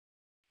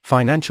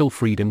Financial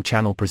Freedom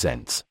Channel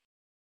presents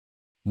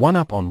One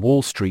Up on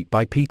Wall Street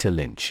by Peter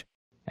Lynch.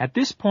 At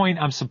this point,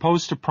 I'm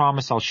supposed to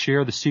promise I'll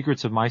share the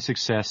secrets of my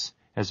success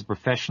as a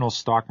professional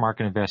stock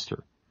market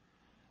investor.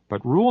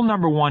 But rule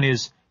number one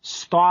is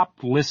stop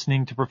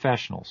listening to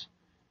professionals.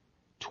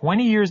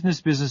 20 years in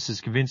this business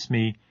has convinced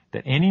me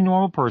that any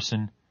normal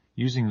person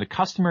using the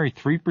customary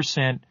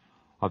 3%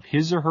 of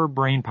his or her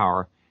brain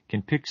power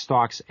can pick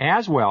stocks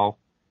as well,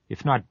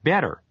 if not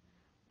better,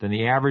 than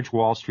the average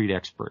Wall Street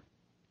expert.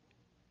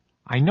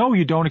 I know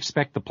you don't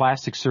expect the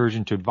plastic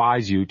surgeon to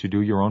advise you to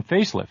do your own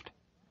facelift.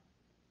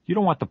 You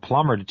don't want the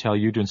plumber to tell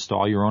you to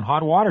install your own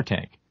hot water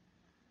tank.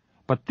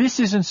 But this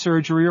isn't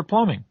surgery or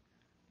plumbing.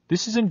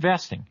 This is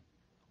investing,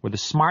 where the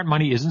smart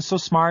money isn't so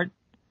smart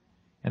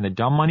and the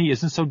dumb money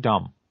isn't so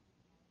dumb.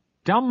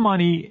 Dumb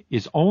money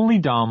is only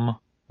dumb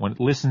when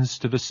it listens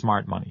to the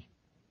smart money.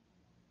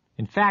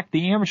 In fact,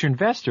 the amateur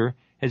investor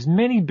has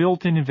many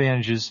built-in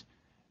advantages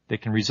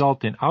that can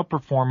result in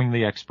outperforming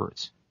the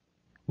experts.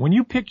 When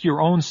you pick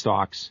your own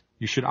stocks,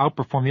 you should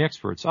outperform the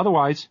experts.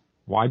 Otherwise,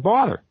 why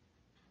bother?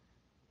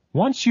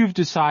 Once you've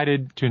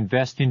decided to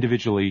invest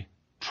individually,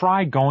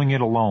 try going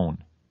it alone.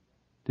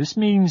 This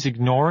means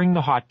ignoring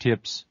the hot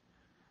tips,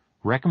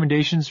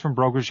 recommendations from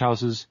brokerage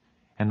houses,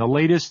 and the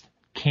latest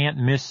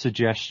can't-miss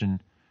suggestion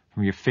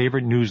from your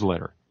favorite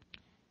newsletter.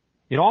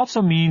 It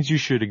also means you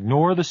should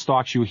ignore the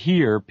stocks you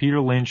hear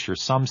Peter Lynch or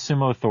some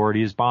similar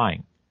authority is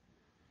buying.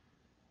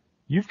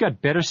 You've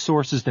got better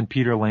sources than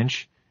Peter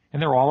Lynch,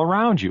 and they're all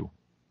around you.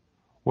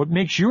 What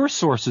makes your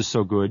sources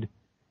so good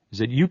is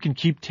that you can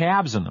keep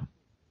tabs on them.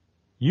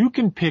 You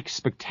can pick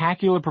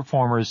spectacular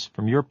performers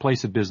from your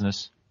place of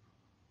business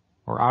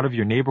or out of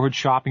your neighborhood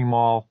shopping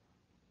mall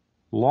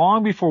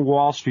long before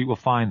Wall Street will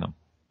find them.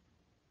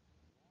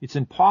 It's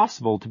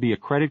impossible to be a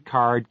credit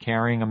card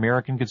carrying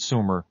American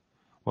consumer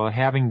while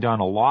having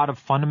done a lot of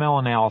fundamental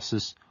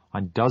analysis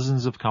on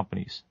dozens of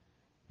companies.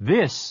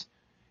 This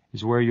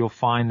is where you'll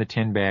find the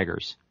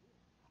tenbaggers.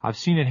 I've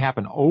seen it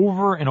happen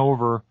over and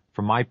over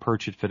from my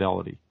perch at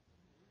Fidelity.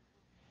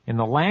 In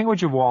the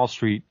language of Wall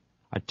Street,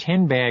 a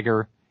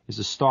 10-bagger is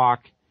a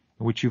stock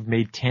in which you've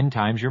made 10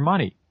 times your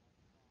money.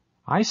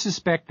 I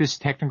suspect this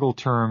technical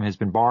term has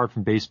been borrowed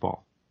from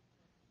baseball,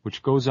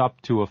 which goes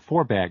up to a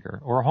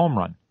 4-bagger or a home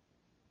run.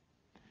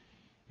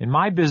 In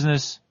my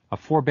business, a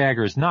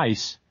 4-bagger is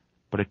nice,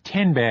 but a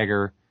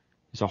 10-bagger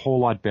is a whole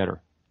lot better.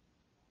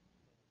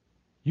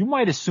 You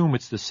might assume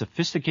it's the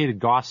sophisticated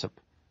gossip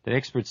that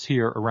experts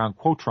hear around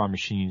Quotron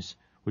machines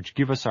which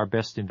give us our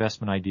best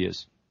investment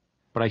ideas.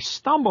 But I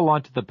stumble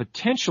onto the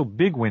potential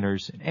big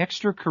winners in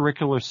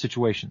extracurricular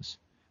situations,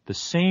 the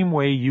same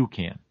way you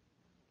can.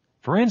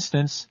 For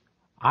instance,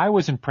 I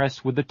was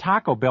impressed with the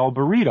Taco Bell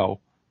burrito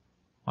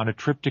on a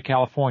trip to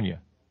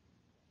California.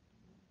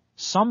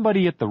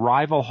 Somebody at the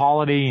rival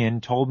Holiday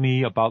Inn told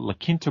me about La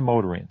Quinta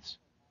motor inns.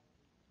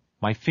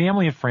 My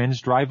family and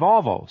friends drive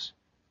Volvos.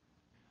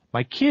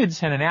 My kids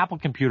had an Apple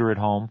computer at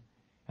home,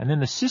 and then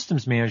the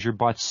systems manager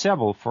bought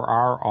several for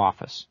our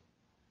office.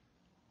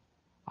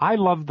 I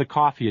loved the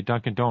coffee at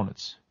Dunkin'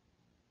 Donuts.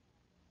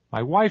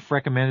 My wife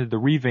recommended the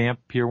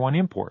revamped Pier 1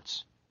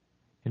 imports.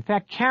 In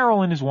fact,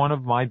 Carolyn is one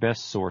of my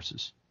best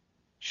sources.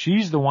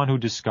 She's the one who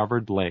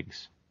discovered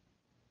Legs.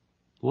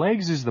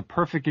 Legs is the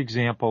perfect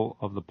example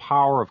of the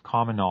power of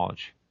common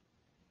knowledge.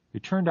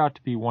 It turned out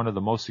to be one of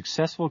the most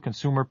successful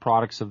consumer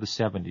products of the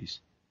 70s.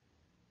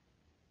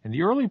 In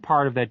the early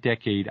part of that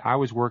decade, I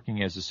was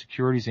working as a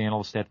securities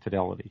analyst at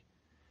Fidelity.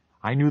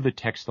 I knew the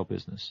textile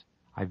business.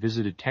 I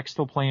visited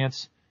textile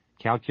plants,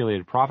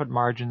 calculated profit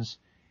margins,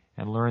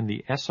 and learned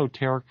the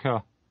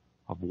esoterica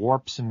of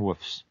warps and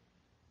woofs.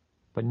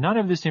 But none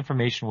of this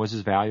information was as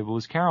valuable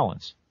as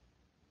Carolyn's.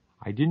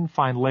 I didn't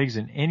find Legs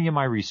in any of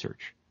my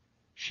research.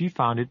 She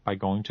found it by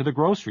going to the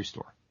grocery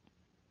store.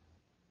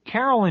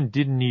 Carolyn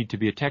didn't need to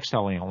be a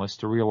textile analyst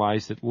to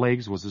realize that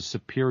Legs was a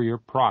superior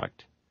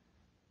product.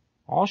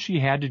 All she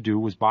had to do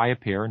was buy a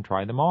pair and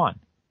try them on.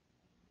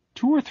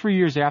 2 or 3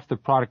 years after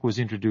the product was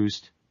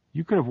introduced,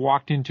 you could have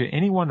walked into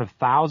any one of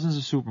thousands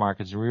of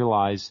supermarkets and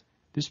realized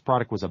this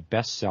product was a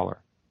bestseller.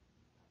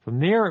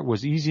 From there, it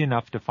was easy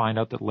enough to find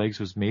out that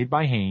Legs was made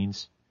by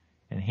Hanes,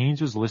 and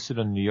Hanes was listed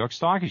on the New York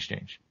Stock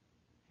Exchange.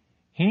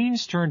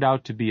 Hanes turned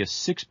out to be a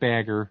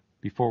 6-bagger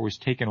before it was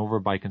taken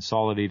over by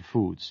Consolidated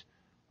Foods,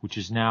 which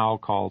is now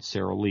called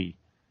Sara Lee.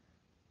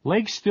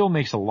 Legs still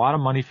makes a lot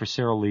of money for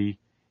Sara Lee,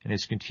 and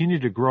has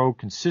continued to grow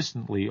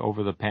consistently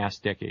over the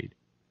past decade.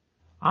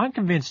 I'm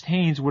convinced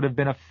Hanes would have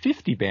been a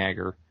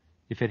 50-bagger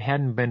if it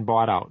hadn't been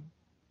bought out.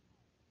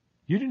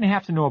 You didn't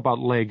have to know about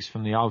Legs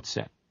from the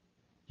outset.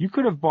 You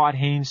could have bought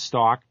Hanes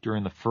stock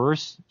during the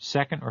first,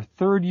 second, or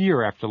third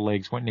year after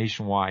Legs went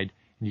nationwide,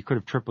 and you could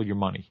have tripled your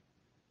money.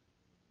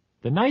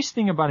 The nice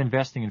thing about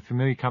investing in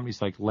familiar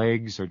companies like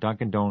Legs or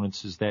Dunkin'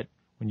 Donuts is that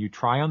when you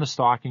try on the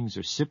stockings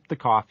or sip the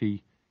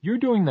coffee, you're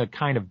doing the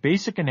kind of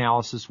basic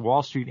analysis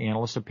Wall Street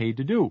analysts are paid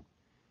to do.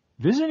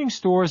 Visiting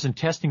stores and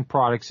testing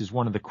products is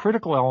one of the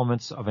critical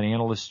elements of an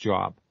analyst's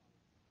job.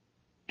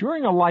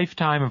 During a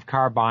lifetime of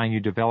car buying, you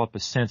develop a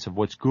sense of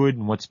what's good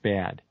and what's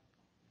bad.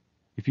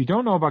 If you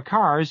don't know about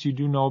cars, you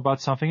do know about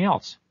something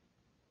else.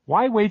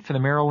 Why wait for the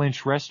Merrill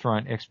Lynch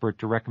restaurant expert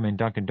to recommend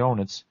Dunkin'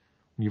 Donuts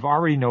when you've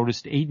already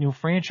noticed 8 new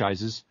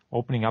franchises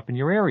opening up in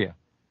your area?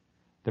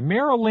 The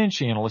Merrill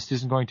Lynch analyst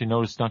isn't going to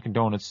notice Dunkin'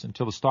 Donuts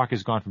until the stock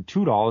has gone from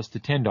 $2 to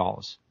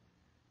 $10.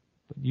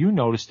 But you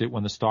noticed it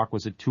when the stock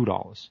was at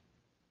 $2.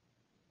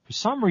 For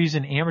some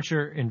reason,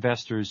 amateur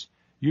investors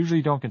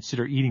usually don't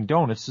consider eating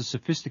donuts a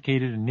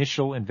sophisticated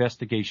initial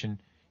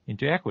investigation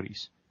into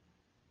equities.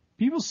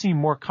 People seem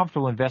more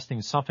comfortable investing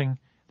in something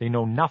they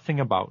know nothing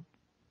about.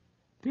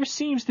 There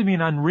seems to be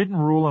an unwritten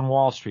rule on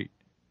Wall Street.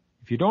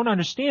 If you don't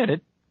understand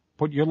it,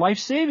 put your life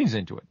savings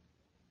into it.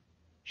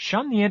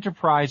 Shun the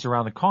enterprise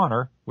around the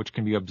corner, which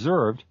can be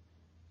observed,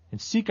 and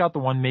seek out the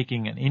one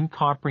making an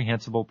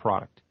incomprehensible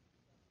product.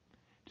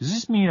 Does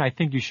this mean I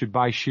think you should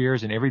buy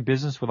shares in every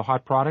business with a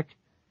hot product?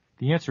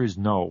 The answer is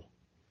no.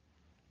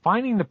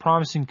 Finding the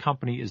promising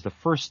company is the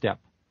first step.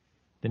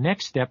 The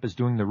next step is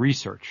doing the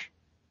research.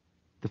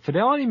 The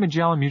Fidelity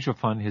Magellan Mutual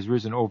Fund has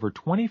risen over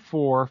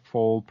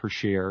 24-fold per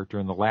share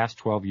during the last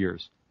 12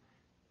 years.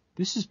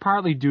 This is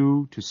partly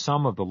due to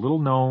some of the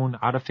little-known,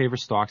 out-of-favor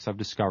stocks I've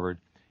discovered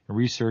and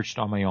researched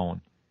on my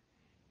own.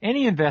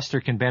 Any investor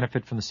can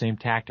benefit from the same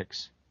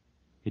tactics.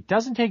 It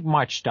doesn't take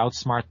much to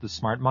outsmart the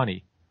smart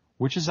money,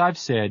 which, as I've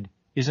said,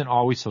 isn't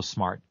always so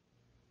smart.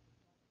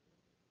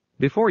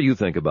 Before you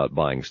think about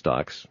buying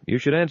stocks, you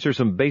should answer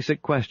some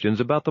basic questions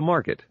about the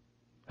market.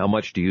 How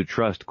much do you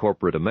trust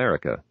corporate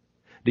America?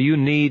 Do you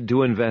need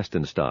to invest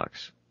in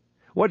stocks?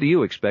 What do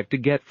you expect to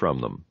get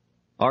from them?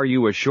 Are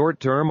you a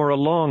short-term or a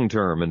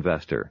long-term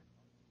investor?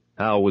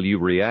 How will you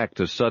react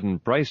to sudden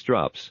price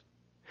drops?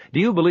 Do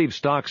you believe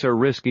stocks are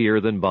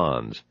riskier than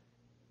bonds?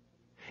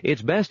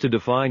 It's best to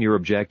define your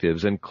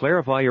objectives and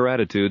clarify your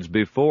attitudes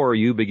before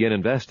you begin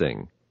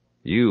investing.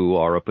 You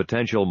are a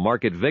potential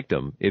market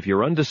victim if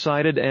you're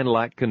undecided and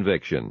lack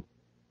conviction.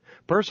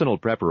 Personal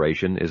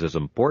preparation is as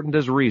important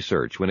as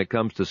research when it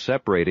comes to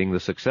separating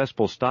the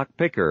successful stock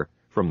picker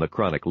from the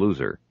chronic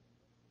loser.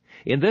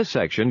 In this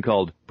section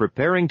called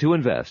Preparing to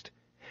Invest,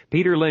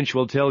 Peter Lynch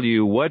will tell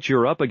you what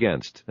you're up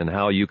against and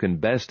how you can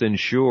best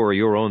ensure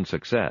your own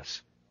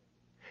success.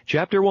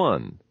 Chapter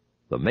 1,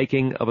 The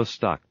Making of a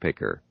Stock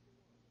Picker.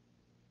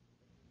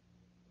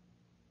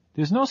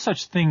 There's no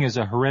such thing as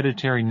a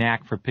hereditary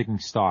knack for picking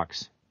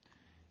stocks.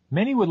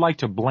 Many would like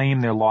to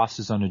blame their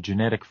losses on a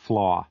genetic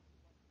flaw.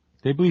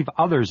 They believe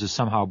others are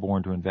somehow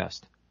born to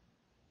invest.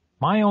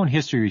 My own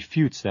history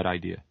refutes that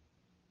idea.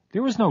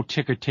 There was no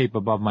ticker tape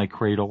above my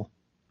cradle,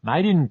 and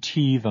I didn't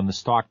teethe on the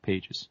stock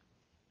pages.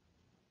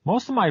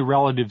 Most of my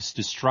relatives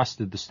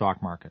distrusted the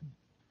stock market.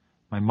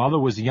 My mother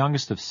was the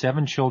youngest of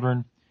 7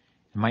 children,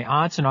 and my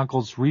aunts and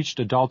uncles reached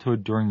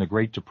adulthood during the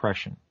Great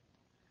Depression.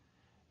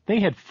 They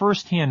had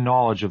first-hand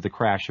knowledge of the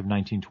crash of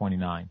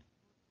 1929.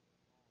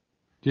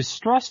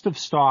 Distrust of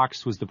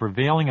stocks was the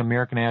prevailing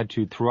American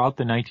attitude throughout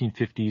the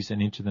 1950s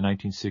and into the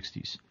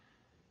 1960s.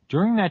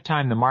 During that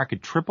time, the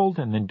market tripled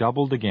and then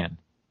doubled again.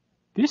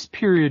 This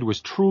period was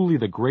truly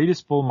the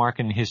greatest bull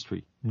market in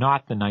history,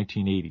 not the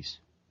 1980s.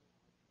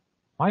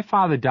 My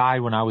father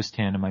died when I was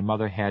 10 and my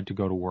mother had to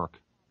go to work.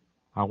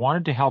 I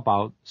wanted to help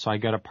out, so I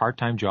got a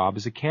part-time job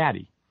as a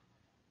caddy.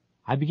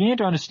 I began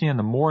to understand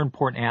the more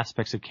important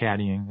aspects of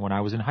caddying when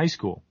I was in high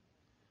school.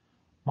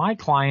 My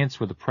clients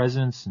were the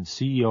presidents and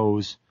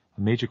CEOs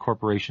of major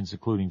corporations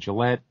including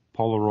Gillette,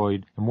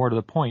 Polaroid, and more to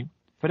the point,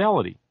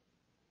 Fidelity.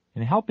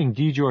 In helping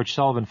D. George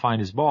Sullivan find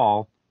his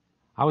ball,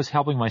 I was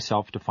helping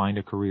myself to find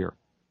a career.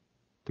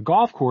 The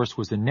golf course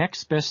was the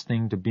next best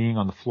thing to being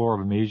on the floor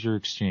of a major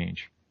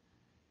exchange.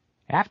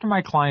 After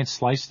my clients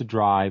sliced the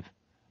drive,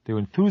 they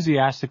would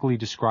enthusiastically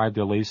describe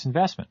their latest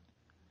investment.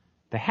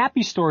 The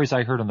happy stories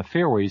I heard on the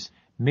fairways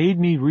made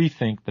me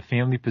rethink the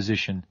family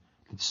position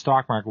that the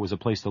stock market was a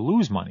place to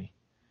lose money.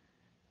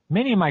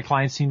 Many of my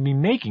clients seemed to be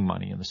making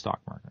money in the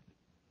stock market.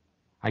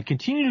 I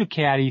continued to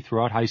caddy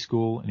throughout high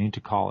school and into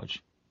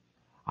college.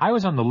 I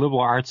was on the liberal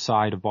arts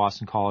side of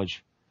Boston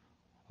College,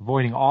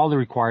 avoiding all the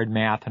required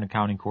math and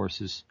accounting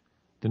courses,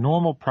 the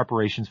normal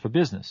preparations for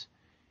business.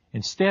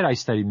 Instead, I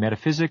studied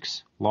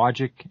metaphysics,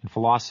 logic, and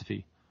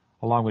philosophy,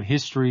 along with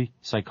history,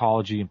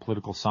 psychology, and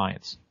political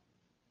science.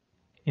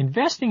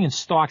 Investing in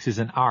stocks is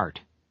an art,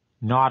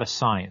 not a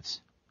science.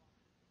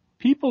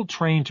 People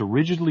trained to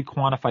rigidly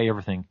quantify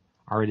everything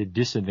are at a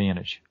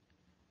disadvantage.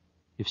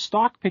 If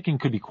stock picking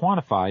could be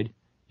quantified,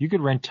 you could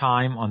rent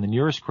time on the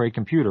nearest Cray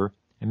computer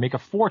and make a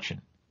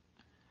fortune.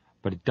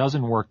 But it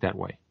doesn't work that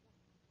way.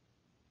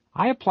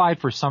 I applied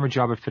for a summer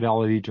job at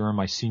Fidelity during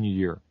my senior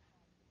year.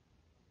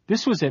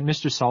 This was at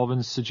Mr.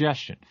 Sullivan's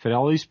suggestion,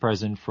 Fidelity's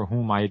president for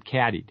whom I had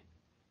caddied.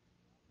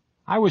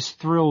 I was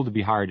thrilled to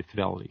be hired at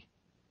Fidelity.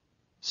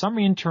 Some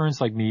interns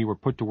like me were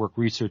put to work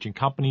researching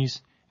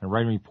companies and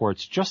writing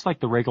reports just like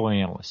the regular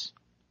analysts.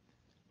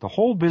 The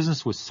whole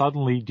business was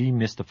suddenly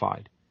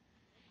demystified.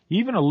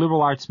 Even a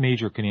liberal arts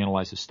major can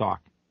analyze a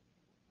stock.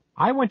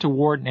 I went to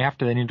Wharton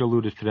after that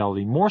interlude at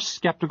Fidelity more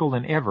skeptical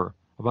than ever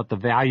about the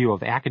value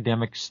of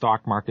academic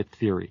stock market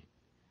theory.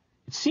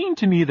 It seemed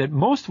to me that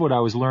most of what I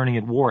was learning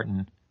at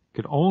Wharton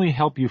could only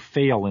help you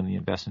fail in the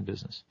investment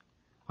business.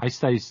 I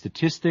studied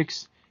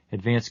statistics,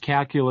 advanced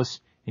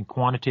calculus, and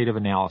quantitative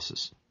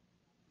analysis.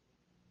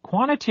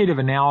 Quantitative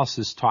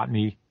analysis taught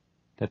me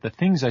that the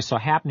things I saw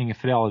happening at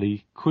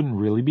Fidelity couldn't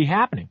really be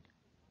happening.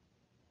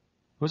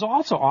 It was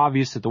also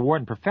obvious that the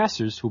Wharton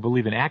professors who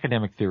believe in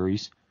academic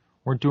theories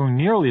weren't doing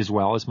nearly as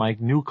well as my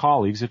new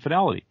colleagues at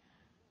Fidelity.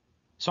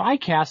 So I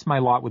cast my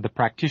lot with the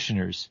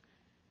practitioners,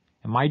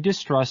 and my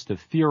distrust of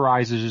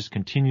theorizers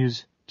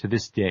continues to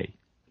this day.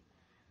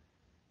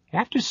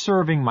 After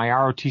serving my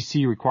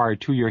ROTC-required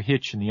 2-year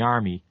hitch in the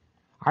Army,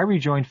 I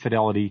rejoined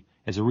Fidelity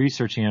as a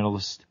research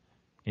analyst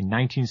in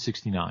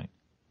 1969.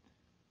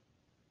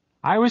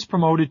 I was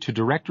promoted to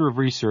Director of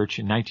Research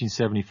in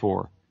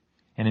 1974,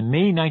 and in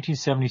May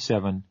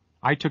 1977,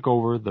 I took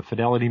over the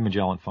Fidelity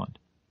Magellan Fund.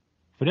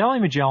 Fidelity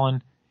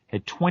Magellan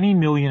had $20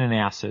 million in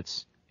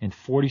assets and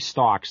 40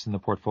 stocks in the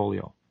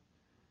portfolio.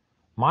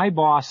 My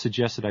boss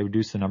suggested I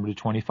reduce the number to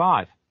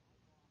 25.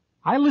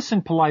 I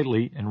listened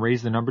politely and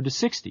raised the number to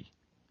 60.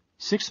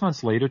 6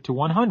 months later to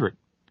 100.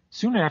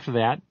 Soon after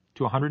that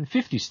to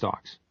 150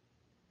 stocks.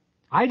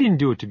 I didn't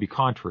do it to be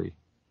contrary.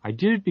 I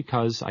did it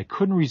because I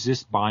couldn't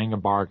resist buying a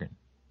bargain.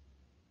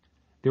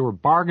 There were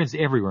bargains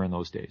everywhere in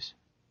those days.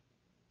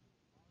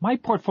 My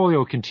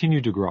portfolio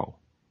continued to grow.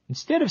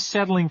 Instead of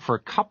settling for a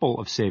couple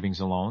of savings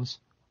and loans,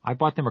 I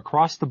bought them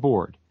across the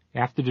board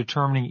after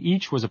determining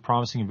each was a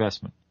promising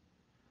investment.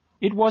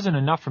 It wasn't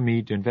enough for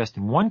me to invest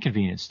in one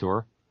convenience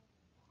store.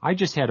 I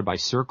just had to buy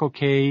Circle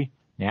K,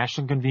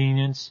 National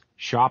Convenience,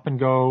 Shop and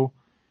Go,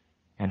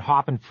 and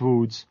Hoppin'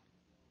 Foods,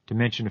 to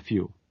mention a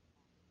few.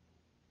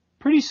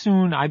 Pretty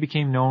soon I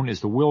became known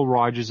as the Will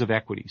Rogers of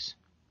equities,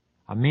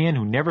 a man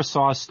who never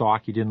saw a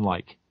stock he didn't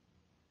like.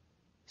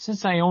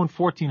 Since I own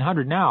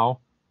 1,400 now,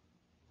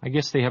 I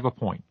guess they have a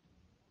point.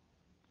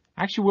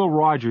 Actually, Will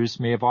Rogers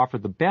may have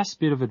offered the best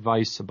bit of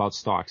advice about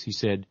stocks. He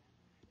said,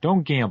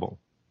 "Don't gamble.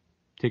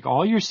 Take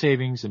all your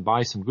savings and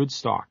buy some good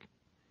stock,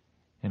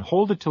 and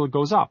hold it till it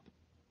goes up.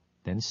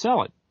 Then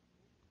sell it.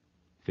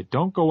 If it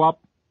don't go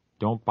up,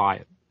 don't buy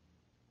it."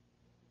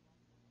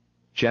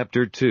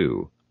 Chapter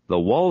 2. The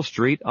Wall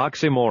Street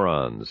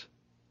Oxymorons.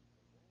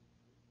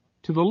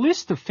 To the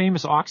list of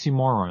famous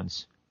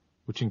oxymorons,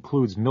 which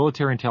includes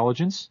military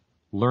intelligence,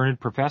 learned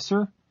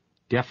professor,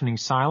 deafening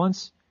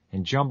silence,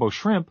 and jumbo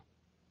shrimp,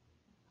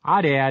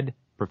 I'd add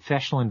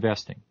professional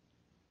investing.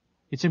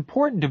 It's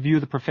important to view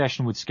the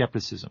profession with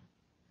skepticism.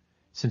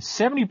 Since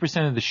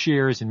 70% of the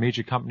shares in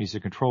major companies are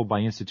controlled by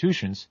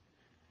institutions,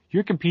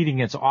 you're competing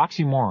against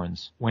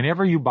oxymorons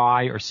whenever you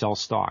buy or sell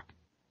stock.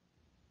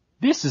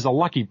 This is a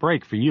lucky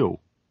break for you.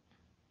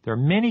 There are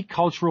many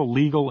cultural,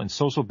 legal, and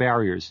social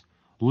barriers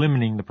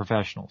limiting the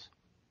professionals.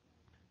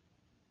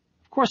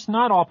 Of course,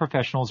 not all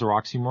professionals are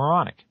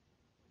oxymoronic.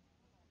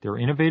 There are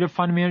innovative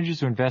fund managers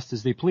who invest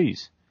as they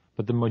please,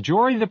 but the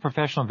majority of the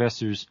professional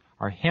investors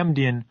are hemmed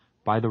in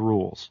by the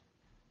rules.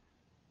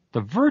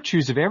 The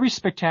virtues of every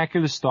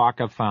spectacular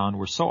stock I've found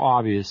were so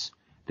obvious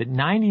that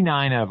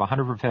 99 out of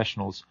 100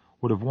 professionals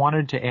would have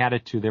wanted to add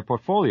it to their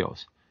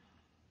portfolios.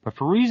 But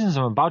for reasons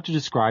I'm about to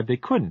describe, they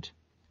couldn't.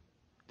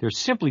 There are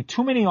simply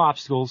too many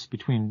obstacles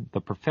between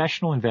the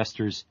professional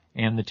investors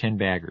and the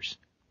tenbaggers.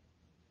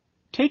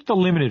 Take the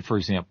Limited, for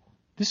example.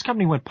 This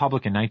company went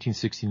public in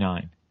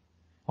 1969.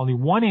 Only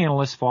one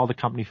analyst followed the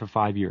company for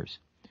 5 years.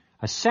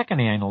 A second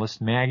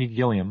analyst, Maggie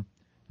Gilliam,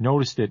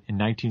 noticed it in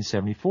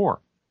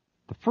 1974.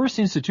 The first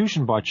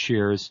institution bought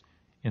shares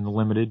in the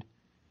Limited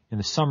in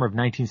the summer of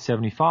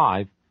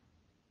 1975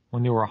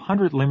 when there were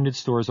 100 Limited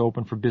stores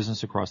open for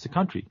business across the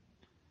country.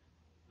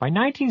 By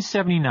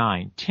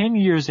 1979, 10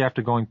 years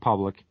after going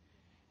public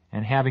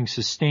and having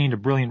sustained a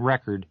brilliant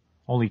record,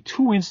 only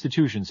 2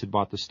 institutions had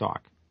bought the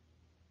stock.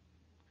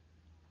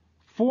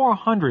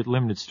 400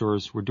 Limited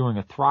stores were doing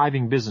a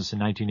thriving business in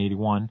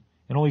 1981,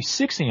 and only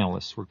 6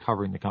 analysts were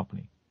covering the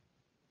company.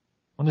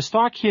 When the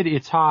stock hit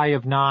its high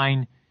of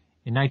 9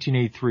 in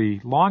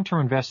 1983,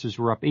 long-term investors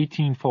were up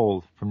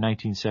 18-fold from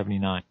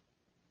 1979.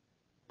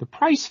 The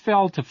price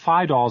fell to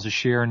 $5 a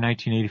share in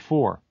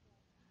 1984.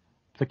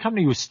 The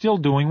company was still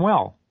doing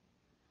well.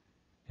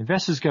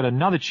 Investors got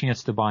another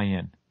chance to buy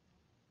in.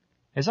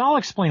 As I'll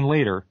explain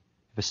later,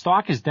 if a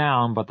stock is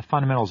down but the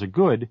fundamentals are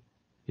good,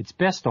 it's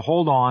best to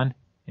hold on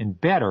and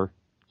better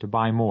to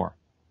buy more.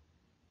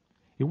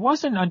 It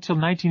wasn't until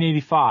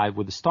 1985,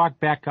 with the stock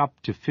back up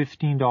to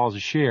 $15 a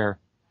share,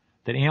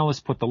 that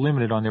analysts put the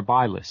Limited on their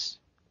buy lists.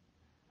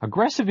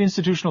 Aggressive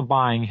institutional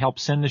buying helped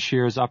send the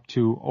shares up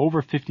to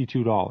over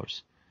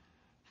 $52,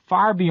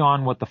 far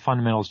beyond what the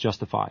fundamentals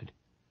justified.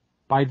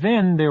 By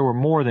then, there were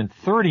more than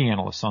 30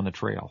 analysts on the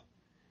trail.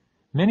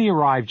 Many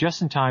arrived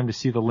just in time to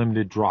see the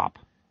Limited drop.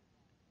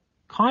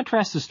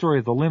 Contrast the story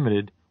of the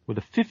Limited with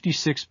the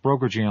 56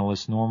 brokerage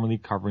analysts normally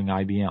covering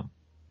IBM.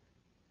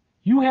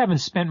 You haven't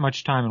spent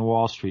much time in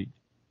Wall Street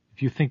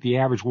if you think the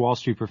average Wall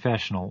Street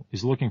professional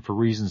is looking for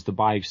reasons to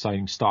buy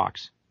exciting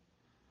stocks.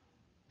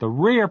 The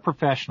rare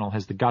professional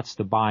has the guts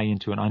to buy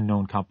into an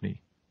unknown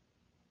company.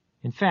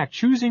 In fact,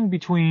 choosing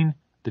between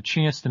the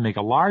chance to make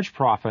a large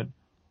profit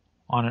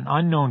on an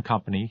unknown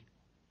company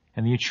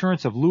and the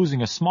insurance of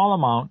losing a small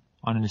amount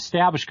on an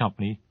established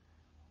company,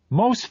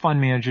 most fund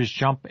managers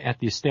jump at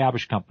the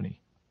established company.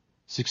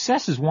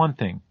 Success is one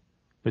thing,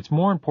 but it's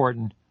more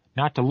important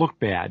not to look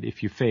bad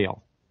if you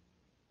fail.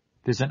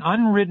 There's an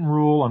unwritten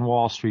rule on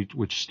Wall Street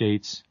which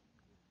states,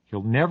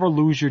 you'll never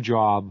lose your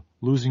job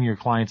losing your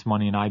client's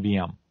money in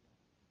IBM.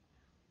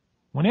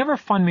 Whenever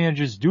fund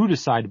managers do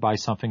decide to buy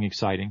something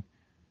exciting,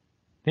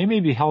 they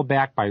may be held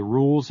back by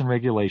rules and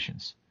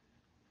regulations.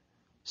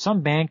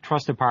 Some bank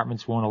trust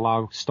departments won't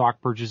allow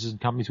stock purchases in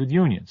companies with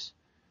unions.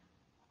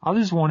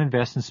 Others won't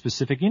invest in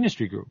specific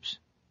industry groups.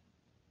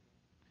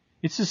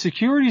 It's the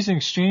Securities and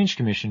Exchange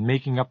Commission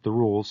making up the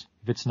rules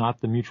if it's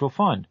not the mutual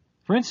fund.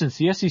 For instance,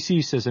 the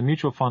SEC says a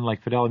mutual fund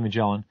like Fidelity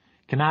Magellan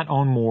cannot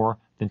own more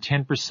than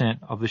 10%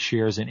 of the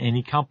shares in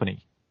any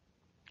company.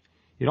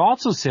 It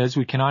also says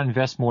we cannot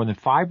invest more than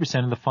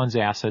 5% of the fund's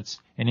assets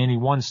in any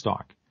one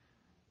stock.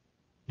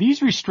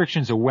 These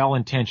restrictions are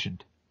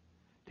well-intentioned.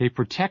 They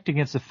protect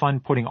against the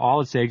fund putting all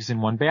its eggs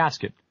in one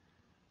basket.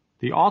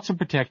 They also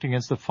protect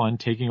against the fund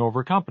taking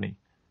over a company.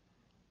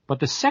 But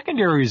the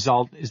secondary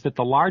result is that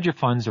the larger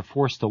funds are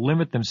forced to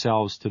limit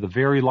themselves to the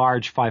very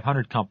large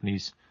 500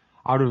 companies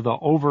out of the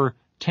over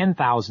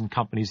 10,000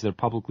 companies that are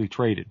publicly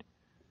traded.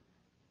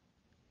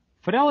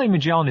 Fidelity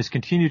Magellan has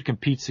continued to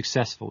compete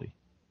successfully.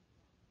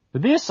 For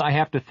this, I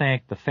have to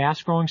thank the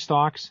fast-growing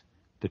stocks,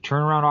 the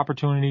turnaround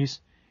opportunities,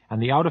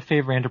 and the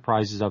out-of-favor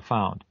enterprises I've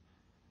found.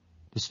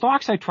 The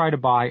stocks I try to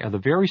buy are the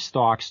very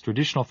stocks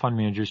traditional fund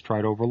managers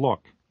try to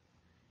overlook.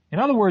 In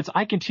other words,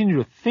 I continue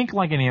to think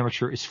like an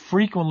amateur as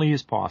frequently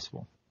as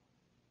possible.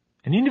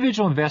 An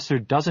individual investor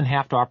doesn't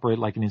have to operate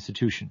like an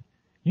institution.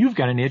 You've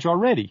got an edge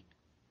already.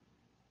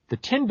 The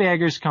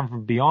tenbaggers come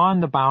from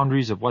beyond the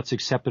boundaries of what's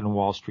accepted on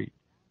Wall Street.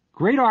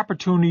 Great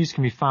opportunities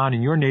can be found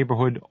in your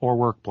neighborhood or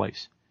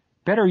workplace.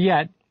 Better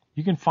yet,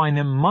 you can find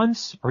them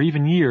months or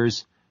even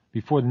years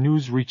before the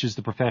news reaches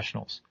the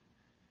professionals.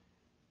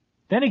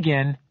 Then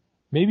again,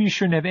 maybe you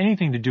shouldn't have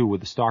anything to do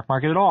with the stock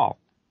market at all.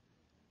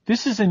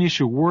 This is an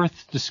issue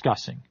worth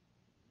discussing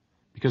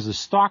because the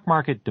stock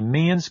market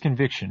demands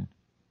conviction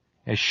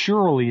as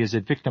surely as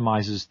it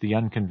victimizes the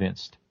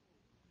unconvinced.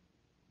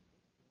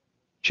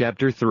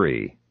 Chapter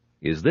 3.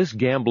 Is this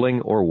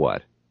gambling or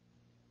what?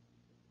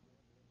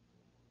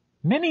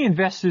 Many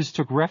investors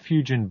took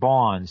refuge in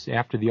bonds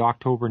after the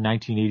October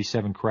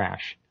 1987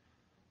 crash.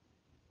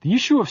 The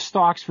issue of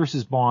stocks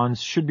versus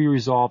bonds should be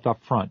resolved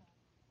up front,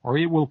 or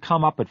it will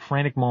come up at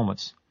frantic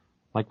moments,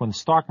 like when the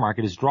stock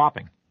market is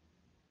dropping.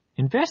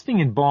 Investing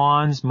in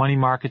bonds, money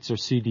markets, or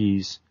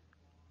CDs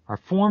are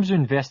forms of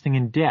investing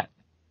in debt,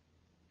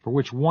 for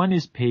which one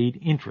is paid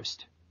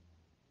interest.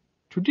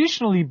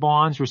 Traditionally,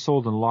 bonds were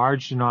sold in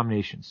large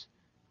denominations,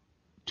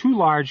 too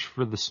large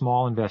for the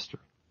small investor.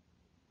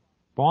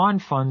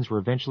 Bond funds were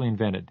eventually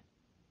invented.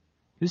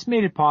 This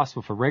made it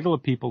possible for regular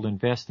people to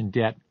invest in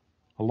debt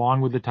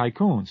along with the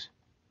tycoons.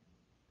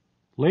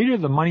 Later,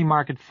 the money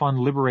market fund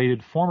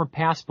liberated former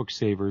passbook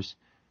savers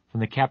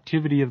from the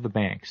captivity of the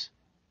banks.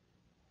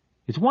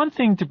 It's one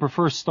thing to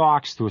prefer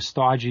stocks to a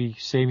stodgy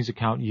savings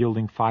account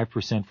yielding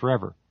 5%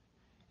 forever.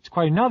 It's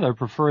quite another to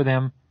prefer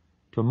them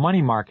to a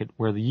money market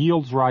where the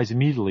yields rise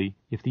immediately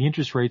if the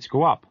interest rates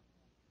go up.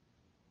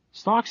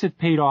 Stocks have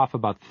paid off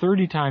about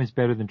 30 times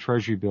better than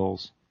Treasury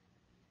bills,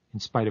 in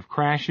spite of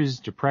crashes,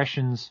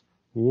 depressions,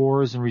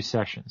 wars, and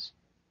recessions.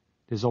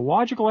 There's a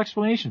logical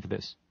explanation for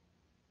this.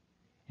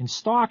 In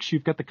stocks,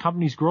 you've got the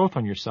company's growth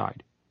on your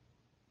side.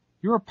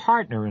 You're a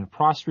partner in a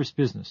prosperous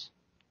business.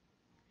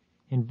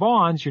 In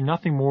bonds, you're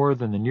nothing more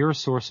than the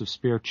nearest source of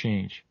spare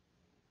change.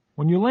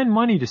 When you lend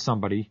money to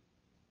somebody,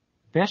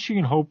 the best you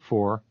can hope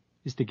for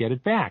is to get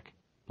it back,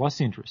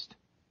 plus interest.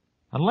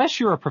 Unless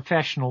you're a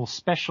professional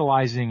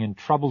specializing in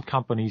troubled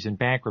companies and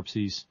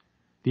bankruptcies,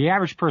 the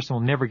average person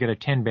will never get a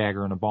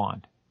 10-bagger in a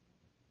bond.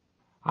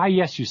 Ah,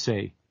 yes, you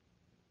say.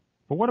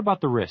 But what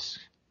about the risks?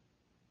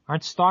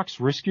 Aren't stocks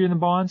riskier than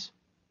bonds?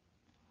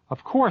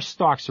 Of course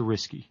stocks are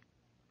risky.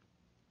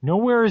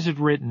 Nowhere is it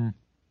written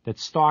that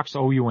stocks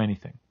owe you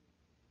anything.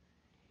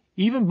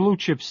 Even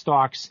blue-chip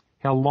stocks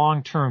held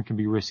long-term can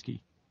be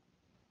risky.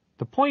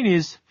 The point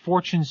is,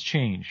 fortunes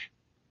change.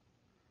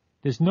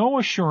 There's no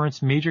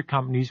assurance major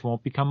companies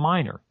won't become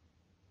minor.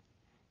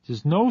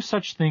 There's no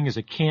such thing as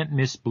a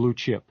can't-miss blue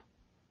chip.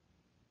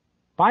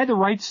 Buy the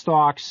right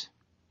stocks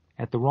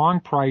at the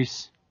wrong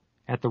price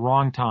at the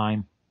wrong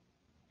time,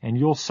 and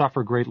you'll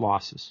suffer great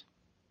losses.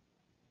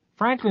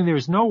 Frankly, there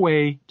is no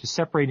way to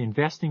separate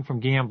investing from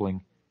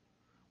gambling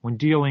when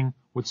dealing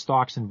with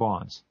stocks and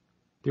bonds.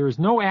 There is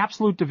no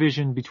absolute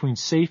division between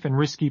safe and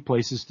risky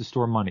places to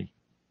store money.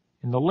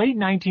 In the late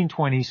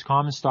 1920s,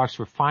 common stocks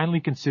were finally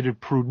considered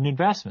prudent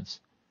investments.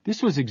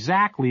 This was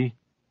exactly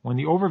when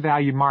the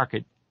overvalued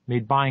market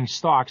made buying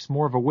stocks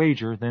more of a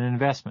wager than an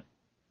investment.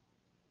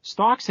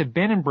 Stocks have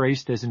been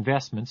embraced as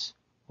investments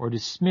or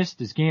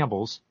dismissed as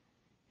gambles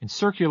in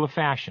circular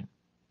fashion,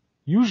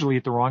 usually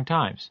at the wrong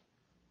times.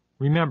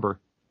 Remember,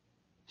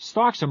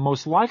 stocks are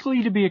most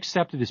likely to be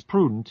accepted as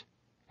prudent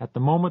at the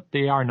moment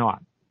they are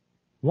not.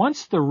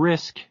 Once the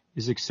risk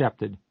is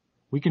accepted,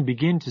 we can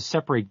begin to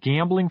separate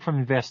gambling from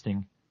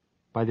investing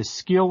by the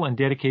skill and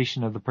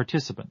dedication of the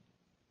participant.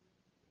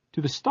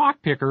 To the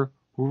stock picker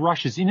who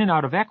rushes in and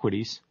out of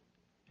equities,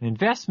 an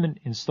investment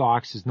in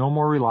stocks is no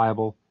more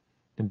reliable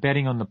than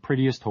betting on the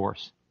prettiest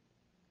horse.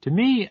 To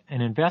me,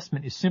 an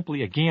investment is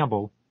simply a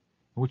gamble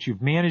in which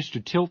you've managed to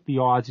tilt the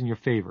odds in your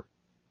favor.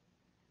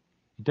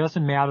 It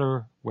doesn't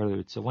matter whether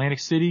it's Atlantic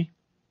City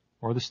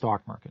or the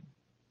stock market.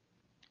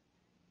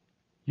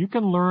 You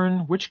can learn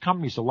which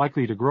companies are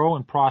likely to grow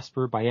and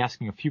prosper by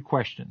asking a few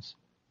questions.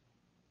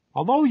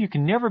 Although you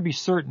can never be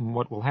certain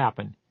what will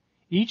happen,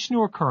 each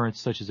new occurrence,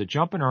 such as a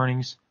jump in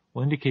earnings,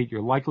 will indicate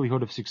your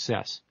likelihood of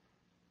success.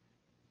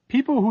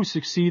 People who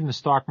succeed in the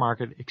stock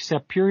market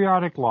accept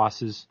periodic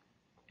losses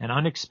and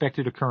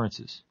unexpected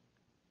occurrences.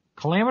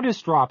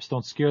 Calamitous drops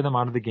don't scare them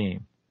out of the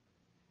game.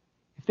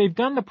 If they've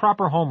done the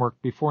proper homework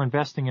before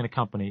investing in a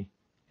company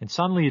and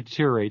suddenly it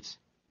deteriorates,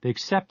 they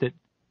accept it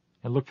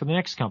and look for the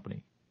next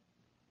company.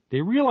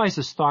 They realize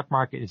the stock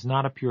market is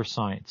not a pure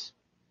science.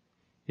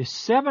 If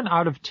 7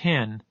 out of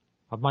 10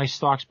 of my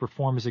stocks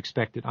perform as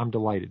expected, I'm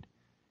delighted.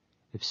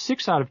 If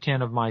 6 out of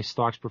 10 of my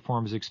stocks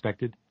perform as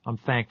expected, I'm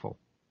thankful.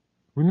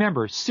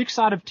 Remember, 6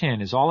 out of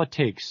 10 is all it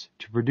takes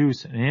to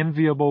produce an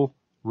enviable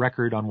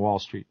record on Wall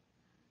Street.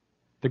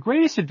 The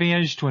greatest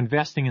advantage to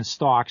investing in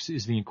stocks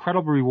is the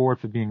incredible reward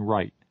for being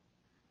right.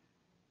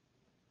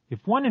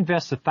 If one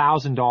invests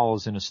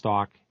 $1,000 in a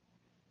stock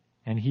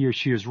and he or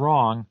she is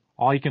wrong,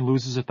 all you can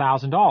lose is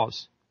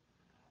 $1,000.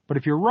 But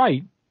if you're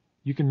right,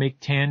 you can make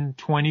 $10,000,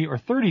 $20,000, or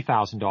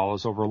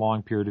 $30,000 over a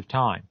long period of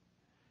time.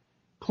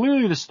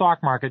 Clearly, the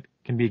stock market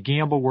can be a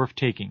gamble worth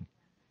taking,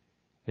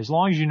 as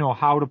long as you know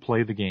how to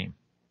play the game.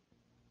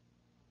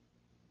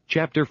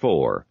 Chapter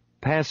 4.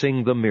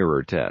 Passing the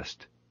Mirror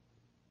Test.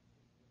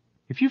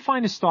 If you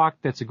find a stock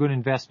that's a good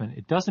investment,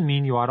 it doesn't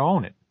mean you ought to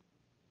own it.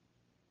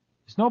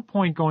 There's no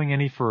point going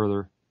any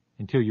further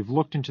until you've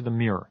looked into the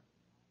mirror.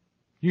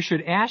 You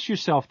should ask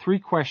yourself 3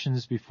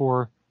 questions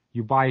before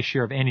you buy a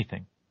share of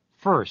anything.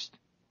 First,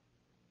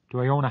 do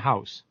I own a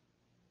house?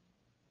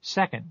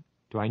 Second,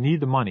 do I need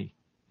the money?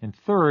 And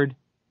third,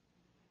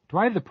 do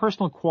I have the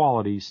personal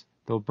qualities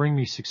that will bring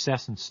me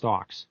success in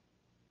stocks?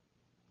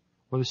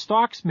 Whether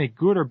stocks make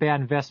good or bad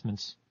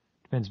investments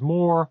depends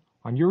more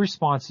on your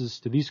responses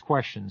to these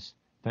questions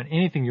than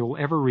anything you'll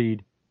ever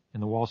read in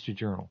the Wall Street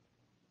Journal.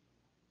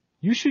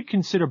 You should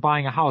consider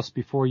buying a house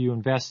before you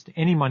invest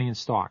any money in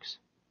stocks.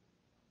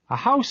 A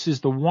house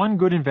is the one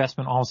good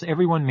investment almost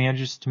everyone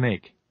manages to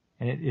make,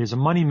 and it is a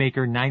money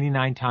maker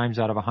 99 times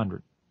out of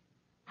 100.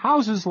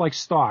 Houses, like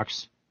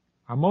stocks,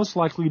 are most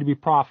likely to be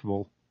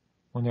profitable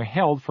when they're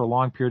held for a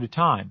long period of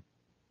time.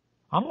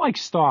 Unlike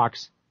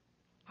stocks,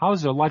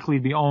 houses are likely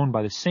to be owned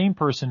by the same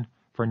person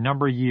for a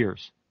number of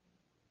years.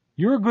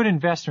 You're a good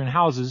investor in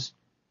houses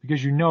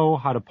because you know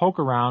how to poke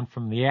around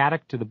from the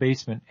attic to the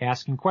basement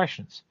asking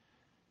questions.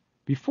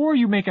 Before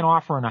you make an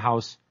offer on a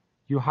house,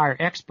 you hire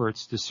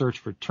experts to search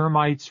for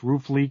termites,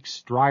 roof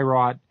leaks, dry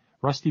rot,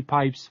 rusty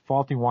pipes,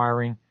 faulty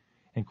wiring,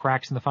 and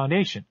cracks in the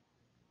foundation.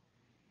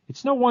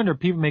 It's no wonder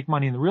people make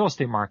money in the real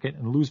estate market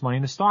and lose money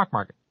in the stock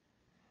market.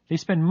 They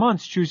spend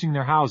months choosing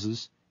their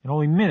houses and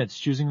only minutes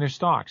choosing their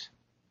stocks.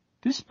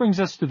 This brings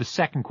us to the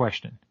second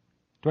question.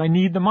 Do I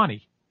need the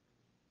money?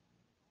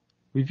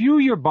 Review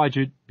your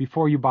budget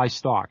before you buy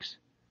stocks.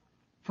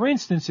 For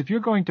instance, if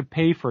you're going to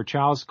pay for a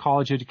child's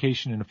college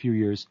education in a few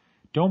years,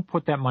 don't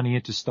put that money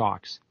into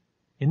stocks.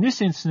 In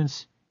this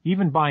instance,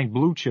 even buying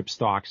blue chip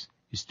stocks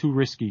is too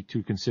risky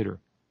to consider.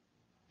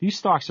 These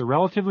stocks are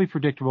relatively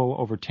predictable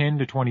over 10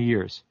 to 20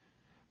 years.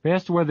 But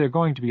as to whether they're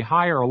going to be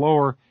higher or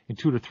lower in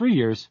 2 to 3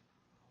 years,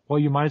 well,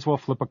 you might as well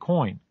flip a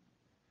coin.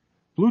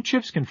 Blue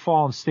chips can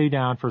fall and stay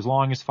down for as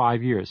long as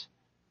 5 years.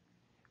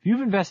 If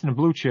you've invested in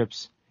blue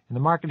chips and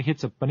the market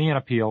hits a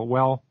banana peel,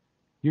 well,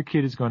 your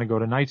kid is going to go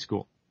to night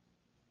school.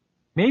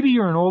 Maybe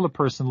you're an older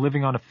person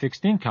living on a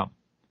fixed income.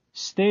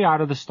 Stay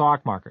out of the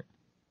stock market.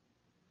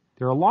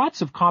 There are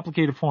lots of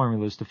complicated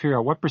formulas to figure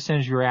out what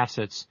percentage of your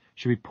assets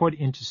should be put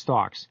into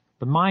stocks,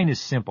 but mine is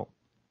simple.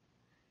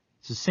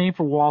 It's the same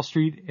for Wall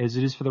Street as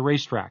it is for the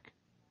racetrack.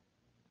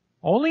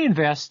 Only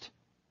invest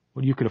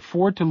what you could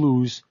afford to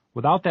lose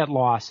without that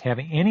loss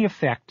having any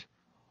effect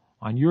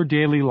on your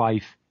daily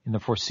life in the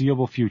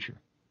foreseeable future.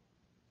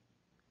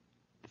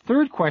 The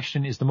third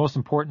question is the most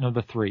important of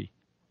the 3.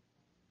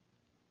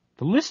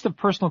 The list of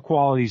personal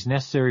qualities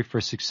necessary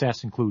for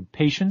success include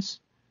patience,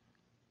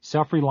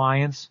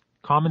 self-reliance,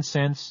 common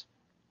sense,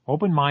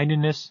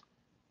 open-mindedness,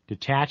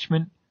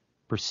 detachment,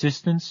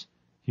 persistence,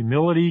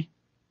 humility,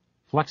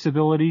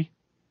 flexibility,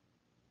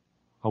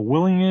 a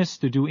willingness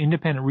to do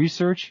independent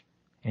research,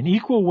 an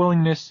equal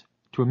willingness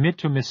to admit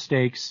to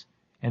mistakes,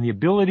 and the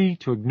ability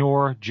to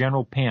ignore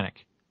general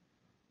panic.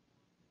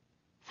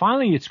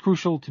 Finally, it's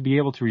crucial to be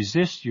able to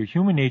resist your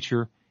human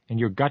nature and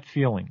your gut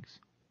feelings.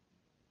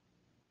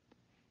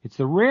 It's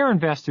the rare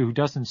investor who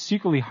doesn't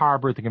secretly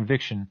harbor the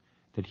conviction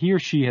that he or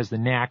she has the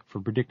knack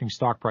for predicting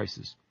stock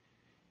prices.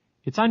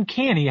 It's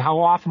uncanny how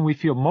often we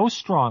feel most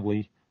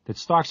strongly that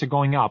stocks are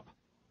going up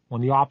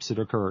when the opposite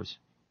occurs.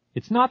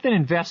 It's not that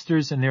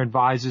investors and their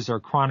advisors are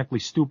chronically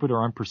stupid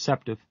or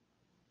unperceptive.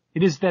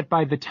 It is that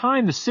by the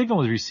time the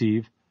signal is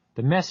received,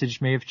 the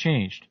message may have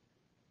changed.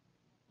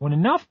 When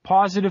enough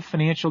positive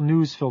financial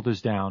news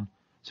filters down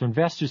so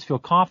investors feel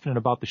confident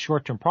about the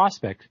short-term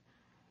prospect,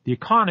 the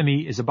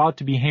economy is about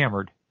to be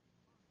hammered.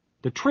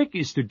 The trick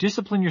is to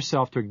discipline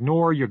yourself to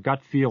ignore your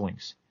gut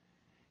feelings.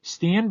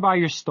 Stand by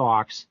your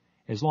stocks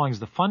as long as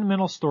the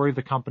fundamental story of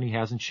the company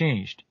hasn't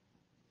changed.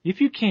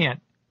 If you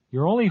can't,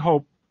 your only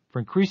hope for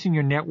increasing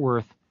your net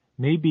worth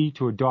may be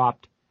to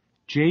adopt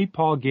J.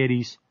 Paul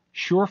Getty's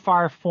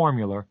surefire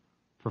formula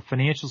for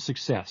financial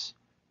success.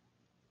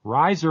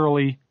 Rise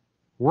early,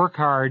 work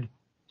hard,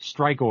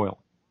 strike oil.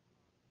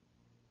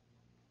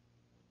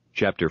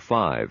 Chapter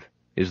 5.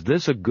 Is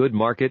this a good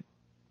market?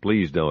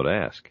 Please don't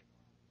ask.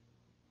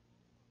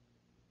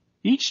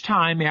 Each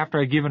time after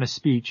I've given a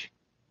speech,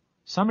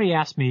 somebody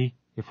asks me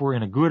if we're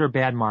in a good or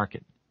bad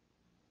market.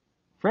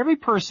 For every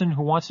person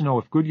who wants to know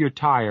if Goodyear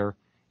Tire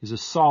is a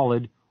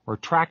solid or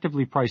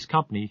attractively priced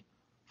company,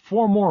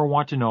 4 more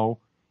want to know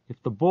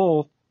if the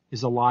bull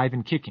is alive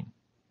and kicking.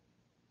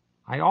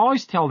 I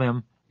always tell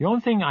them the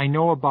only thing I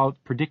know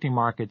about predicting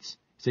markets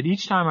is that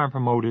each time I'm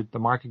promoted, the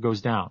market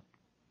goes down.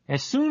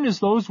 As soon as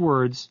those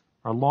words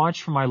are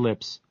launched from my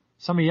lips,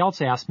 somebody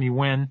else asks me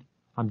when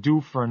I'm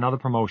due for another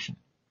promotion.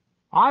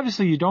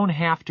 Obviously, you don't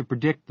have to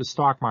predict the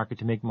stock market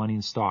to make money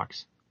in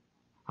stocks.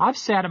 I've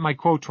sat at my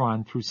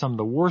Quotron through some of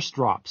the worst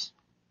drops,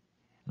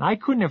 and I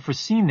couldn't have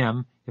foreseen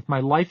them if my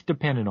life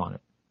depended on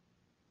it.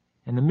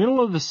 In the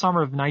middle of the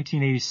summer of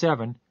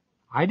 1987,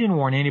 I didn't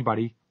warn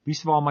anybody,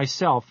 least of all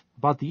myself,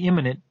 about the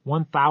imminent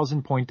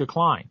 1,000-point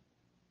decline.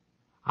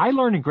 I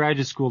learned in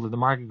graduate school that the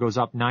market goes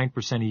up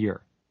 9% a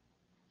year.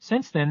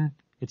 Since then,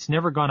 it's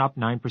never gone up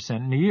 9%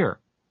 in a year.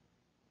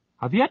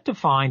 I've yet to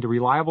find a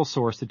reliable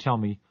source to tell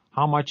me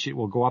how much it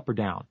will go up or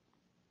down.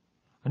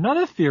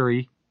 Another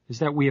theory is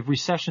that we have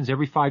recessions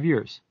every 5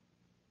 years.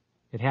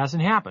 It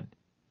hasn't happened.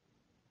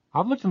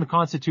 I've looked in the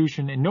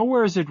Constitution, and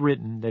nowhere is it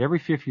written that every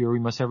 5th year we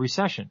must have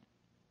recession.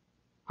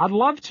 I'd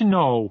love to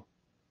know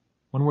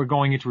when we're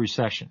going into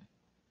recession.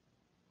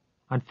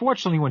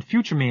 Unfortunately, when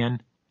Future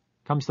Man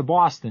comes to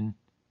Boston,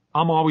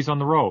 I'm always on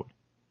the road.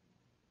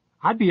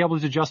 I'd be able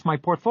to adjust my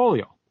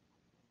portfolio.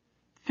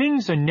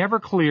 Things are never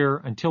clear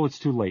until it's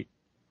too late.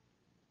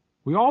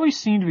 We always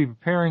seem to be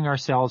preparing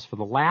ourselves for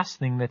the last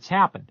thing that's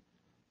happened.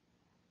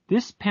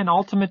 This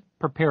penultimate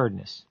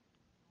preparedness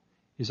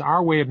is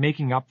our way of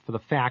making up for the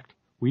fact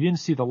we didn't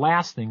see the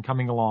last thing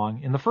coming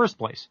along in the first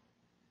place.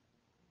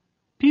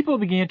 People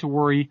began to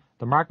worry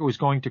the market was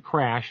going to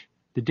crash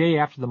the day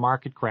after the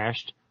market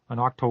crashed on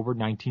October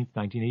 19,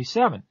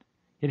 1987.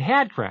 It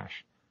had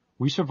crashed.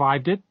 We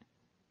survived it,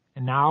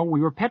 and now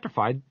we were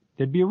petrified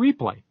there'd be a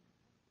replay.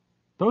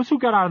 Those who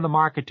got out of the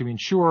market to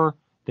ensure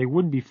they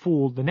wouldn't be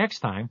fooled the next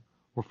time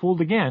were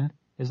fooled again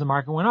as the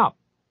market went up.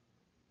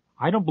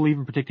 I don't believe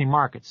in predicting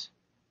markets.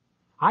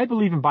 I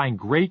believe in buying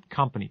great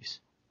companies,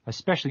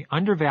 especially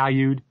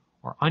undervalued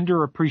or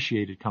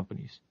underappreciated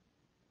companies.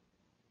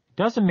 It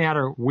doesn't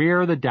matter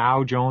where the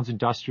Dow Jones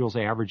Industrials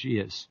average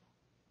is.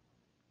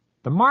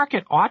 The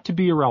market ought to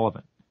be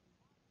irrelevant.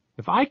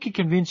 If I could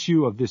convince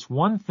you of this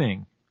one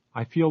thing,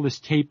 I feel this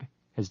tape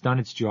has done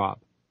its job.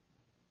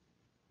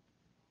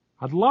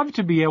 I'd love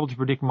to be able to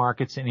predict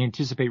markets and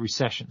anticipate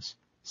recessions.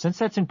 Since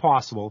that's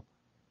impossible,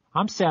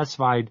 I'm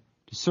satisfied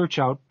to search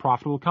out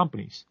profitable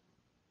companies.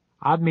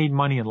 I've made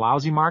money in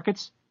lousy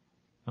markets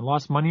and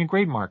lost money in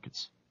great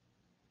markets.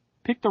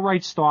 Pick the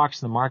right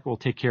stocks and the market will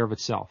take care of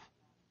itself.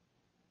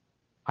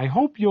 I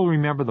hope you'll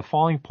remember the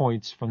following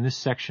points from this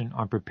section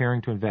on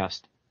preparing to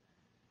invest.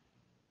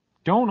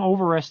 Don't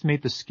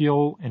overestimate the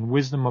skill and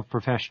wisdom of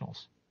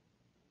professionals.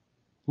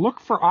 Look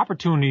for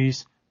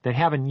opportunities that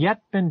haven't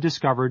yet been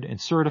discovered and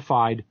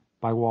certified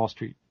by Wall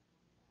Street.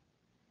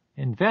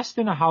 Invest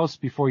in a house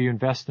before you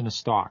invest in a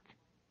stock.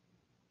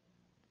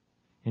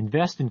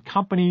 Invest in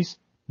companies,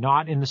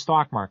 not in the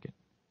stock market.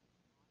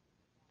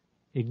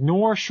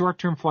 Ignore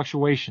short-term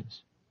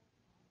fluctuations.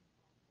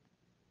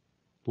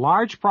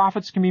 Large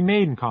profits can be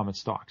made in common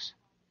stocks.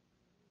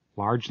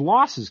 Large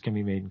losses can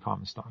be made in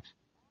common stocks.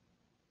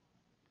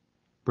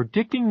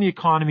 Predicting the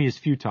economy is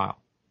futile.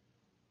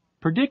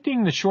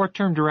 Predicting the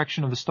short-term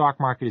direction of the stock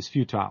market is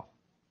futile.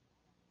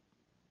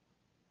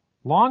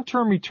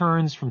 Long-term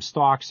returns from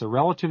stocks are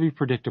relatively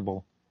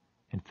predictable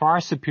and far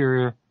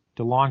superior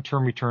to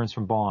long-term returns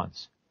from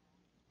bonds.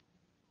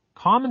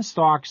 Common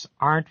stocks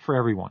aren't for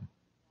everyone.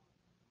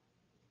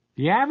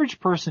 The average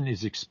person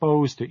is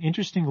exposed to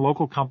interesting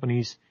local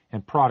companies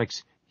and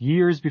products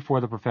years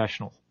before the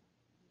professional.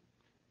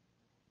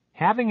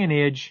 Having an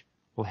edge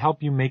will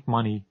help you make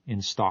money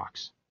in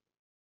stocks.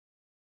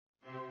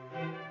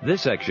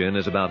 This section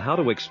is about how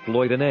to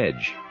exploit an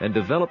edge and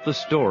develop the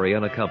story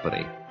on a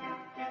company.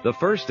 The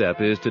first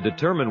step is to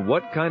determine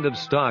what kind of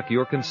stock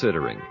you're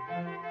considering.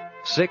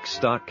 6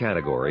 stock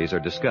categories are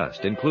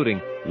discussed,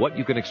 including what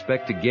you can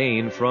expect to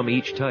gain from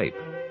each type.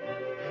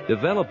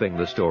 Developing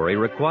the story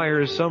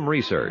requires some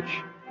research.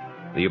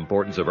 The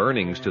importance of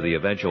earnings to the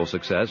eventual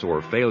success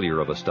or failure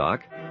of a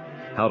stock,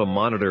 how to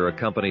monitor a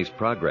company's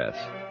progress,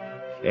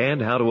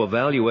 and how to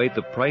evaluate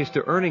the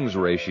price-to-earnings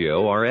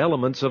ratio are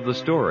elements of the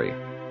story.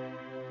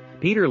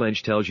 Peter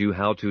Lynch tells you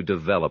how to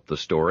develop the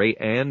story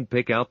and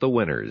pick out the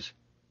winners.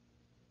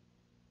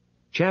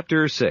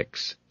 Chapter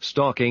 6.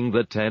 Stalking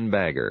the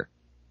Ten-Bagger.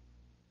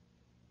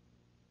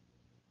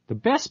 The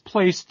best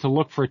place to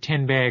look for a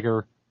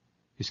 10-bagger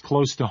is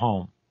close to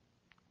home.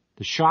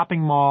 The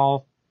shopping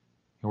mall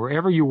and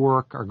wherever you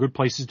work are good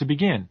places to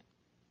begin.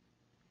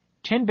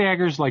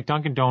 10-baggers like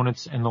Dunkin'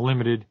 Donuts and The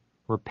Limited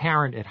were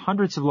apparent at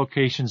hundreds of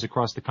locations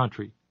across the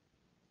country.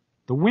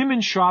 The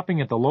women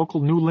shopping at the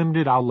local New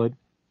Limited outlet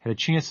had a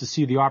chance to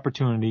see the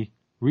opportunity,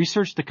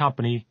 research the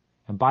company,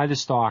 and buy the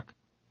stock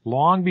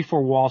long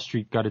before Wall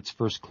Street got its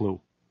first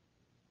clue.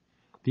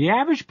 The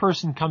average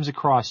person comes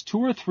across 2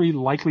 or 3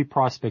 likely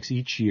prospects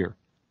each year.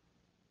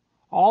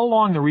 All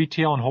along the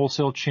retail and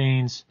wholesale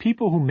chains,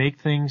 people who make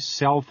things,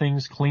 sell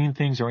things, clean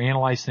things, or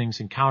analyze things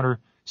encounter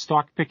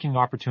stock-picking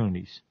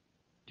opportunities.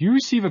 Do you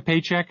receive a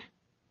paycheck?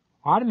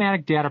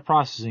 Automatic Data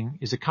Processing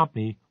is a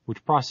company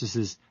which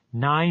processes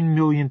 9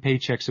 million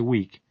paychecks a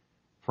week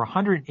for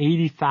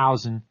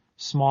 180,000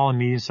 small and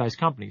medium-sized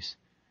companies.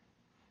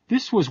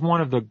 This was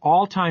one of the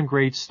all-time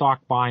great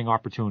stock buying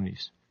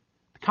opportunities.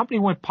 The company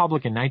went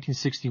public in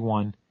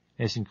 1961 and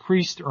has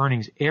increased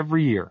earnings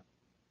every year.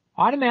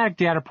 Automatic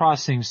Data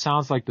Processing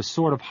sounds like the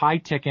sort of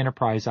high-tech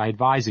enterprise I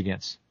advise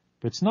against,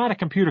 but it's not a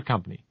computer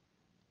company.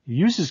 It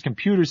uses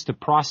computers to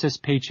process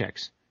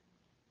paychecks.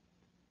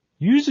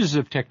 Users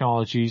of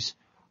technologies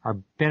are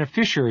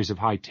beneficiaries of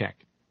high-tech.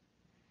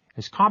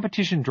 As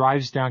competition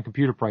drives down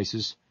computer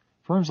prices,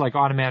 firms like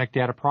Automatic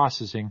Data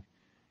Processing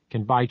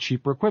can buy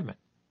cheaper equipment.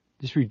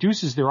 This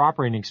reduces their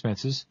operating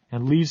expenses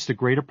and leads to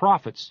greater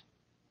profits.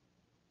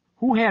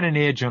 Who had an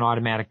edge on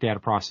Automatic Data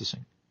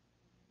Processing?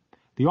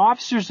 The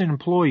officers and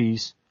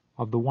employees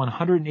of the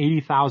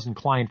 180,000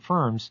 client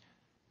firms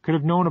could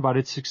have known about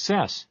its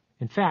success.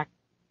 In fact,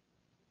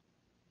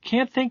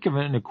 can't think of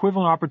an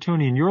equivalent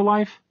opportunity in your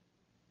life?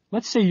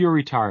 Let's say you're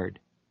retired.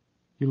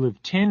 You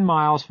live 10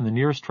 miles from the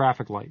nearest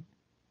traffic light,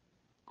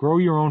 grow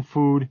your own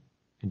food,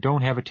 and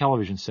don't have a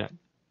television set.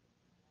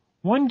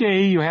 One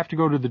day you have to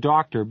go to the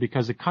doctor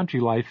because a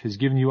country life has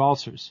given you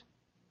ulcers.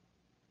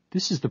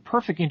 This is the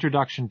perfect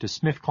introduction to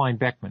SmithKline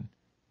Beckman,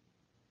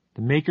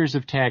 the makers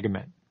of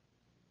Tagamet.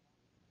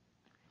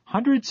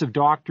 Hundreds of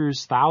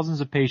doctors,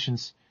 thousands of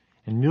patients,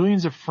 and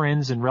millions of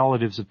friends and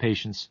relatives of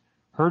patients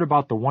heard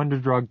about the wonder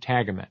drug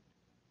Tagamet.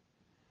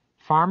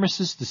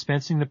 Pharmacists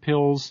dispensing the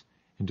pills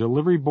and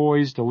delivery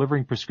boys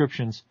delivering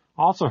prescriptions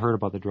also heard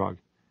about the drug.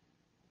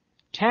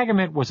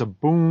 Tagamet was a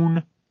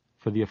boon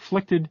for the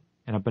afflicted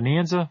and a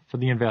bonanza for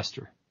the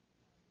investor.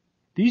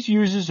 These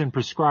users and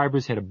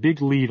prescribers had a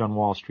big lead on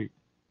Wall Street.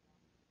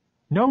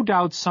 No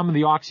doubt some of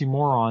the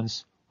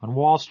oxymorons on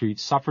Wall Street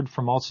suffered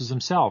from ulcers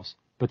themselves,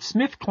 but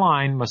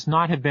SmithKline must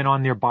not have been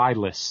on their buy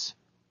lists.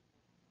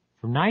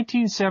 From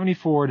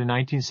 1974 to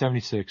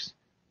 1976,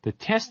 the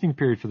testing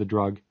period for the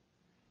drug,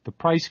 the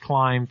price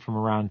climbed from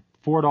around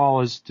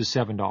 $4 to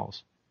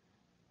 $7.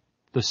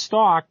 The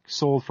stock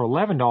sold for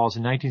 $11 in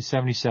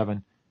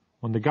 1977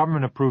 when the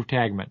government approved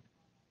Tagamet.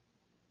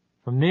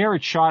 From there,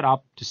 it shot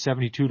up to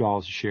 $72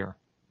 a share.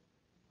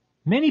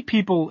 Many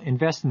people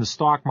invest in the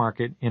stock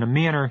market in a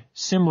manner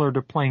similar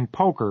to playing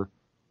poker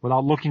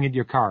without looking at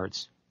your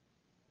cards.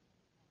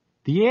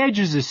 The edge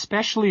is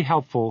especially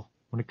helpful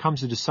when it comes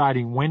to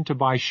deciding when to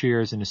buy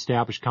shares in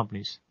established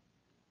companies.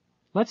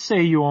 Let's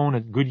say you own a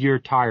Goodyear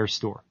tire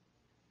store.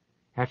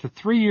 After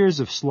 3 years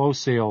of slow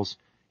sales,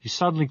 you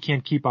suddenly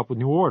can't keep up with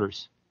new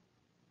orders.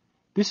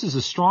 This is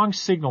a strong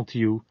signal to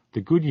you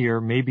that Goodyear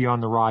may be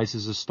on the rise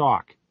as a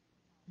stock.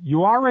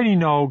 You already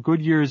know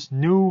Goodyear's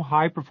new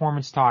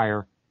high-performance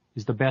tire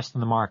is the best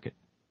in the market.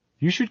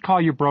 You should call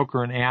your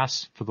broker and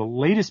ask for the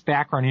latest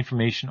background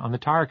information on the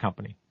tire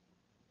company.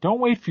 Don't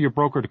wait for your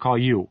broker to call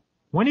you.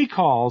 When he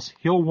calls,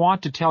 he'll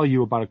want to tell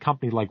you about a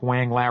company like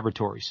Wang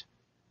Laboratories.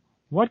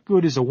 What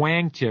good is a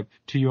Wang tip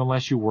to you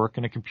unless you work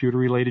in a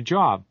computer-related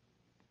job?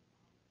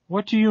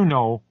 What do you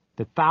know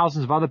that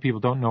thousands of other people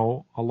don't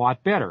know a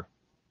lot better?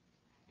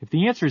 If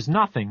the answer is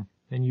nothing,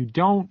 then you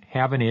don't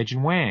have an edge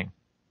in Wang.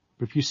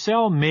 But if you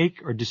sell,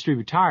 make, or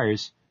distribute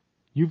tires,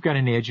 you've got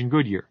an edge in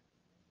Goodyear.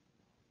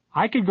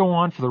 I could go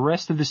on for the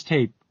rest of this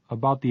tape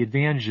about the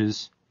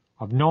advantages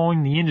of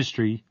knowing the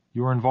industry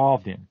you're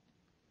involved in.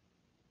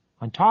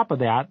 On top of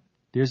that,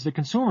 there's the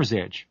consumer's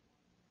edge.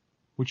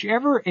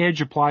 Whichever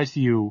edge applies to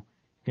you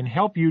can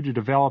help you to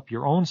develop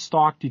your own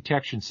stock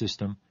detection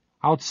system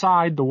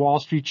outside the Wall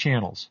Street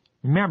channels.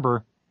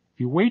 Remember,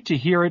 if you wait to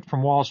hear it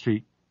from Wall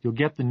Street, you'll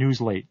get the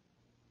news late.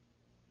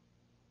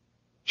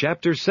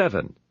 Chapter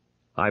 7.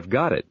 I've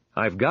got it.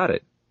 I've got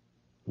it.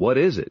 What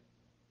is it?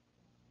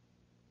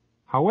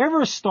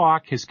 However a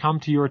stock has come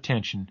to your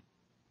attention,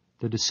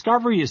 the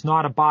discovery is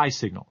not a buy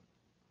signal.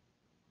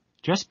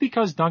 Just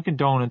because Dunkin'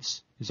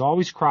 Donuts is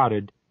always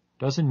crowded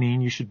doesn't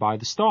mean you should buy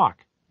the stock.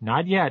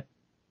 Not yet.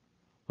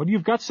 What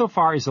you've got so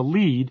far is a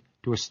lead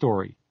to a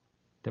story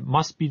that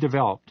must be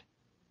developed.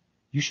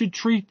 You should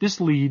treat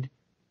this lead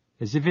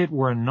as if it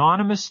were an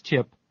anonymous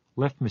tip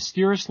left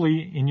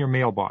mysteriously in your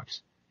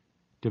mailbox.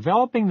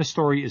 Developing the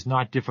story is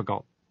not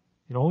difficult.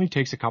 It only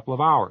takes a couple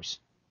of hours.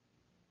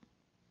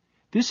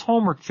 This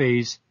homework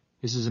phase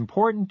is as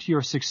important to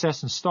your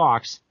success in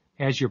stocks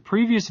as your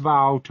previous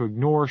vow to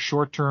ignore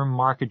short-term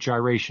market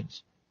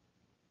gyrations.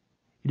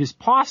 It is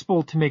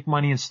possible to make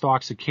money in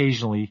stocks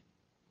occasionally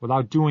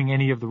without doing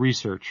any of the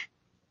research,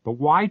 but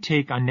why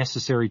take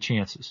unnecessary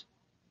chances?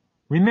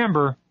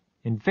 Remember,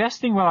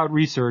 investing without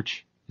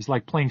research is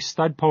like playing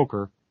stud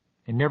poker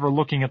and never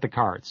looking at the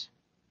cards.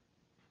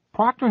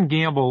 Procter &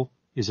 Gamble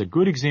is a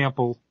good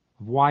example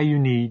of why you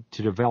need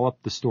to develop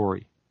the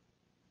story.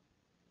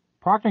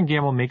 Procter &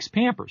 Gamble makes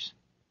Pampers.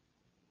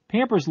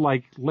 Pampers,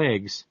 like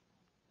Legs,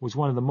 was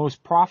one of the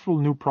most profitable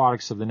new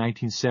products of the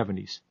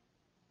 1970s.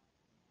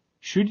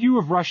 Should you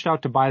have rushed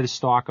out to buy the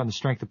stock on the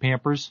strength of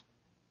Pampers?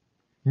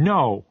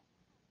 No,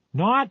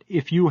 not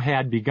if you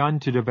had begun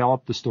to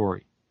develop the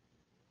story.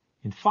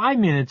 In 5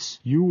 minutes,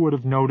 you would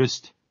have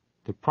noticed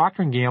that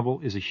Procter &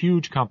 Gamble is a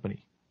huge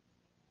company.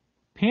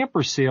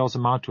 Pampers sales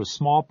amount to a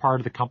small part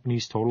of the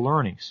company's total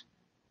earnings.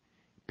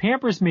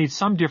 Pampers made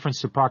some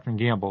difference to Procter &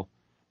 Gamble,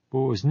 but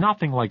it was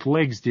nothing like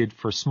Legs did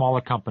for a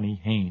smaller company,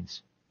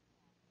 Hanes.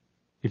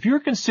 If you're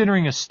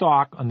considering a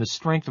stock on the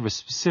strength of a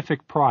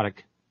specific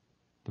product,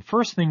 the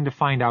first thing to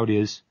find out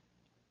is,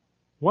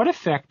 what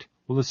effect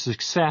will the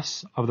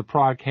success of the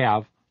product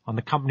have on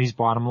the company's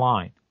bottom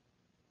line?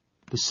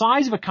 The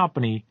size of a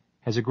company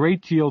has a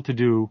great deal to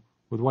do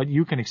with what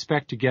you can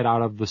expect to get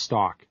out of the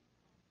stock.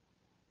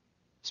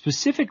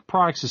 Specific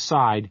products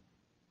aside,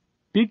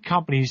 big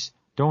companies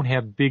don't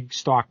have big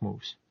stock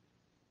moves.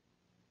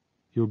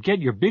 You'll get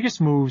your biggest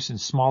moves in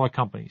smaller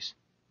companies.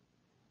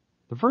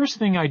 The first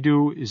thing I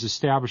do is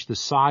establish the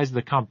size of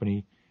the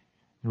company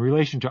in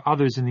relation to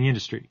others in the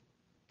industry.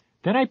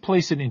 Then I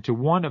place it into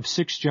one of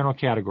 6 general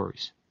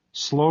categories: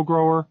 slow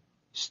grower,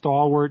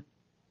 stalwart,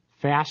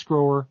 fast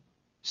grower,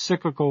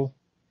 cyclical,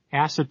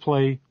 asset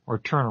play, or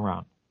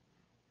turnaround.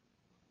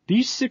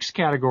 These 6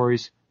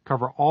 categories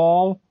cover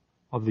all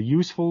of the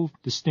useful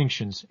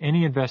distinctions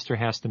any investor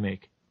has to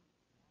make.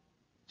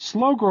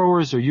 Slow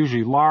growers are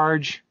usually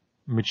large,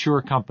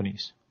 mature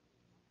companies.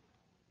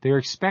 They are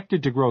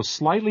expected to grow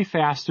slightly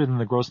faster than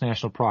the gross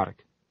national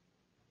product.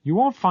 You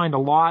won't find a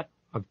lot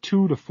of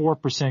 2 to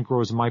 4%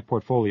 growers in my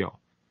portfolio,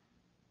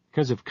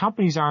 because if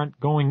companies aren't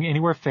going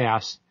anywhere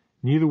fast,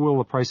 neither will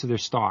the price of their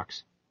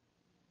stocks.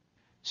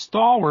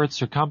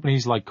 Stalwarts are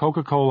companies like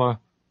Coca-Cola,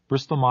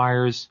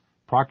 Bristol-Myers,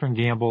 Procter &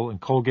 Gamble, and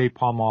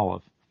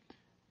Colgate-Palmolive.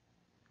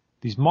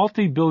 These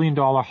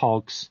multi-billion-dollar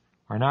hulks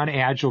are not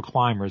agile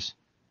climbers,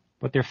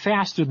 but they're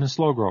faster than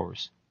slow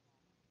growers.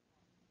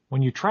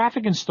 When you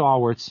traffic in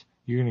stalwarts,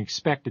 you can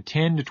expect a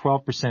 10 to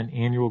 12%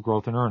 annual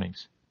growth in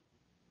earnings.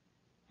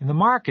 In the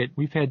market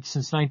we've had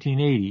since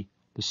 1980,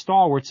 the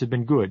stalwarts have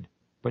been good,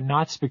 but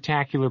not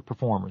spectacular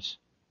performers.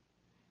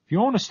 If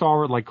you own a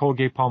stalwart like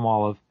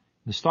Colgate-Palmolive,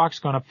 and the stock's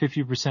gone up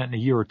 50% in a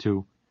year or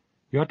two,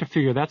 you ought to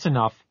figure that's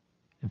enough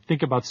and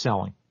think about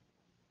selling.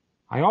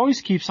 I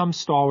always keep some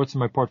stalwarts in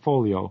my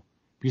portfolio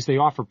because they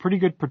offer pretty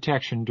good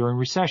protection during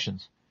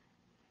recessions.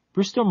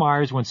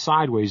 Bristol-Myers went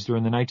sideways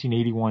during the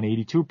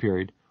 1981-82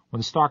 period when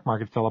the stock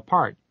market fell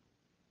apart.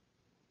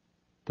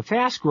 The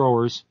fast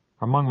growers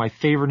are among my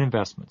favorite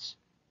investments.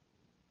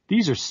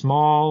 These are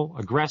small,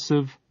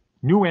 aggressive,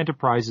 new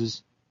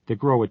enterprises that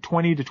grow at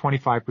 20 to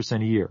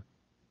 25% a year.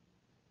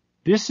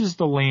 This is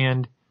the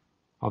land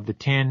of the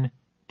 10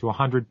 to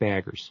 100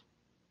 baggers.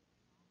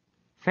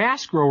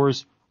 Fast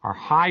growers are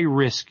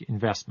high-risk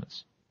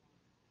investments,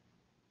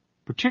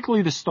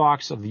 particularly the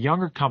stocks of the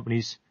younger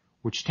companies,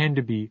 which tend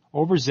to be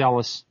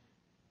overzealous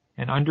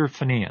and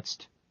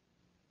underfinanced.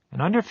 An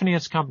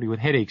underfinanced company with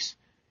headaches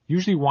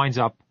usually winds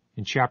up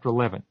in Chapter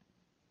 11.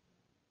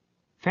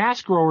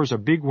 Fast growers are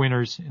big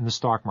winners in the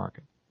stock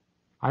market.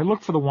 I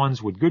look for the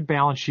ones with good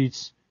balance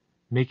sheets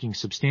making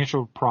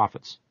substantial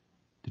profits.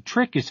 The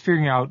trick is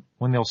figuring out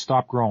when they'll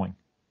stop growing.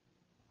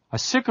 A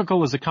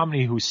cyclical is a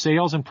company whose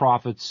sales and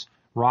profits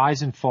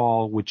rise and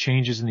fall with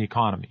changes in the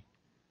economy.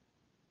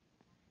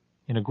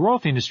 In a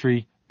growth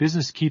industry,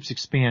 business keeps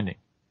expanding.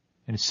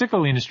 In a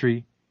cyclical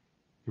industry,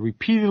 it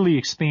repeatedly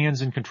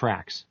expands and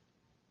contracts.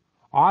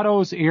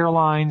 Autos,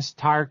 airlines,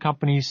 tire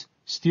companies,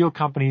 steel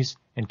companies,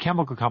 and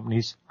chemical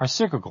companies are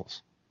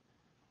cyclicals.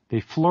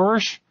 They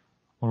flourish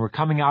when we're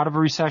coming out of a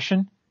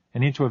recession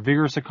and into a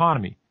vigorous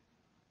economy.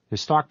 Their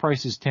stock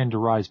prices tend to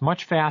rise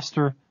much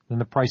faster than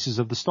the prices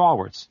of the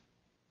stalwarts.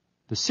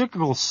 The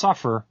cyclicals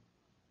suffer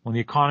when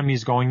the economy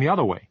is going the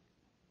other way.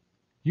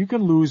 You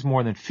can lose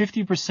more than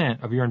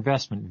 50% of your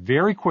investment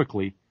very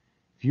quickly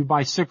if you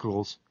buy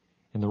cyclicals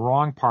in the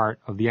wrong part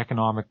of the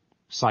economic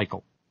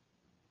cycle.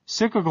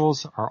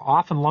 Cyclicals are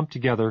often lumped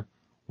together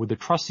with the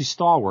trusty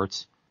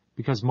stalwarts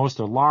because most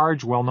are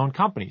large, well-known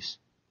companies.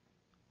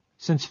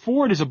 Since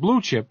Ford is a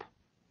blue chip,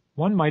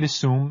 one might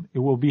assume it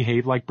will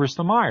behave like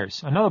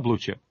Bristol-Myers, another blue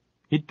chip.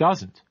 It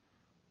doesn't.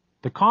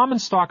 The common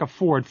stock of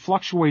Ford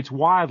fluctuates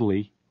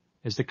wildly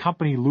as the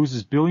company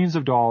loses billions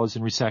of dollars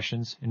in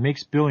recessions and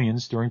makes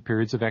billions during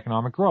periods of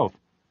economic growth.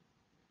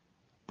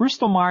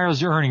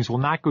 Bristol-Myers' earnings will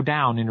not go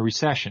down in a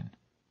recession.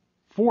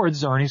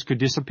 Ford's earnings could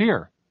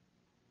disappear.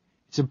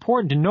 It's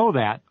important to know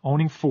that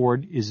owning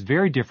Ford is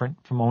very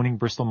different from owning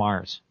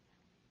Bristol-Myers.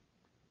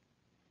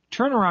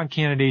 Turnaround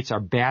candidates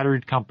are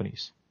battered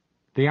companies.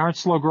 They aren't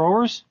slow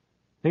growers.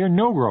 They are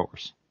no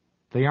growers.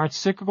 They aren't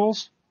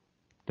cyclicals.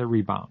 They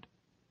rebound.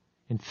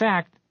 In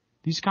fact,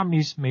 these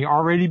companies may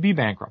already be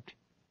bankrupt.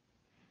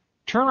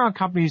 Turnaround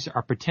companies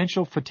are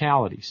potential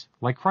fatalities,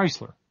 like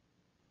Chrysler.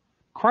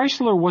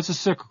 Chrysler was a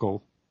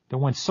cyclical that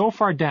went so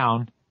far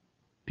down,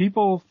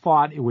 people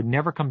thought it would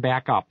never come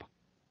back up.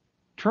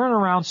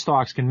 Turnaround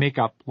stocks can make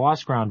up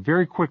lost ground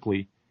very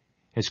quickly,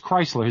 as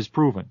Chrysler has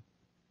proven.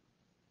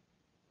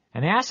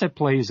 An asset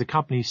play is a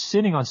company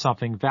sitting on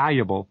something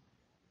valuable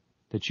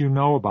that you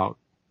know about,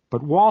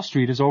 but Wall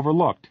Street is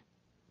overlooked.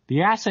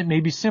 The asset may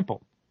be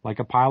simple, like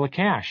a pile of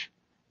cash.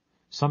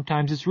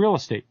 Sometimes it's real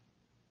estate.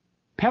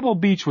 Pebble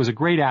Beach was a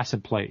great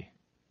asset play.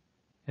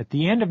 At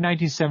the end of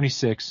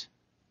 1976,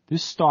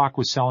 this stock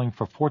was selling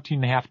for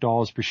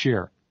 $14.50 per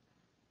share.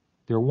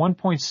 There are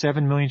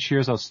 1.7 million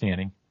shares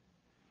outstanding,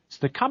 so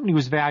the company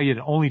was valued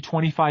at only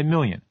 $25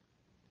 million.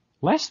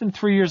 Less than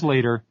 3 years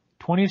later,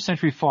 20th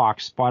Century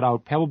Fox bought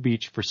out Pebble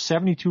Beach for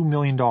 $72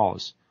 million,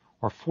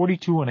 or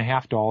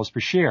 $42.50 per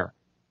share.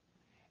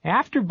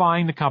 After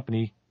buying the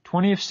company,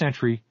 20th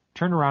Century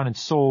turned around and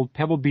sold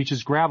Pebble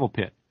Beach's gravel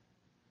pit,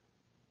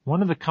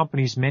 one of the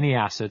company's many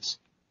assets,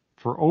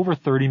 for over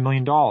 $30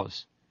 million.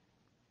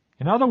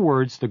 In other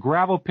words, the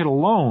gravel pit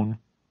alone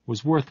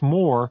was worth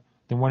more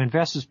than what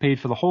investors paid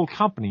for the whole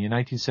company in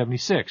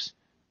 1976.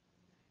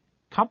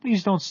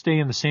 Companies don't stay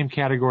in the same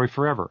category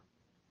forever.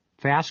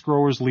 Fast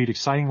growers lead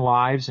exciting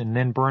lives and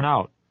then burn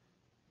out.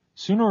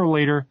 Sooner or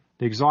later,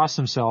 they exhaust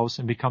themselves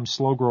and become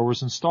slow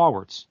growers and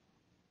stalwarts.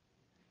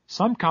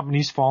 Some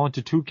companies fall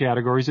into two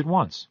categories at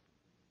once.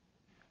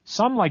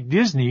 Some, like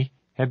Disney,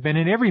 have been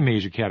in every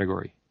major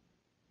category.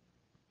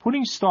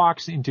 Putting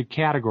stocks into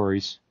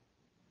categories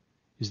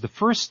is the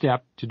first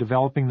step to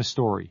developing the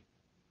story.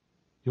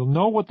 You'll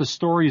know what the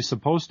story is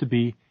supposed to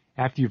be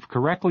after you've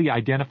correctly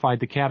identified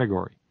the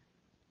category.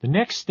 The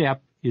next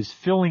step is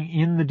filling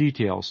in the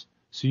details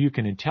so you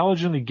can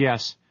intelligently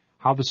guess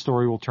how the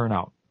story will turn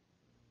out.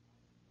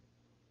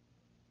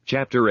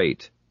 Chapter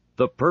 8.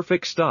 The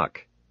Perfect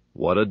Stock.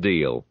 What a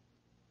deal.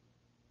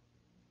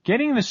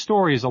 Getting the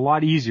story is a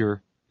lot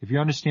easier if you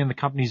understand the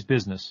company's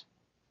business.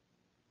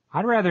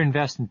 I'd rather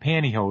invest in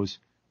pantyhose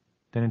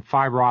than in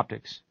fiber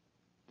optics.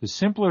 The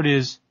simpler it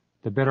is,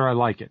 the better I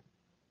like it.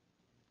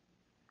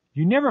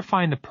 You never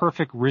find the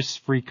perfect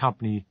risk-free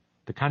company,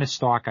 the kind of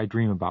stock I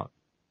dream about.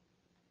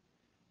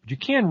 But you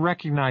can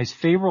recognize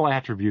favorable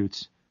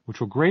attributes which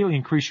will greatly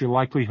increase your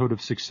likelihood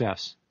of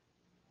success.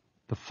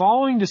 The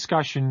following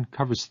discussion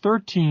covers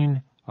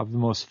 13 of the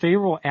most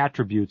favorable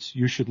attributes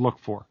you should look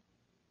for.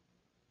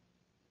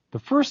 The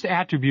first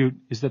attribute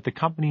is that the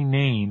company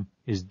name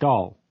is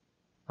dull,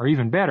 or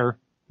even better,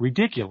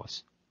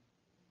 ridiculous.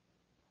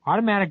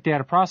 Automatic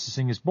data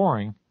processing is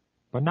boring,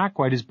 but not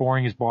quite as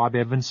boring as Bob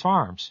Evans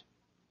Farms.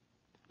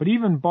 But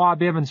even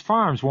Bob Evans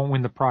Farms won't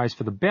win the prize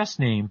for the best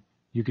name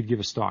you could give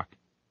a stock.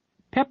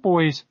 Pep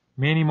Boys,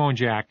 Manny Mo and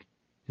Jack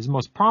is the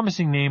most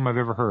promising name I've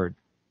ever heard.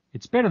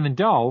 It's better than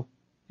dull.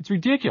 It's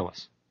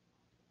ridiculous.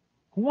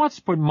 Who wants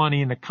to put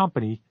money in a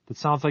company that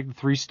sounds like the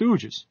Three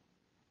Stooges?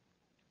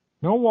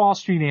 No Wall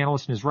Street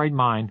analyst in his right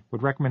mind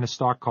would recommend a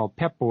stock called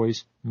Pep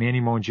Boys,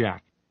 Manny Mo and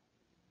Jack.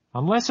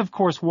 Unless, of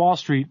course, Wall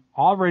Street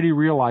already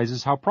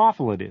realizes how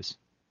profitable it is.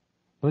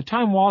 By the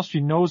time Wall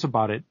Street knows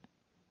about it,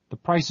 the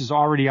price is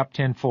already up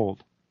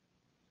tenfold.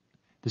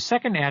 The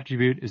second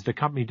attribute is the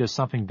company does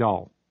something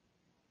dull.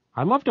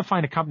 I'd love to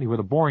find a company with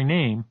a boring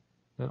name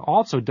that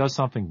also does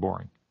something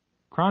boring.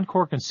 Crown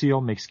Cork and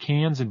Seal makes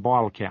cans and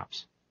bottle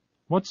caps.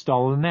 What's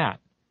duller than that?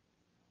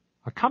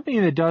 A company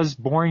that does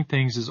boring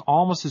things is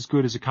almost as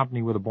good as a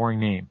company with a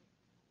boring name.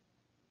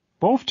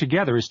 Both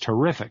together is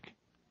terrific.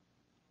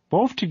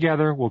 Both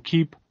together will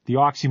keep the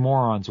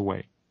oxymorons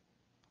away.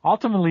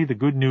 Ultimately, the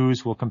good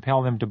news will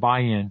compel them to buy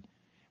in,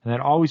 and that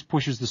always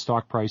pushes the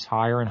stock price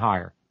higher and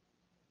higher.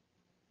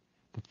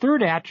 The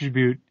third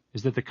attribute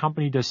is that the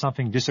company does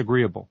something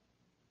disagreeable.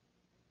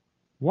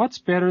 What's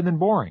better than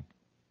boring?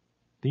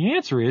 The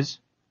answer is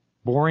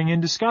boring and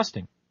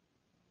disgusting.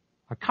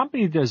 A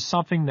company that does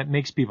something that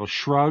makes people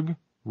shrug,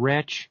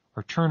 retch,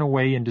 or turn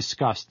away in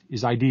disgust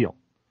is ideal.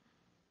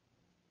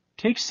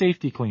 Take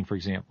Safety-Kleen, for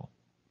example.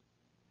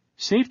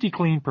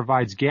 Safety-Kleen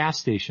provides gas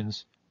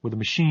stations with a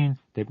machine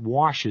that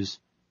washes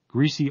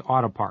greasy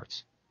auto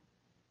parts.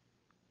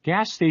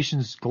 Gas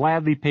stations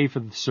gladly pay for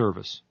the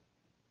service.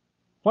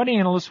 What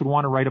analyst would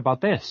want to write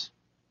about this?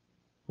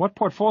 What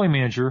portfolio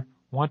manager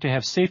want to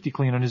have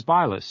Safety-Kleen on his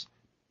buy list?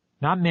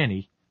 Not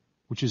many,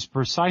 which is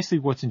precisely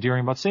what's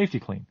endearing about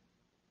Safety-Kleen.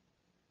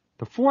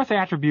 The fourth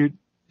attribute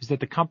is that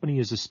the company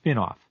is a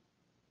spin-off.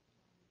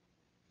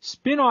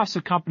 Spin-offs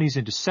of companies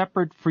into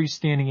separate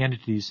freestanding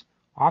entities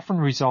often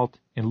result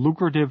in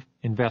lucrative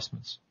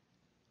investments.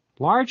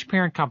 Large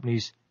parent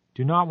companies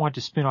do not want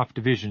to spin off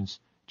divisions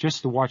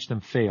just to watch them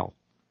fail.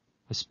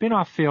 A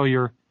spin-off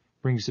failure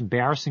brings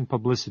embarrassing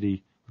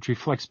publicity, which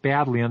reflects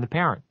badly on the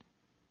parent.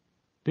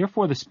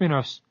 Therefore, the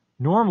spin-offs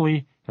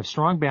normally have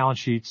strong balance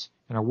sheets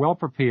and are well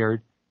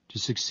prepared to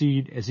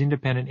succeed as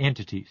independent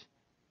entities.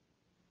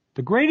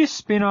 The greatest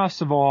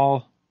spin-offs of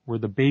all were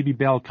the Baby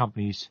Bell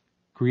companies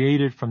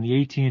created from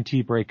the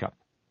AT&T breakup.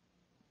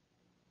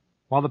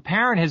 While the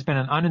parent has been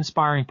an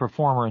uninspiring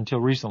performer until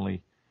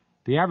recently,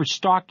 the average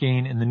stock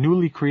gain in the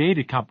newly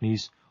created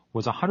companies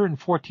was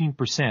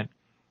 114%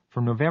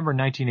 from November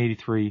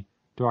 1983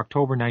 to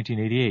October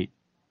 1988.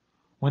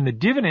 When the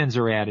dividends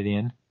are added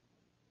in,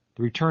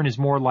 the return is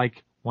more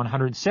like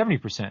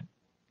 170%.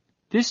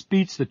 This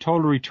beats the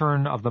total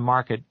return of the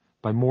market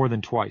by more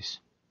than twice.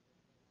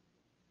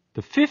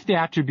 The fifth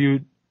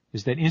attribute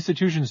is that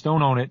institutions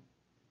don't own it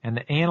and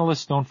the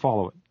analysts don't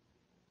follow it.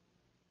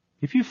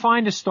 If you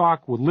find a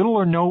stock with little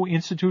or no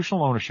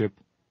institutional ownership,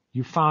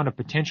 you've found a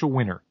potential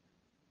winner.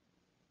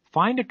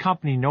 Find a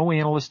company no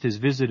analyst has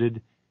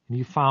visited and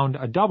you found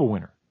a double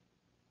winner.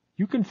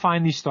 You can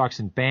find these stocks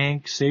in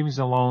banks, savings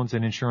and loans,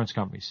 and insurance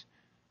companies.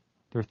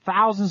 There are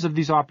thousands of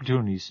these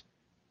opportunities,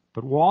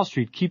 but Wall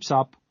Street keeps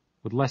up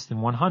with less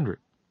than 100.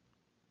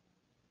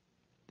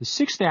 The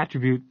sixth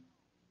attribute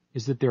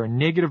is that there are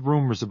negative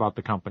rumors about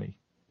the company,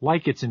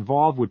 like it's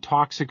involved with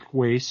toxic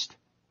waste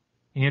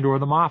and or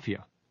the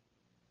mafia.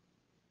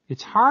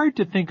 It's hard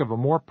to think of a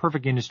more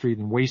perfect industry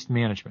than waste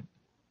management.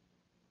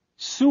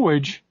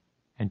 Sewage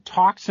and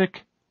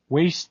toxic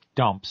waste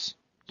dumps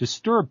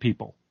disturb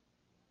people.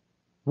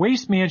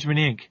 Waste Management,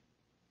 Inc.,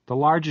 the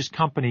largest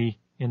company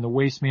in the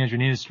waste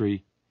management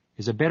industry,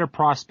 is a better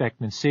prospect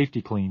than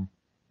Safety-Kleen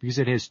because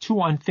it has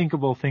two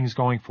unthinkable things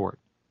going for it: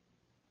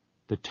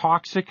 the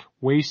toxic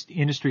waste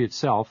industry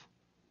itself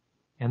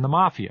and the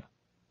mafia.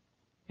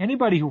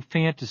 Anybody who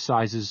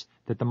fantasizes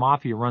that the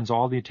mafia runs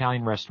all the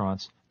Italian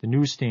restaurants, the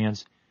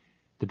newsstands,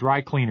 the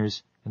dry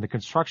cleaners, and the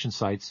construction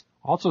sites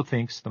also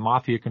thinks the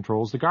mafia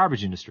controls the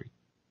garbage industry.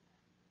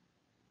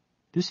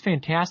 This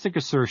fantastic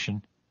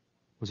assertion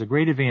was a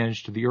great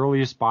advantage to the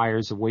earliest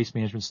buyers of waste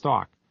management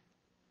stock.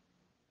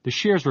 The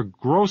shares were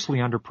grossly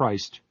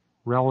underpriced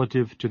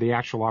relative to the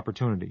actual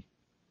opportunity.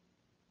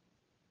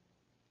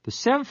 The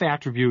seventh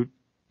attribute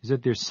is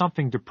that there's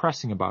something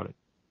depressing about it.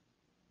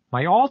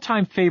 My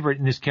all-time favorite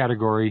in this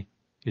category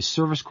is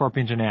Service Corp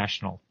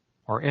International,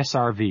 or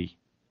SRV.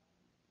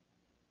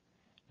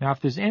 Now, if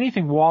there's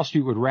anything Wall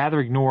Street would rather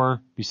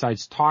ignore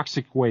besides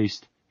toxic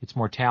waste, it's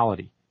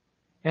mortality.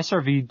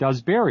 SRV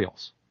does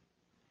burials.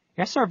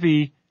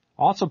 SRV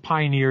also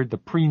pioneered the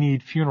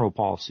pre-need funeral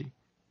policy.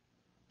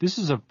 This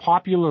is a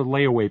popular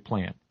layaway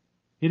plan.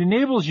 It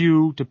enables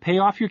you to pay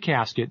off your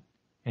casket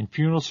and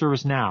funeral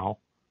service now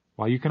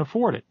while you can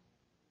afford it.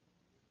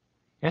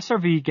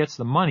 SRV gets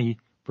the money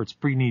for its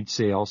pre-need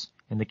sales,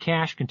 and the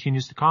cash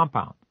continues to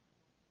compound.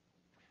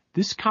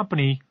 This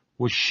company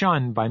was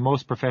shunned by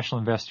most professional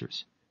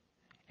investors.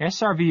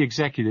 SRV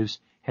executives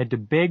had to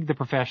beg the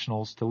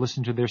professionals to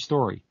listen to their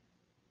story.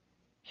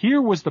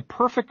 Here was the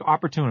perfect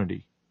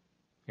opportunity.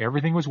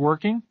 Everything was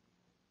working.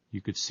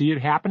 You could see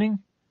it happening.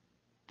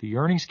 The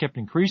earnings kept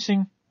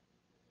increasing.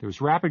 There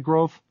was rapid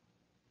growth,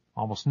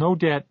 almost no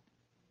debt,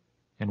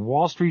 and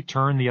Wall Street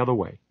turned the other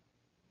way.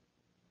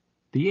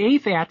 The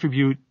eighth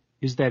attribute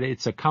is that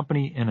it's a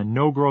company in a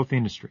no-growth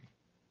industry.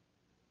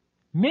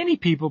 Many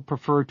people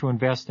prefer to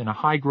invest in a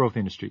high-growth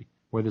industry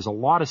where there's a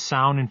lot of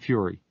sound and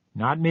fury.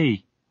 Not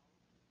me.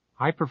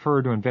 I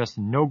prefer to invest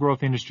in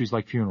no-growth industries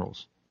like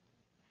funerals.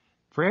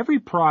 For every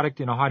product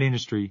in a hot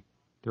industry,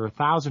 there are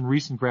 1,000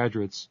 recent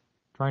graduates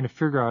trying to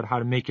figure out how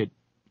to make it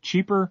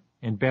cheaper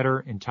and better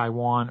in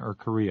Taiwan or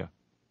Korea.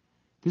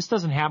 This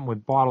doesn't happen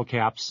with bottle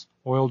caps,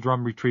 oil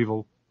drum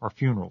retrieval, or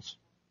funerals.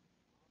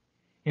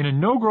 In a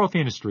no-growth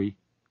industry,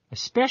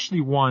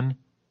 especially one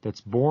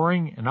that's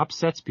boring and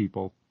upsets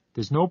people,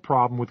 there's no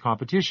problem with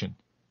competition.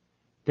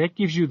 That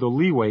gives you the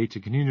leeway to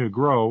continue to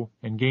grow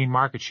and gain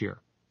market share.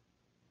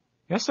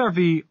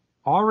 SRV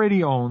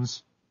already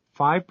owns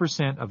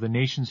 5% of the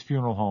nation's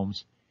funeral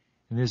homes,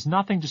 and there's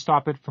nothing to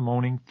stop it from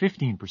owning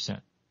 15%.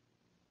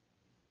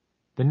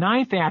 The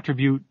ninth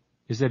attribute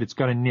is that it's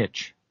got a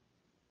niche.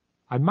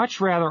 I'd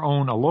much rather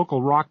own a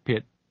local rock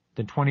pit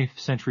than 20th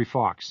Century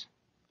Fox.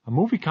 A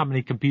movie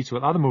company competes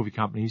with other movie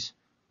companies,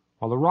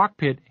 while the rock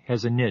pit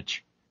has a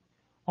niche.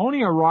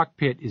 Owning a rock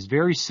pit is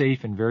very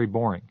safe and very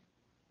boring.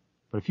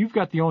 But if you've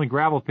got the only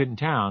gravel pit in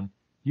town,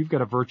 you've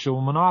got a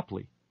virtual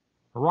monopoly.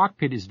 A rock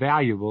pit is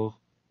valuable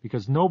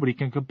because nobody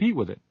can compete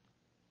with it.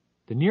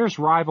 The nearest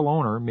rival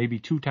owner may be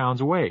 2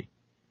 towns away.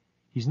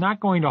 He's not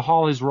going to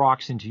haul his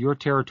rocks into your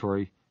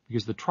territory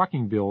because the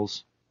trucking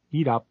bills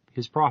eat up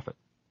his profit.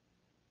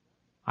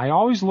 I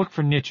always look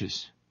for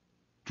niches.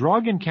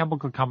 Drug and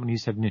chemical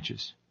companies have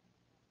niches.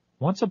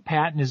 Once a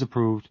patent is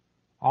approved,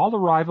 all the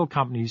rival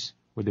companies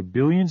with their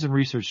billions in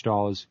research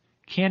dollars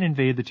can't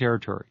invade the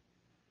territory.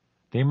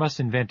 They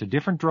must invent a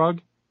different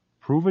drug,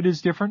 prove it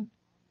is different,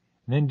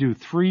 and then do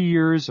 3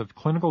 years of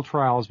clinical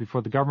trials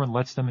before the government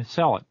lets them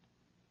sell it.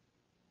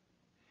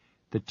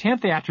 The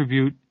 10th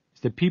attribute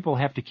is that people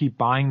have to keep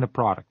buying the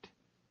product.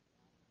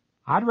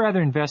 I'd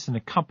rather invest in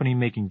a company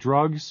making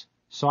drugs,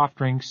 soft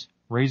drinks,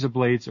 razor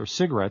blades, or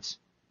cigarettes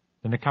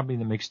than a company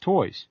that makes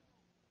toys.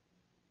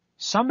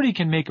 Somebody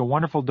can make a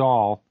wonderful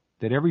doll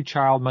that every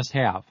child must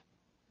have,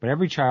 but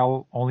every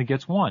child only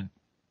gets one.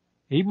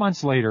 8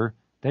 months later,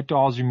 that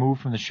doll is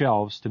removed from the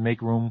shelves to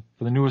make room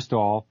for the newest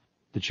doll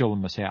the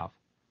children must have,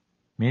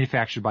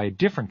 manufactured by a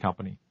different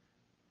company.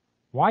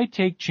 Why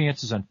take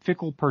chances on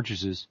fickle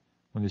purchases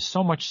when there's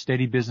so much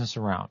steady business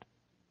around?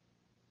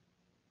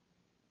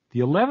 The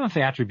 11th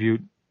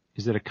attribute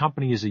is that a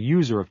company is a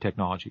user of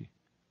technology.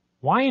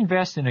 Why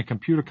invest in a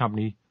computer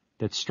company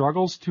that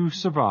struggles to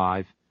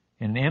survive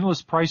in an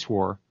endless price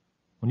war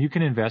when you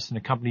can invest in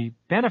a company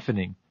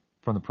benefiting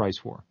from the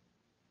price war?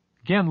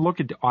 Again, look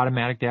at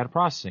automatic data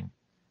processing.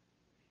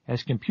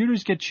 As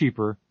computers get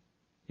cheaper,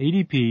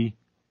 ADP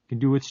can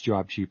do its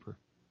job cheaper.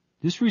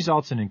 This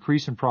results in an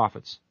increase in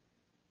profits.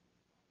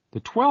 The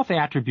 12th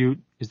attribute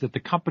is that the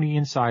company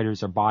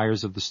insiders are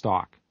buyers of the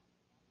stock.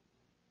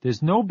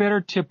 There's no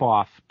better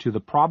tip-off to the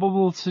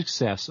probable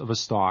success of a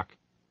stock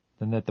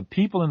than that the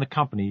people in the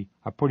company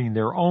are putting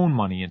their own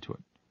money into it.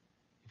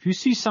 If you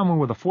see someone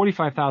with a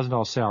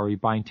 $45,000 salary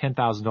buying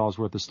 $10,000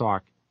 worth of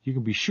stock, you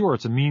can be sure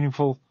it's a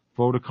meaningful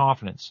vote of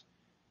confidence.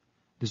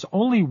 There's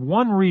only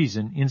one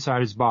reason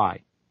insiders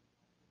buy.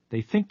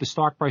 They think the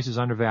stock price is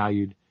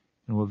undervalued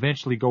and will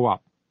eventually go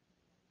up.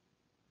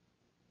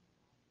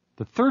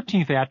 The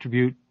 13th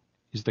attribute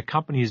is the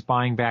company is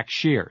buying back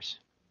shares.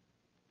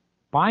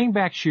 Buying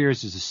back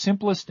shares is the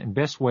simplest and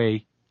best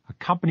way a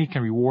company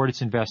can reward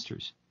its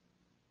investors.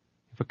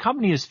 If a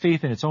company has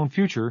faith in its own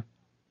future,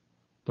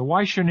 then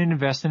why shouldn't it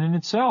invest in it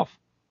itself?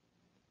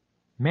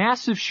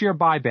 Massive share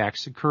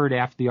buybacks occurred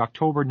after the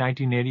October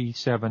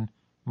 1987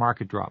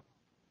 market drop.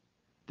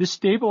 This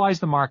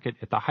stabilized the market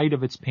at the height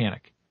of its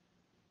panic.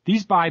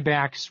 These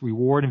buybacks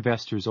reward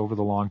investors over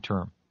the long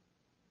term.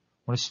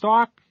 When a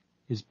stock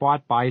is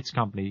bought by its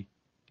company,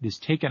 it is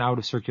taken out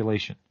of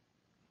circulation.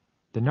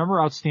 The number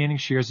of outstanding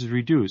shares is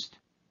reduced.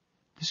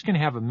 This can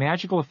have a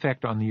magical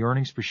effect on the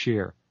earnings per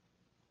share,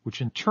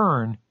 which in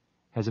turn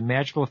has a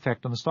magical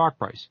effect on the stock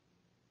price.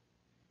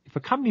 If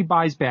a company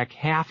buys back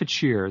half its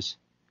shares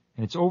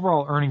and its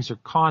overall earnings are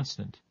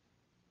constant,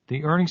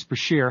 the earnings per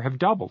share have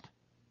doubled.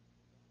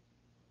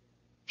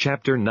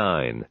 Chapter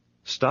 9.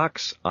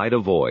 Stocks I'd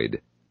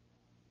Avoid.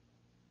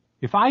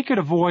 If I could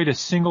avoid a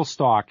single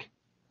stock, it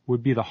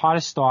would be the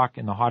hottest stock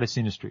in the hottest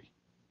industry.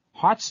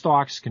 Hot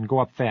stocks can go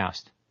up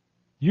fast.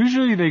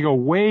 Usually they go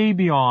way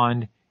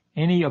beyond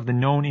any of the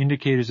known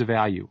indicators of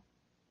value.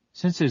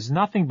 Since there's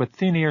nothing but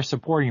thin air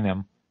supporting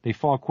them, they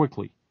fall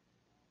quickly.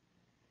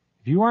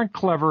 If you aren't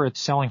clever at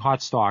selling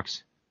hot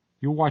stocks,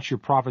 you'll watch your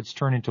profits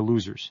turn into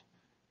losers.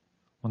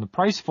 When the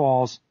price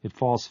falls, it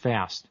falls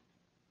fast.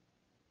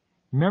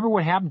 Remember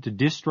what happened to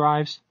disk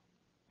drives?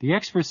 The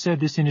experts said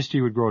this industry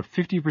would grow at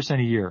 50%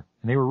 a year,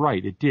 and they were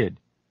right, it did.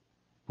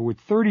 But with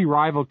 30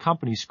 rival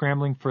companies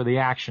scrambling for the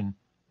action,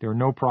 there are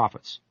no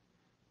profits.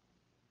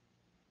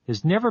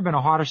 There's never been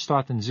a hotter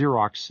stock than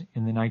Xerox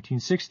in the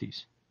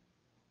 1960s.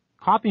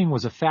 Copying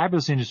was a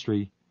fabulous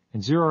industry,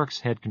 and Xerox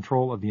had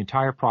control of the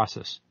entire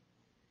process.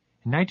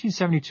 In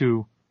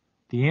 1972,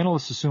 the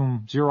analysts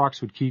assumed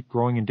Xerox would keep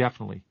growing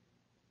indefinitely.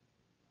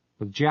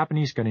 But the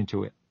Japanese got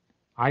into it,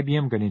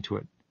 IBM got into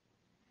it,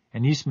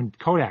 and Eastman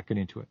Kodak got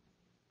into it.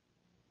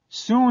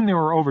 Soon there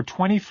were over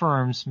 20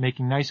 firms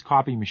making nice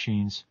copy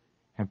machines,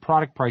 and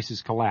product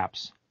prices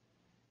collapsed.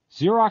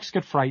 Xerox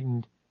got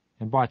frightened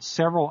and bought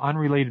several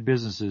unrelated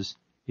businesses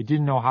it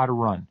didn't know how to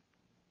run.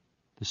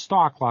 The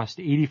stock lost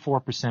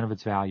 84% of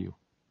its value.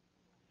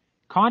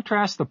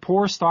 Contrast the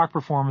poor stock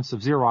performance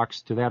of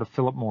Xerox to that of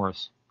Philip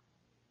Morris.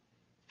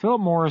 Philip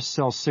Morris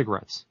sells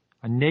cigarettes,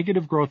 a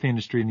negative growth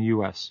industry in the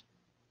U.S.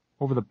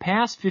 Over the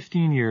past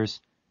 15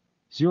 years,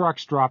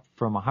 Xerox dropped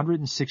from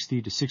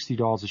 $160 to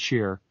 $60 a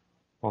share,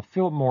 while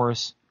Philip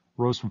Morris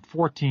rose from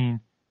 14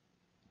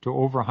 to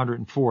over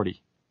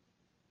 140.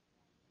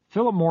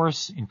 Philip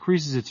Morris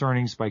increases its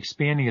earnings by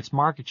expanding its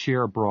market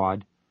share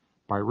abroad,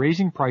 by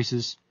raising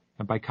prices,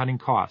 and by cutting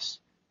costs.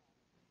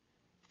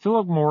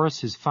 Philip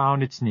Morris has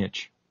found its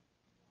niche.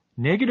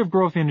 Negative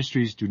growth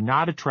industries do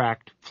not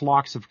attract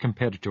flocks of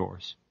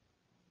competitors.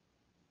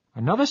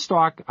 Another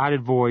stock I'd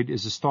avoid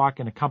is a stock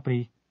in a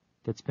company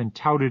that's been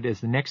touted as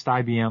the next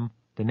IBM,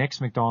 the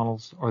next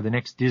McDonald's, or the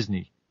next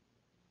Disney.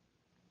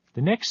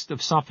 The next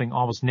of something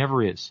almost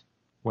never is,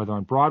 whether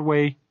on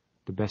Broadway,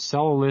 the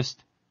bestseller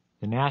list,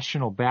 the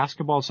National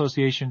Basketball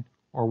Association,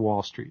 or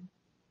Wall Street.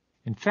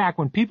 In fact,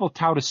 when people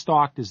tout a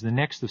stock as the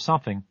next of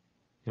something,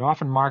 it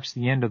often marks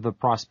the end of the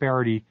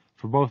prosperity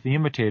for both the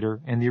imitator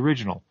and the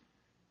original.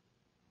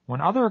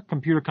 When other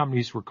computer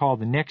companies were called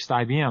the next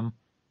IBM, you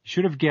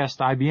should have guessed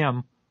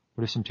IBM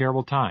would have some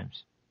terrible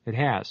times. It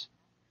has.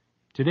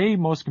 Today,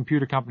 most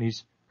computer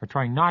companies are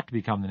trying not to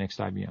become the next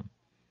IBM.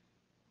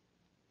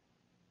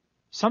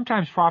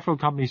 Sometimes profitable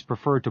companies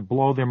prefer to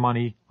blow their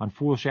money on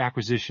foolish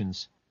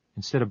acquisitions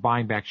instead of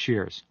buying back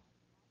shares.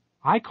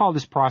 I call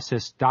this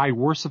process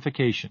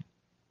diversification.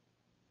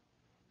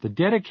 The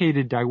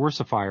dedicated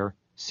diversifier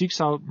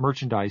seeks out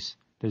merchandise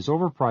that is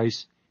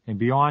overpriced and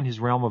beyond his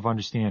realm of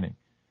understanding.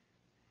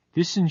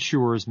 This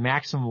ensures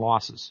maximum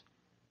losses.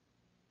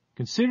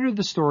 Consider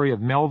the story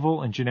of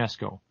Melville and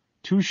Genesco,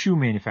 two shoe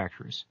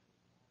manufacturers.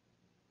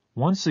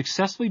 One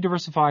successfully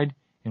diversified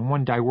and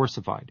one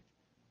diversified.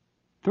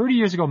 30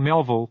 years ago,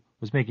 Melville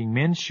was making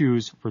men's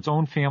shoes for its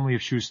own family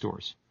of shoe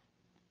stores.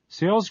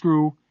 Sales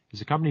grew as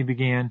the company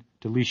began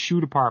to lease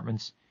shoe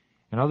departments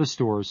and other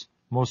stores,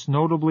 most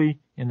notably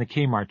in the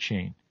Kmart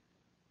chain.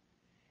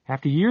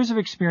 After years of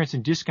experience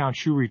in discount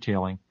shoe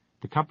retailing,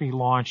 the company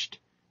launched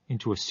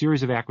into a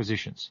series of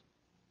acquisitions.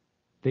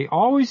 They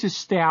always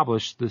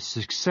established the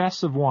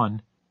success of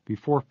one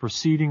before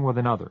proceeding with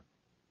another.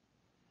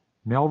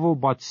 Melville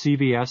bought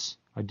CVS,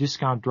 a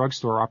discount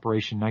drugstore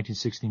operation in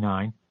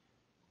 1969,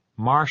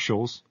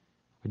 Marshall's,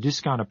 a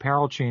discount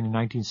apparel chain in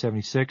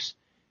 1976,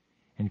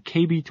 and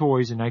KB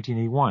Toys in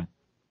 1981.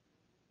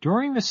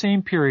 During the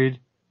same period,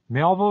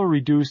 Melville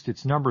reduced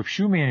its number of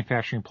shoe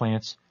manufacturing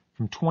plants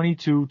from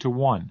 22 to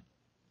 1.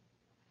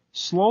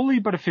 Slowly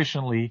but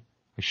efficiently,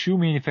 a shoe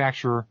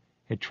manufacturer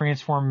had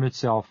transformed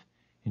itself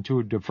into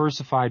a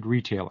diversified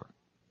retailer.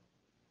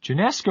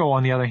 Genesco,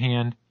 on the other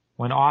hand,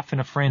 went off in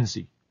a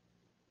frenzy.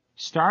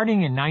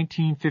 Starting in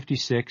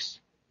 1956,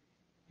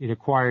 it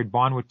acquired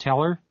Bonwit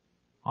Teller,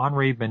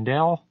 Henri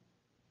Bendel,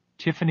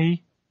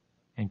 Tiffany,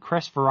 and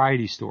Crest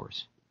Variety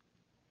stores.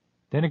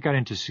 Then it got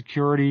into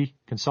security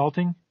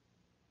consulting,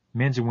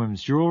 men's and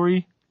women's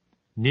jewelry,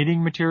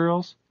 knitting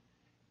materials,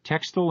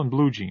 textile, and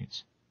blue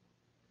jeans.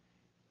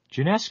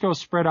 Genesco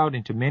spread out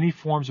into many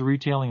forms of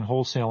retailing and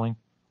wholesaling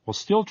while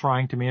still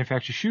trying to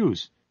manufacture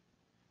shoes.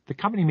 The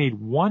company made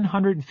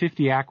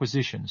 150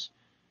 acquisitions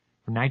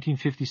from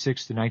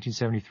 1956 to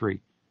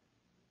 1973.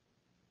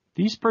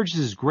 These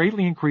purchases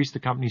greatly increased the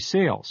company's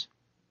sales.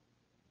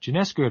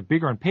 Genesco got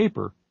bigger on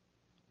paper,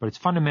 but its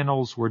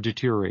fundamentals were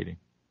deteriorating.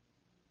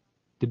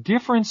 The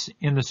difference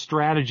in the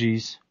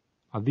strategies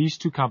of these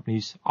two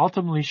companies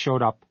ultimately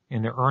showed up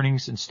in their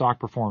earnings and stock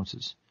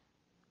performances.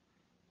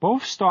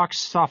 Both stocks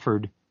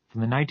suffered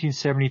from the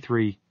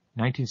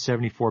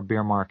 1973-1974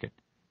 bear market,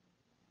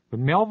 but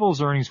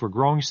Melville's earnings were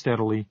growing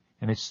steadily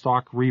and its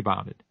stock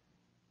rebounded.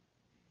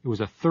 It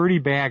was a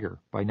 30-bagger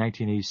by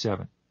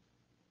 1987.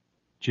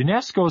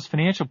 Genesco's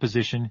financial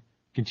position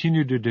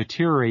continued to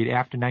deteriorate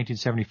after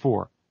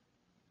 1974.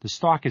 The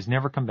stock has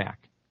never come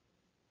back.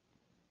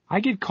 I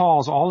get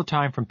calls all the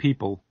time from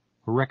people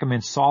who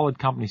recommend solid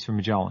companies for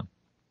Magellan.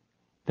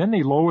 Then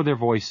they lower their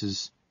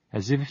voices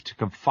as if to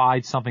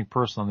confide something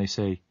personal, and they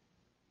say,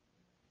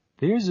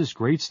 "There's this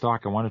great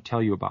stock I want to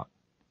tell you about.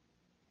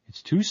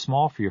 It's too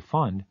small for your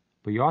fund,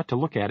 but you ought to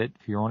look at it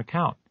for your own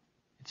account.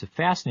 It's a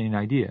fascinating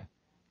idea,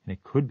 and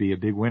it could be a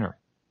big winner."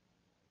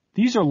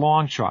 These are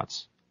long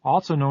shots,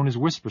 also known as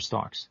whisper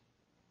stocks.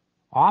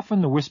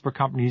 Often the whisper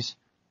companies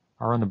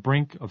are on the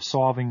brink of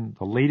solving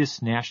the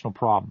latest national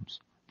problems,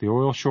 the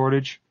oil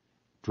shortage,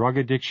 drug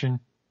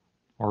addiction,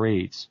 or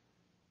AIDS.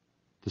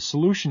 The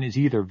solution is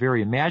either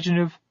very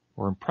imaginative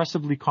or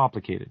impressively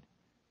complicated.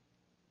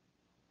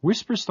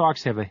 Whisper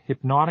stocks have a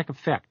hypnotic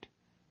effect.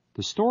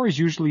 The stories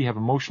usually have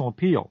emotional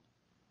appeal.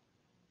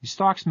 These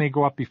stocks may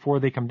go up before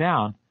they come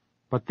down,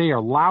 but they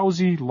are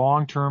lousy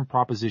long-term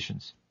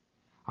propositions.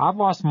 I've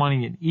lost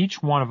money in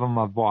each one of them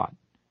I've bought.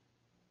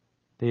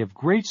 They have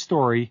great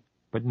story,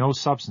 but no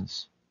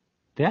substance.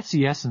 That's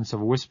the essence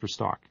of a whisper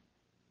stock.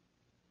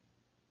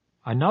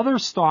 Another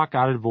stock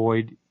I'd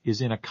avoid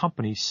is in a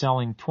company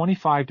selling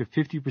 25 to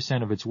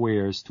 50% of its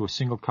wares to a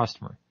single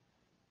customer.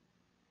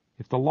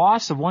 If the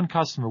loss of one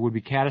customer would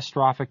be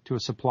catastrophic to a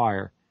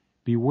supplier,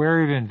 be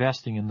wary of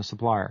investing in the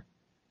supplier.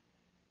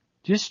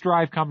 Disk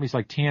drive companies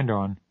like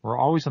Tandon were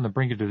always on the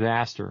brink of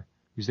disaster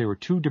because they were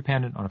too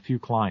dependent on a few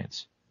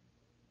clients.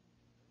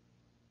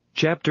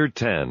 Chapter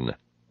 10.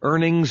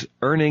 Earnings,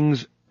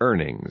 Earnings,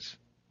 Earnings.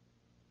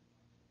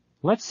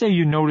 Let's say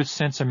you notice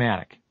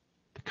Sensormatic,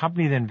 the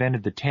company that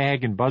invented the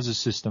tag and buzzer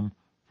system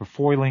for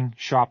foiling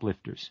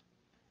shoplifters.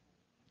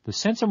 The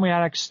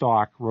Sensormatic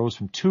stock rose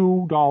from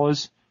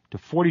 $2 to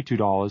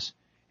 $42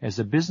 as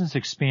the business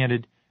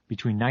expanded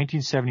between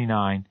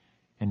 1979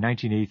 and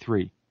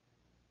 1983.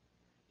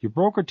 Your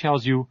broker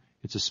tells you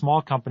it's a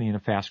small company and a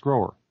fast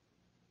grower.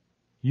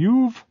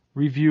 You've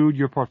reviewed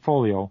your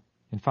portfolio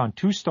and found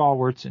 2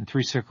 stalwarts and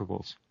 3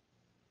 cyclicals.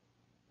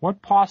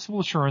 What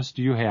possible assurance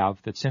do you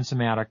have that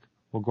Sensormatic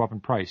will go up in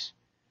price?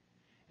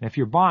 And if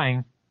you're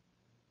buying,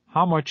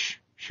 how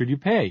much should you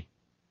pay?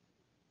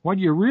 What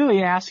you're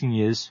really asking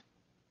is,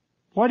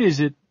 what is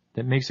it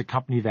that makes a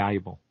company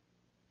valuable?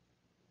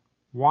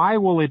 Why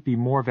will it be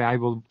more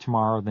valuable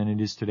tomorrow than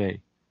it is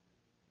today?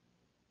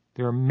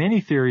 There are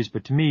many theories,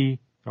 but to me,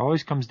 it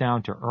always comes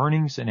down to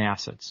earnings and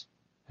assets,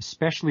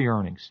 especially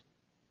earnings.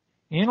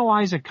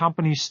 Analyze a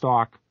company's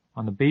stock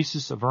on the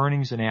basis of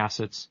earnings and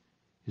assets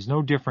is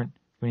no different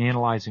from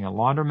analyzing a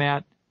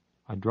laundromat,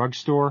 a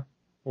drugstore,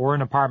 or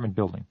an apartment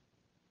building.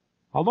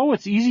 Although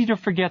it's easy to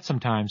forget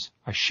sometimes,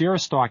 a share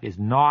of stock is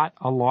not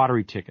a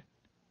lottery ticket.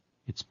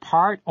 It's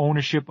part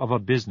ownership of a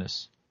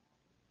business.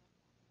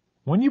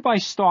 When you buy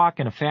stock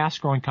in a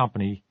fast-growing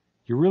company,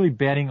 you're really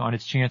betting on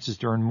its chances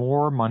to earn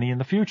more money in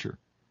the future.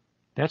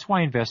 That's why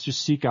investors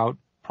seek out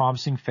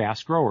promising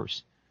fast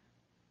growers.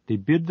 They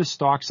bid the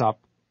stocks up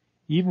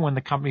even when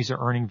the companies are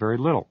earning very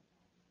little.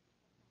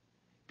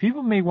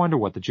 People may wonder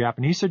what the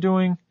Japanese are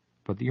doing,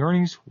 but the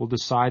earnings will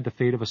decide the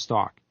fate of a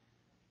stock.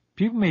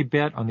 People may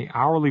bet on the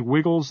hourly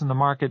wiggles in the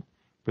market,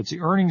 but it's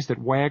the earnings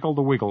that waggle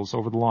the wiggles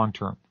over the long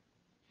term.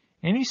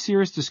 Any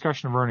serious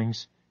discussion of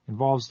earnings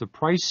involves the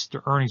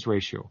price-to-earnings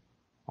ratio,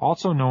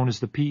 also known as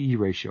the PE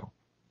ratio.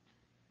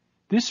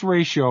 This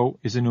ratio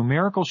is a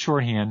numerical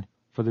shorthand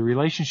for the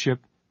relationship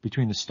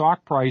between the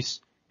stock price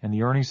and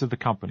the earnings of the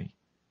company.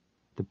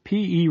 The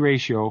PE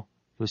ratio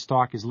for the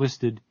stock is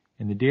listed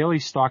in the daily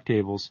stock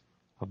tables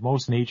of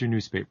most major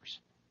newspapers.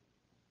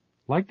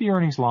 Like the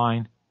earnings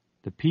line,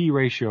 the PE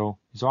ratio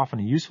is often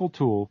a useful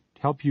tool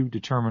to help you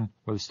determine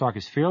whether the stock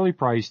is fairly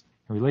priced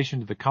in relation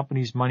to the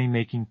company's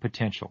money-making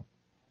potential.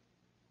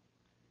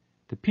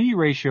 The PE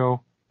ratio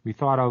can be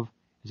thought of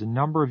as a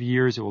number of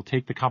years it will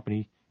take the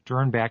company to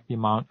earn back the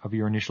amount of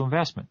your initial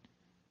investment,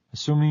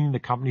 assuming the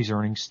company's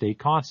earnings stay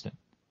constant.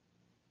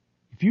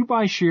 If you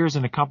buy shares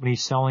in a company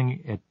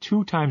selling at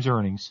 2 times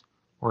earnings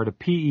or at a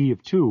PE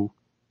of 2,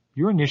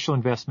 your initial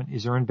investment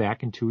is earned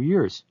back in 2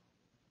 years.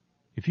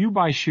 If you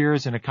buy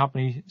shares in a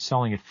company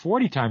selling at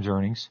 40 times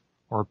earnings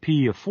or a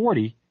PE of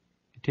 40,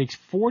 it takes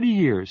 40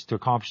 years to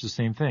accomplish the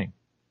same thing.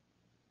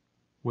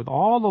 With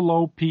all the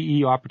low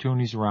PE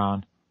opportunities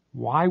around,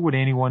 why would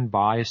anyone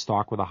buy a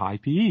stock with a high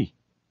PE?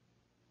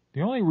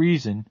 The only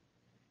reason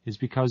is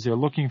because they're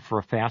looking for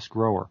a fast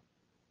grower.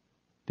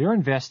 They're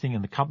investing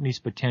in the company's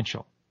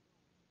potential.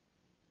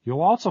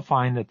 You'll also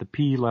find that the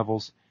PE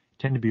levels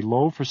tend to be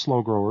low for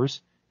slow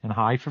growers and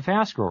high for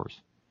fast growers.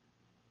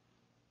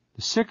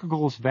 The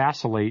cyclicals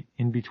vacillate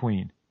in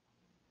between.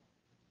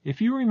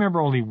 If you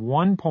remember only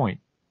one point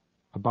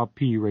about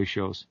PE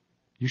ratios,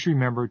 you should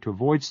remember to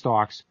avoid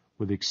stocks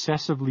with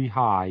excessively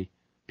high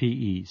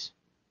PEs.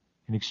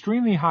 An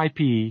extremely high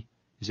PE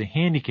is a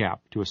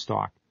handicap to a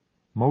stock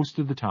most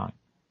of the time.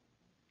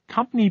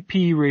 Company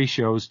PE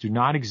ratios do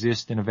not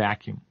exist in a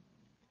vacuum.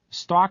 The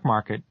stock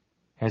market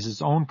has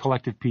its own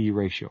collective PE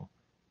ratio,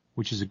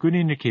 which is a good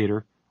indicator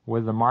of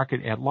whether the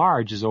market at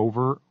large is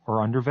over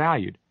or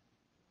undervalued.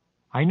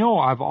 I know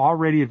I've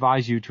already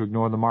advised you to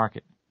ignore the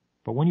market,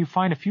 but when you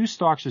find a few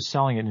stocks are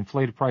selling at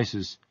inflated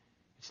prices,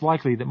 it's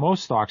likely that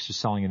most stocks are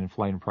selling at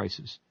inflated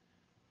prices.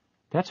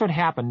 That's what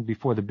happened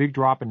before the big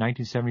drop in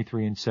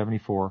 1973 and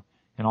 74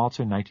 and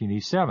also in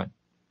 1987.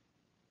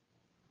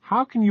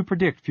 How can you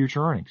predict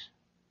future earnings?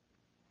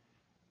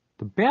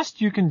 The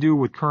best you can do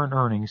with current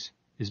earnings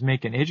is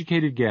make an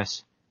educated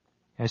guess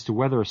as to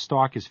whether a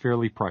stock is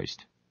fairly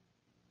priced.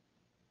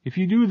 If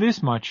you do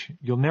this much,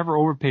 you'll never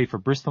overpay for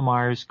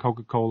Bristol-Myers,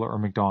 Coca-Cola, or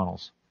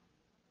McDonald's.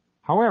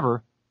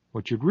 However,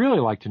 what you'd really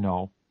like to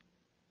know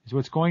is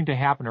what's going to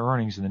happen to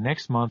earnings in the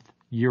next month,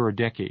 year, or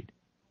decade.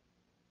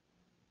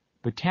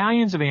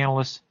 Battalions of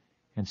analysts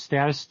and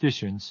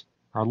statisticians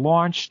are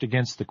launched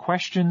against the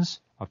questions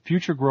of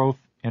future growth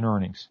and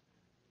earnings.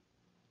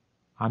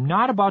 I'm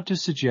not about to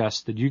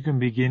suggest that you can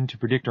begin to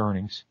predict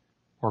earnings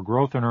or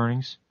growth in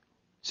earnings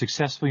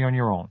successfully on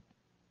your own.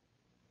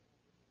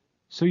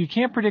 So you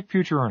can't predict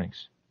future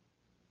earnings,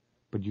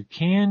 but you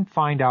can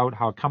find out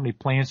how a company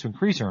plans to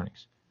increase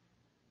earnings.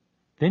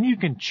 Then you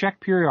can check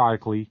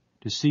periodically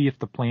to see if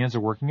the plans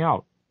are working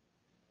out.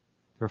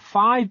 There are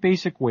 5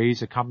 basic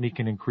ways a company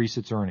can increase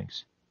its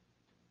earnings.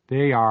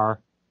 They are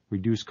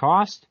reduce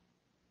cost,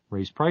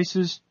 raise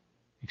prices,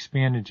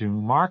 expand into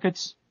new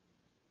markets,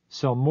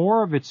 sell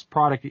more of its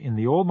product in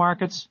the old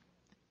markets,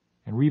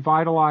 and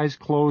revitalize,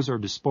 close, or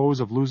dispose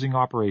of losing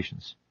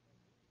operations.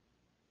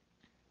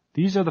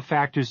 These are the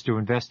factors to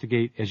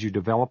investigate as you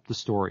develop the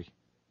story.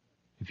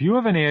 If you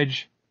have an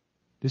edge,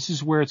 this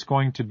is where it's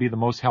going to be the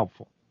most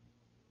helpful.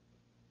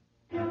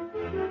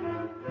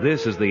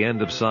 This is the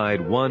end of Side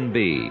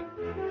 1B.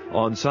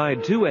 On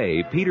Side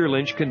 2A, Peter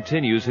Lynch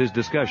continues his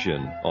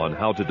discussion on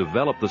how to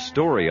develop the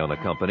story on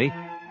a company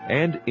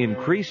and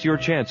increase your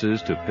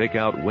chances to pick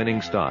out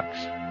winning stocks.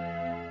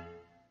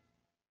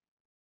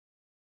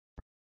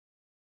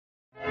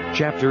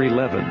 Chapter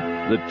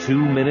 11, The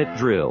 2-Minute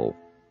Drill.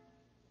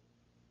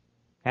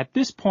 At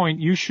this point,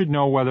 you should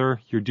know whether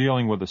you're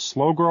dealing with a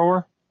slow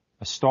grower,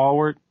 a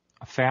stalwart,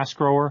 a fast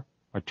grower,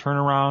 a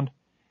turnaround,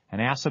 an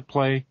asset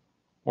play,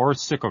 or a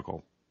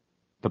cyclical.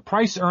 The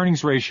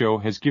price-earnings ratio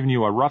has given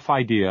you a rough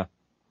idea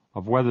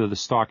of whether the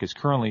stock is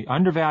currently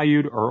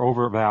undervalued or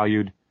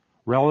overvalued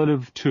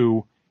relative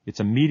to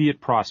its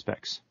immediate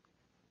prospects.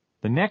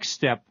 The next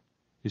step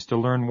is to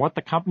learn what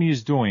the company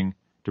is doing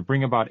to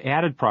bring about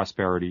added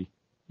prosperity,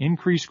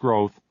 increased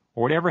growth,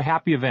 or whatever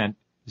happy event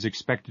is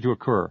expected to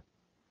occur.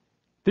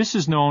 This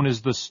is known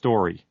as the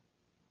story.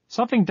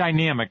 Something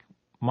dynamic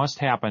must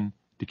happen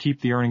to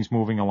keep the earnings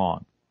moving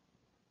along.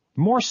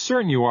 The more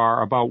certain you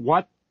are about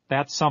what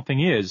that something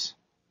is,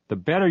 the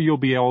better you'll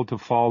be able to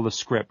follow the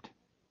script.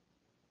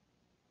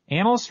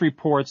 Analyst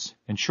reports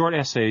and short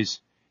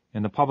essays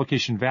in the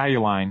publication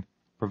Value Line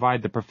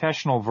provide the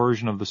professional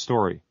version of the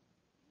story.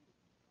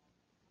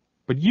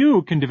 But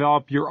you can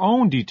develop your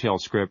own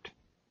detailed script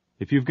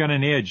if you've got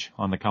an edge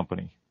on the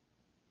company.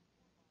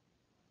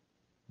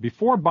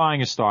 Before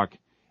buying a stock,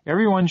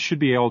 everyone should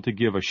be able to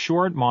give a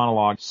short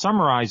monologue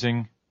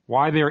summarizing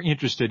why they are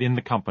interested in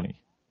the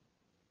company.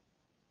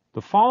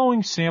 The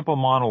following sample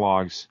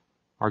monologues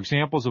are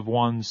examples of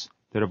ones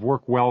that have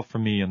worked well for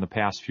me in the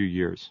past few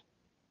years.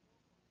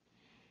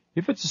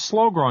 If it's a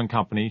slow-growing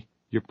company,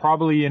 you're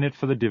probably in it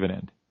for the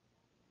dividend.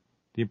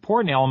 The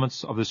important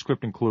elements of the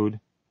script include: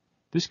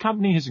 this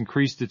company has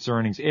increased its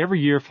earnings every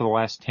year for the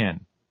last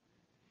 10.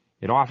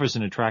 It offers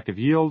an attractive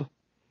yield.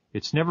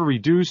 It's never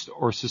reduced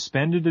or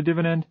suspended a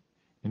dividend.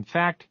 In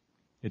fact,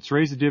 it's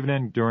raised the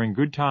dividend during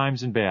good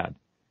times and bad.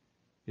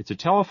 It's a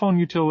telephone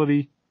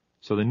utility,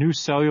 so the new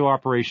cellular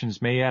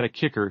operations may add a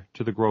kicker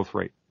to the growth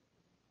rate.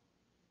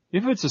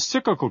 If it's a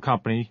cyclical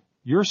company,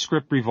 your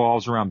script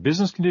revolves around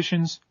business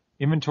conditions,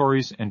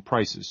 inventories, and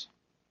prices.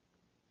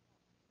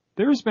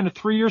 There has been a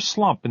 3-year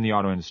slump in the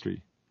auto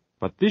industry,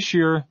 but this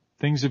year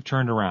things have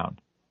turned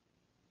around.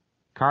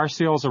 Car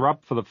sales are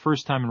up for the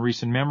first time in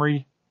recent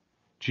memory.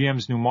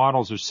 GM's new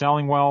models are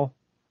selling well.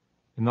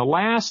 In the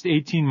last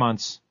 18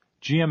 months,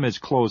 GM has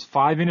closed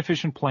 5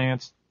 inefficient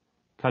plants,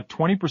 cut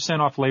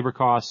 20% off labor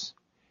costs,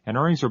 and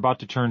earnings are about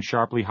to turn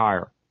sharply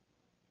higher.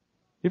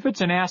 If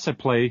it's an asset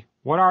play,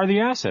 what are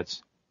the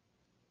assets?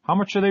 How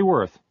much are they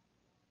worth?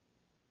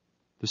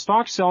 The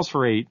stock sells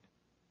for $8,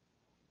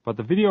 but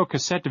the video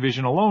cassette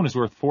division alone is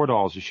worth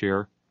 $4 a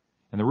share,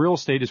 and the real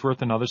estate is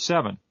worth another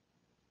 $7.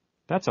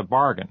 That's a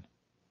bargain.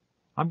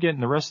 I'm getting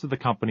the rest of the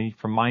company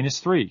for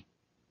 -3.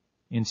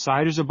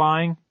 Insiders are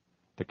buying,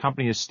 the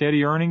company has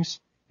steady earnings,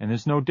 and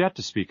there's no debt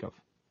to speak of.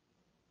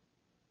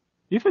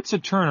 If it's a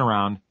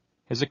turnaround,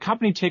 has the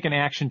company taken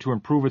action to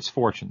improve its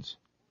fortunes?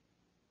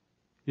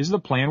 Is the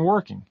plan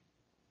working?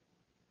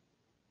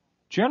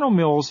 General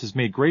Mills has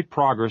made great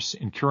progress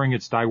in curing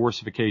its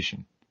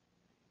diversification.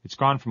 It's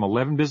gone from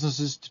 11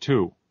 businesses to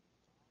 2.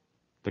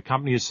 The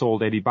company has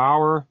sold Eddie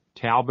Bauer,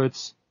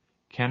 Talbot's,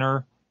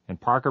 Kenner, and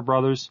Parker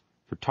Brothers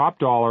for top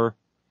dollar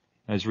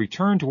and has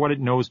returned to what it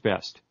knows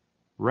best: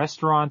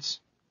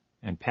 restaurants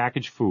and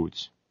packaged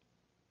foods.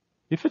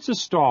 If it's a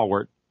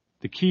stalwart,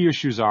 the key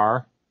issues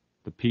are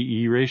the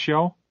P/E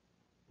ratio,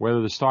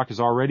 whether the stock has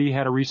already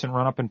had a recent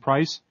run-up in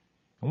price,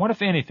 and what,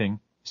 if anything,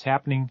 is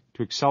happening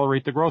to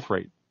accelerate the growth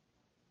rate.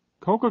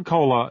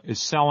 Coca-Cola is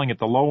selling at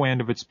the low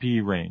end of its P/E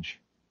range.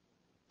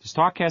 The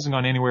stock hasn't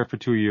gone anywhere for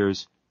 2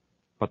 years,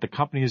 but the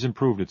company has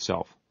improved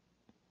itself.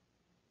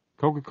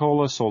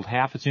 Coca-Cola sold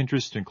half its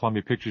interest in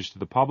Columbia Pictures to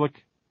the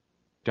public.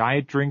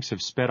 Diet drinks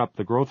have sped up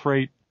the growth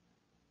rate.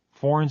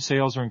 Foreign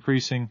sales are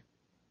increasing.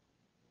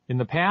 In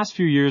the past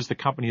few years, the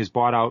company has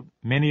bought out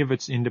many of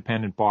its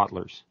independent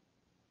bottlers.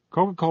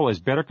 Coca-Cola has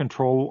better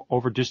control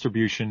over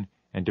distribution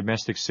and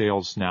domestic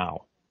sales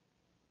now.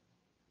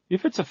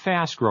 If it's a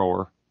fast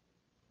grower,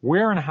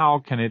 where and how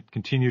can it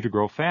continue to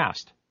grow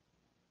fast?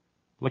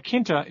 La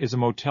Quinta is a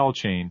motel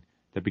chain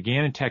that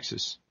began in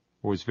Texas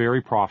and was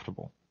very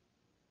profitable.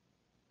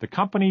 The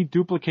company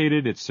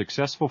duplicated its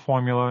successful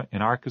formula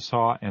in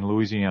Arkansas and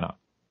Louisiana.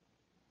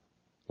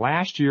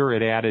 Last year,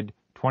 it added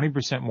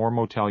 20% more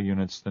motel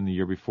units than the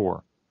year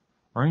before.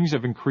 Earnings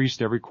have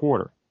increased every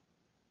quarter.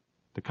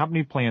 The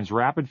company plans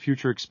rapid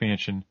future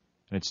expansion,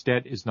 and its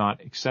debt is not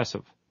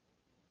excessive.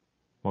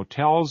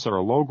 Motels are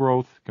a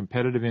low-growth,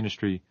 competitive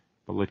industry,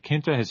 but La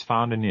Quinta has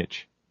found a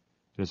niche.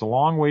 It has a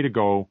long way to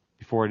go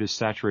before it has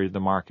saturated the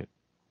market.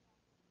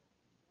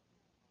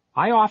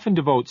 I often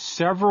devote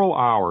several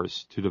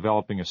hours to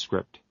developing a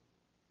script.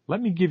 Let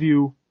me give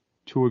you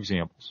 2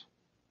 examples.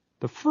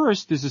 The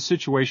first is a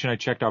situation I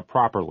checked out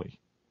properly.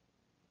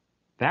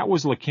 That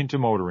was La Quinta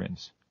Motor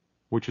Inns,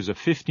 which was a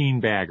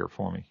 15-bagger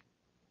for me.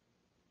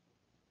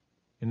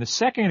 In the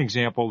second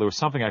example, there was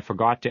something I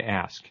forgot to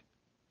ask.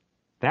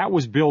 That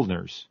was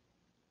Bildner's,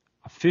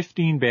 a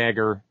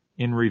 15-bagger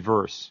in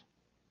reverse.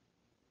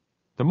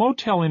 The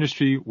motel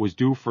industry was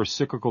due for a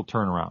cyclical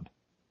turnaround.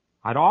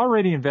 I'd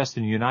already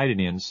invested in United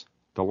Inns,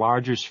 the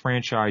largest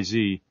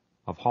franchisee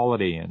of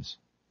Holiday Inns.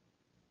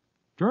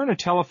 During a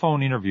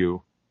telephone interview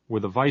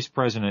with the vice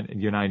president at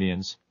United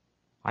Inns,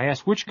 I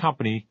asked which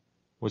company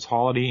was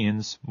Holiday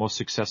Inn's most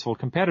successful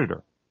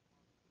competitor.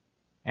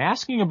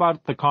 Asking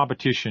about the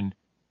competition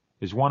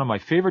is one of my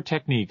favorite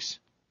techniques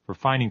for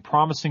finding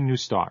promising new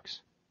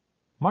stocks.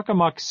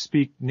 Muckamucks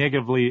speak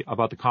negatively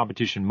about the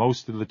competition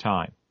most of the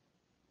time.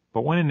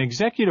 But when an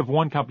executive of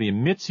one company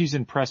admits he's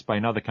impressed by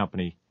another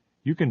company,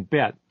 you can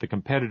bet the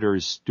competitor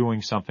is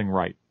doing something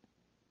right.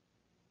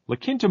 La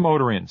Quinta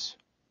Motor Inns,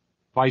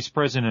 vice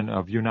president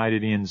of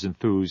United Inns,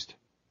 enthused.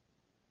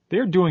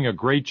 They're doing a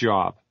great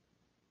job.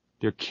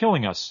 They're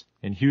killing us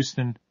in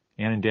Houston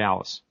and in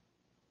Dallas.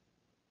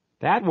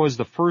 That was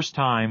the first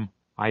time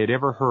I had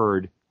ever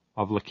heard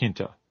of La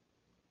Quinta.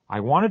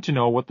 I wanted to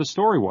know what the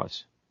story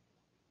was.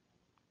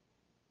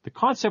 The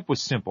concept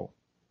was simple.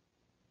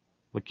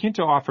 La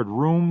Quinta offered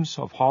rooms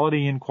of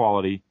Holiday Inn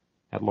quality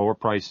at lower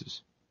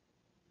prices.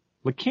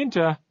 La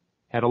Quinta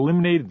had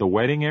eliminated the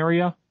wedding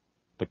area,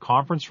 the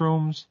conference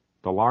rooms,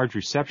 the large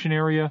reception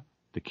area,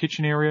 the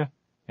kitchen area,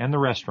 and the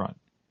restaurant.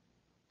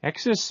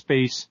 Excess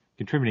space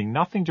contributing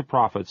nothing to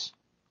profits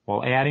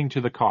while adding to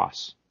the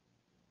costs.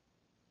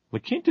 La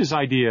Quinta's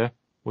idea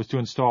was to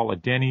install a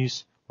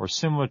Denny's or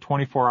similar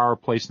 24-hour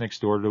place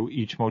next door to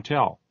each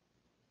motel.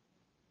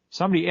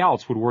 Somebody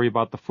else would worry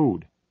about the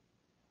food.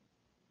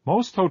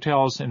 Most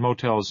hotels and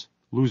motels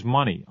lose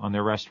money on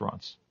their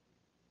restaurants.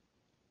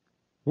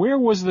 Where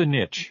was the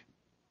niche?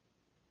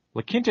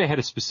 La Quinta had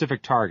a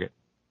specific target,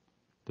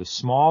 the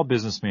small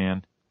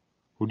businessman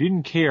who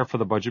didn't care for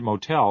the budget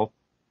motel,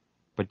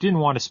 but didn't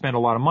want to spend a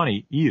lot of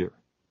money either.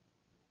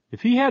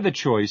 If he had the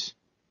choice,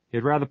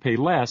 he'd rather pay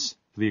less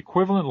for the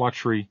equivalent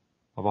luxury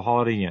of a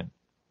Holiday Inn.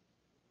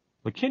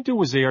 La Quinta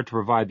was there to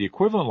provide the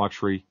equivalent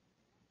luxury,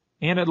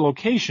 and at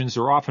locations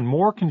that are often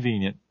more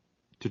convenient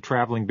to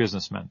traveling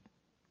businessmen.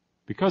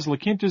 Because La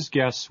Quinta's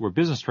guests were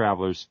business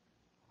travelers,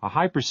 a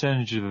high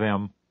percentage of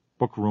them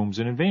booked rooms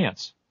in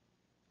advance.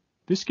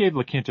 This gave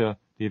La Quinta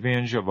the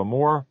advantage of a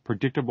more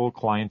predictable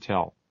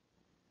clientele.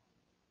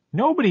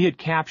 Nobody had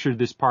captured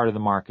this part of the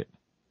market,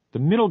 the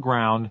middle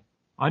ground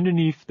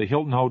underneath the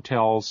Hilton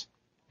hotels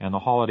and the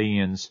Holiday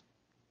Inns,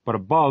 but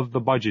above the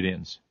budget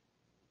inns.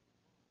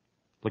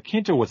 La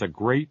Quinta was a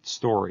great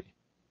story.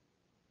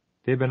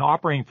 They had been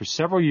operating for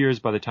several years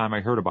by the time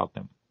I heard about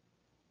them.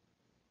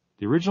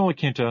 The original La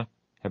Quinta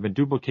had been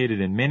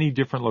duplicated in many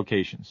different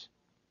locations.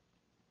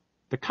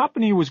 The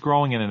company was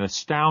growing at an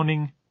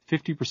astounding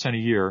 50% a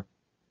year,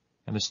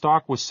 and the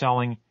stock was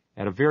selling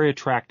at a very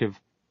attractive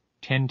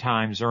 10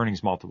 times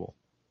earnings multiple.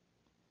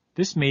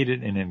 This made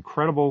it an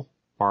incredible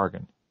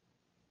bargain.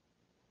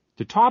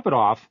 To top it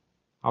off,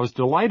 I was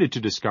delighted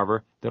to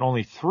discover that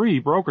only 3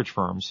 brokerage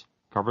firms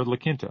covered La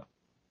Quinta.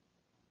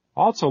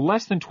 Also,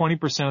 less than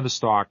 20% of the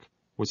stock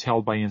was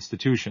held by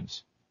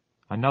institutions,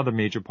 another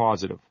major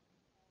positive.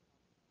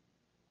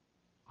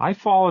 I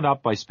followed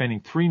up by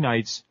spending 3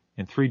 nights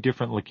in 3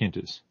 different La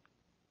Quintas.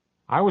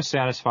 I was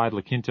satisfied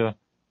La Quinta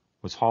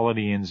was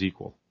Holiday Inn's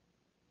equal.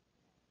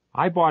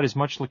 I bought as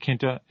much La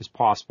Quinta as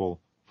possible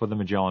for the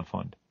Magellan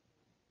Fund.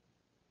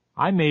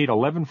 I made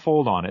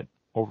 11-fold on it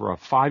over a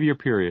 5-year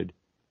period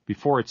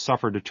before it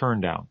suffered a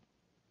turndown.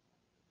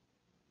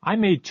 I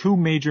made 2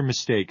 major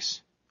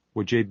mistakes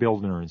with J.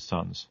 Bildner and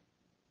Sons.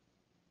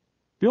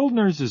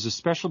 Bildner's is a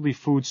specialty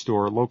food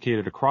store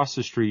located across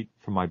the street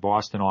from my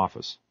Boston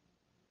office.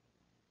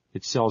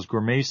 It sells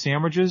gourmet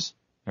sandwiches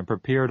and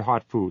prepared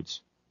hot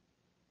foods.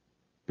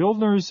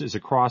 Bildner's is a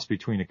cross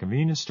between a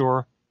convenience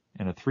store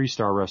and a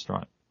 3-star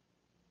restaurant.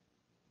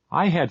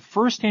 I had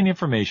first-hand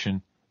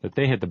information that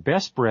they had the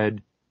best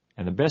bread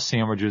and the best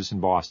sandwiches in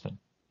Boston.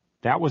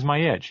 That was my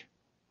edge.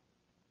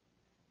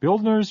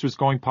 Bildner's was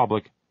going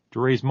public to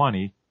raise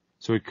money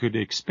so it could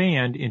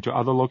expand into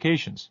other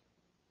locations.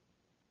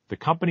 The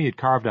company had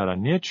carved out a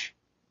niche,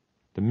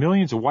 the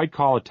millions of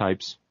white-collar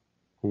types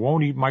who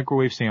won't eat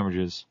microwave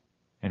sandwiches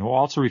and who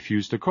also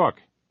refuse to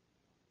cook.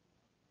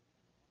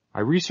 I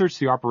researched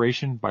the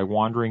operation by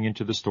wandering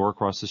into the store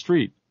across the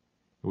street.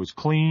 It was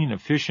clean,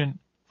 efficient,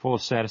 full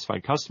of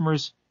satisfied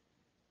customers,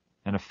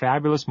 and a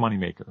fabulous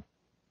moneymaker.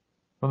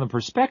 From the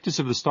prospectus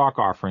of the stock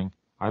offering,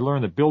 I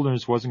learned that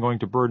Bildner's wasn't going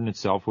to burden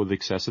itself with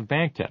excessive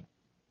bank debt.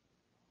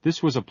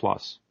 This was a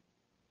plus.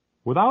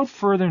 Without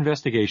further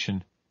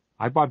investigation,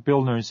 I bought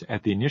Bildner's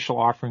at the initial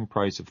offering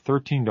price of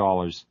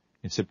 $13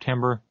 in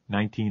September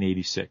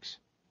 1986.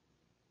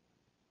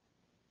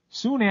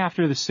 Soon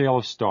after the sale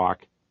of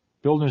stock,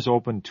 Bildner's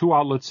opened 2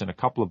 outlets and a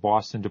couple of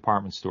Boston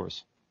department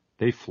stores.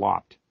 They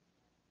flopped.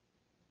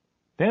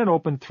 Then it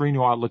opened 3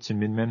 new outlets in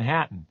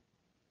mid-Manhattan.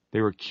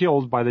 They were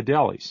killed by the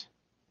delis.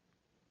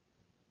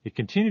 It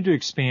continued to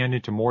expand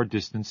into more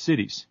distant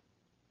cities.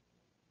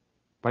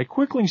 By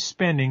quickly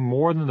spending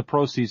more than the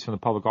proceeds from the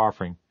public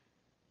offering,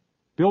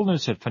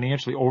 Bildner's had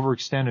financially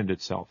overextended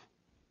itself.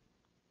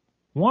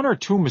 1 or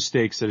 2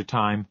 mistakes at a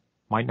time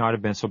might not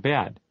have been so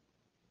bad,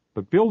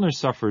 but Bildner's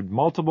suffered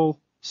multiple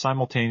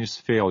simultaneous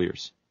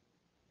failures.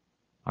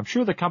 I'm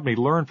sure the company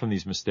learned from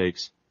these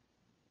mistakes,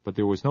 but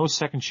there was no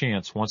second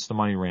chance once the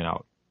money ran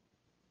out.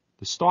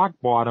 The stock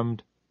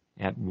bottomed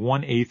at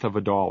 1/8 of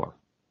a dollar.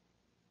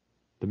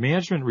 The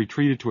management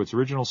retreated to its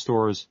original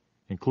stores,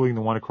 including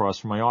the one across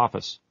from my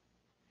office.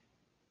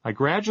 I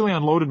gradually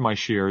unloaded my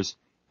shares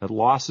at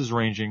losses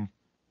ranging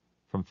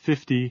from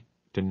 50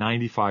 to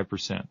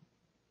 95%.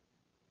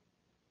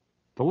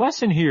 The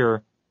lesson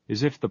here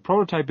is if the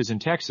prototype is in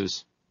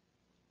Texas,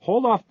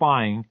 hold off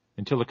buying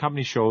until the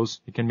company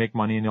shows it can make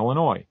money in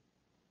Illinois.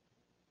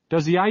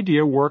 Does the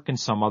idea work in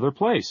some other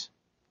place?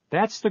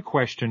 That's the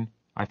question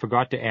I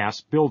forgot to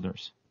ask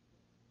Bildner's.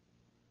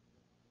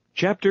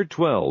 Chapter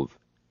 12.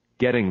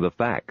 Getting the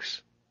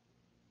Facts.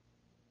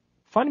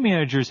 Fund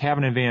managers have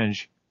an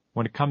advantage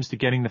when it comes to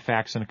getting the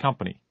facts in a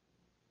company.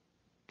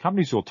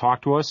 Companies will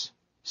talk to us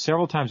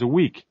several times a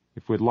week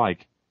if we'd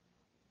like.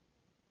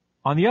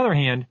 On the other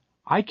hand,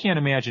 I can't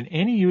imagine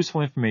any useful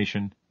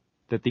information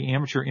that the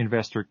amateur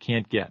investor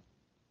can't get.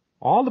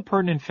 All the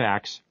pertinent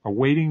facts are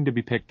waiting to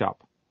be picked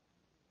up.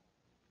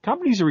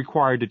 Companies are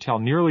required to tell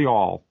nearly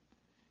all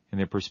in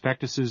their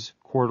prospectuses,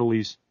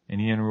 quarterlies, and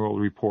annual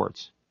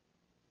reports.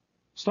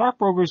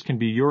 Stockbrokers can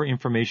be your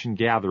information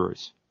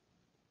gatherers.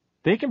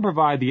 They can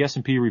provide the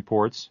S&P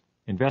reports,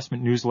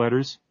 investment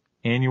newsletters,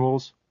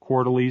 annuals,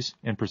 quarterlies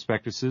and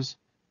prospectuses,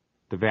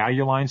 the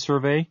Value Line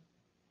survey,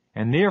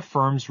 and their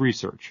firm's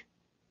research.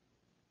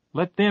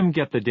 Let them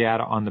get the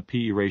data on the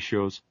PE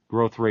ratios,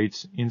 growth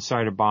rates,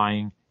 insider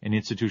buying, and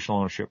institutional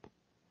ownership.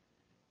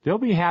 They'll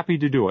be happy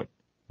to do it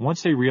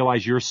once they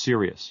realize you're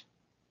serious.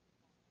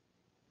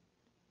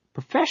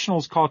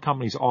 Professionals call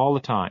companies all the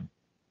time.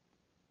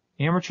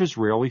 Amateurs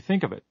rarely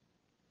think of it.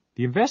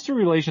 The Investor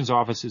Relations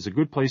Office is a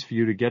good place for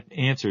you to get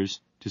answers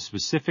to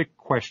specific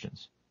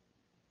questions.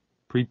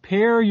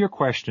 Prepare your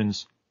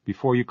questions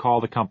before you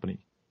call the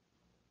company.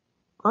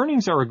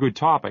 Earnings are a good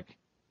topic,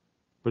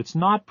 but it's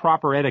not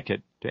proper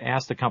etiquette to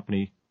ask the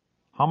company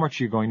how much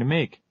you're going to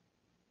make,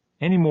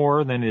 any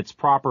more than it's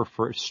proper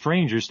for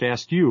strangers to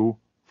ask you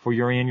for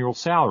your annual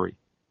salary.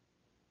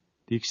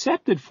 The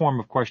accepted form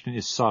of question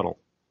is subtle.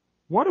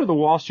 What are the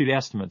Wall Street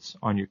estimates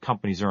on your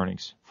company's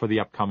earnings for the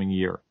upcoming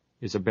year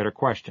is a better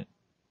question.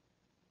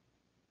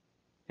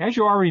 As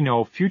you already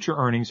know, future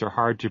earnings are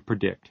hard to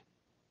predict.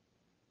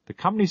 The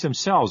companies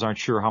themselves aren't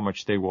sure how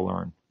much they will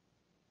earn.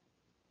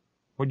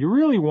 What you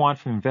really want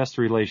from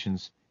investor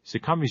relations is the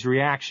company's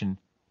reaction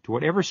to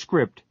whatever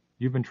script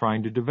you've been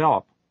trying to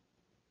develop.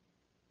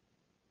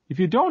 If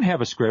you don't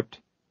have a script,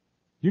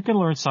 you can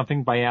learn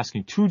something by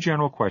asking two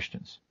general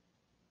questions.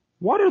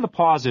 What are the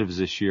positives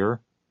this year,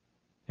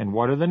 and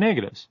what are the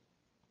negatives?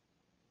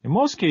 In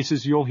most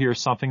cases, you'll hear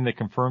something that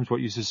confirms what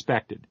you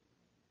suspected,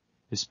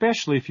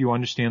 especially if you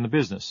understand the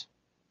business.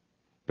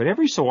 But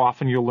every so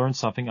often, you'll learn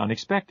something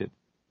unexpected.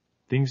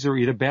 Things are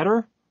either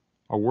better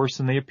or worse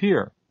than they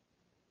appear.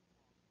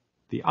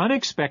 The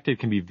unexpected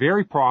can be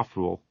very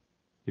profitable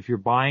if you're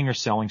buying or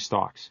selling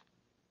stocks.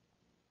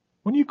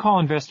 When you call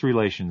investor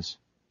relations,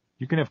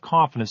 you can have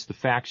confidence the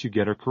facts you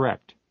get are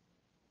correct.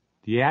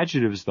 The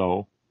adjectives,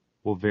 though,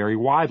 will vary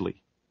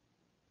widely.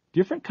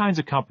 Different kinds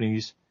of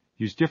companies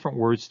use different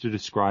words to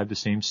describe the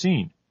same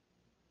scene.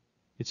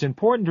 It's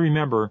important to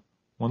remember,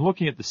 when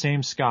looking at the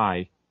same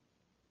sky,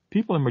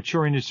 people in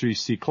mature industries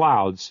see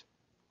clouds,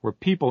 where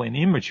people in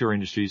immature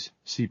industries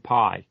see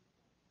pie.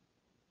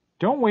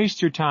 Don't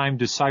waste your time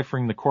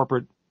deciphering the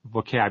corporate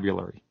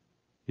vocabulary.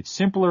 It's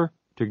simpler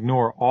to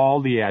ignore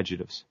all the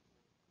adjectives.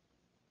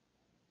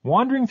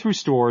 Wandering through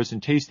stores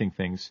and tasting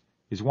things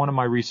is one of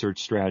my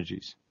research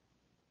strategies.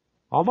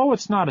 Although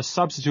it's not a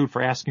substitute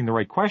for asking the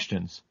right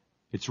questions,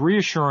 it's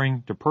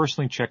reassuring to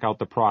personally check out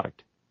the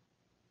product.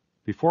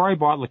 Before I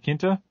bought La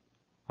Quinta,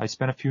 I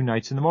spent a few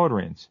nights in the motor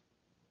inns.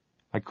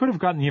 I could have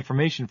gotten the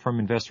information from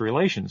investor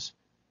relations,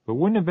 but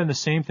wouldn't have been the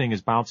same thing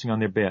as bouncing on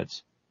their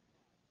beds.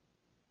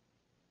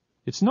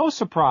 It's no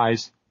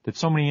surprise that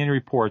so many annual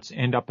reports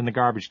end up in the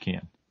garbage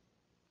can.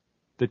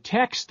 The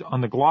text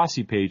on the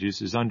glossy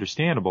pages is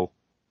understandable,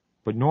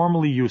 but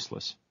normally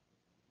useless.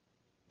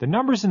 The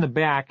numbers in the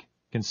back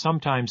can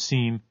sometimes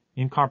seem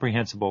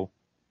incomprehensible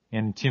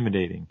and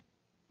intimidating.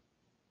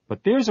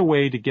 But there's a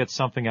way to get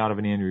something out of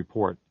an annual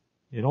report.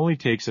 It only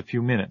takes a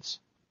few minutes.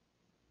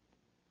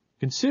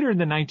 Consider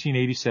the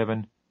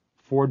 1987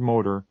 Ford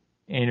Motor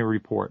annual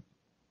report.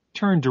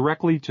 Turn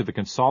directly to the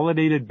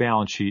consolidated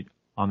balance sheet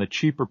on the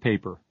cheaper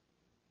paper.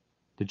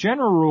 The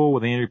general rule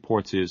with annual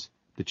reports is,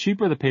 the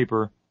cheaper the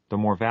paper, the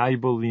more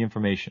valuable the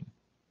information.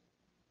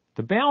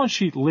 The balance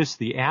sheet lists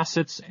the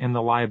assets and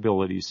the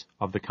liabilities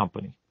of the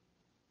company.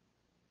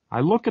 I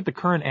look at the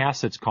current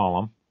assets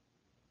column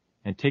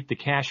and take the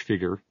cash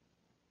figure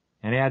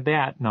and add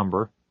that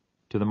number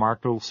to the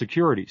marketable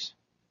securities.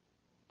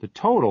 The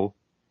total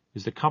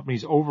is the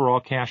company's overall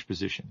cash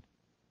position.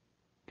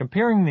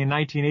 Comparing the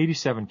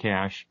 1987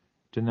 cash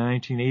to the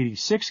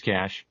 1986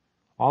 cash,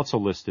 also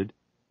listed,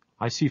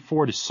 I see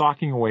Ford is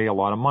socking away a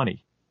lot of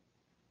money.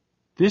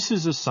 This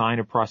is a sign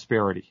of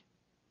prosperity.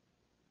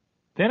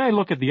 Then I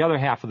look at the other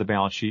half of the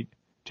balance sheet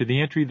to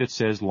the entry that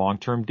says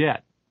long-term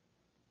debt.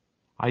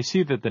 I see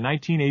that the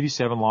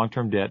 1987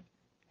 long-term debt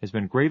has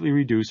been greatly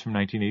reduced from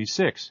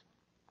 1986.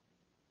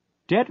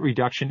 Debt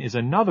reduction is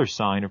another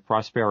sign of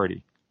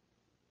prosperity.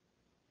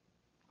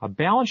 A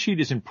balance sheet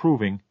is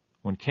improving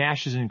when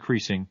cash is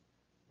increasing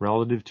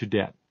relative to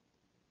debt.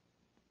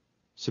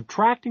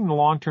 Subtracting the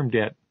long-term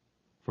debt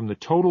from the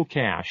total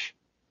cash,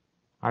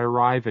 I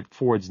arrive at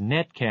Ford's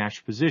net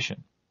cash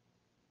position.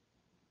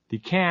 The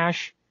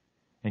cash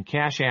and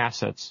cash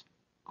assets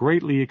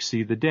greatly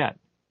exceed the debt.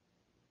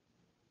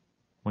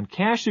 When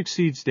cash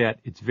exceeds debt,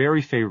 it's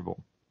very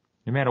favorable.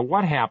 No matter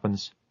what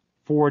happens,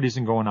 Ford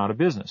isn't going out of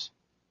business.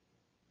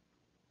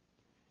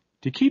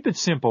 To keep it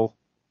simple,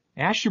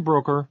 ask your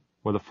broker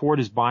whether Ford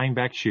is buying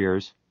back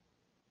shares,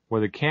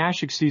 whether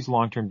cash exceeds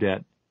long-term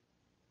debt,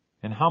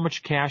 and how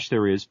much cash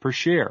there is per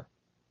share.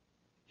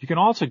 You can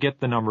also get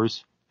the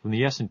numbers from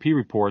the S&P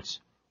reports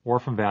or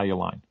from Value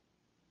Line.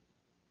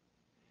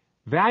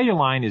 Value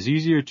Line is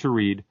easier to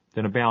read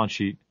than a balance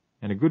sheet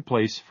and a good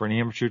place for an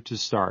amateur to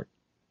start.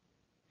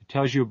 It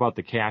tells you about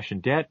the cash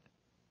and debt,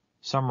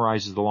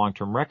 summarizes the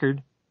long-term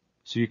record,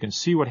 so you can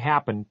see what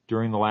happened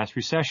during the last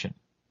recession.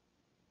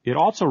 It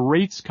also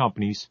rates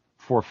companies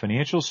for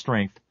financial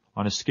strength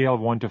on a scale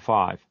of 1 to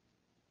 5.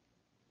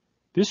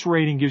 This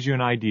rating gives you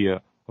an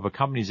idea of a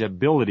company's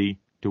ability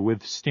to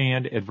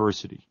withstand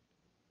adversity.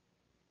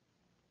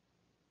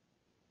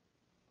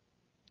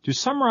 To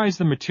summarize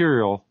the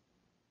material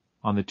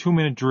on the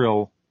 2-minute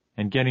drill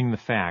and getting the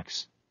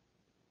facts,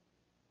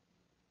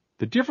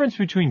 the difference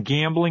between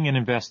gambling and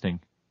investing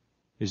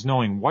is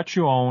knowing what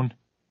you own,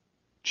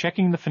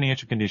 checking the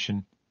financial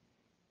condition,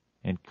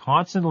 and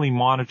constantly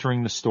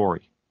monitoring the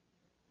story.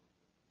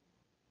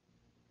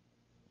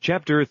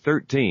 Chapter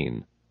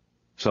 13.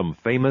 Some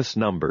famous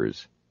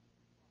numbers.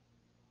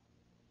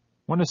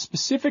 When a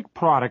specific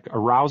product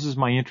arouses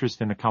my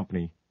interest in a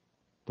company,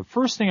 the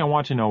first thing I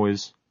want to know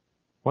is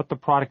what the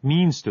product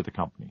means to the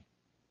company.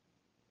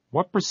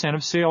 What %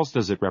 of sales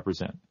does it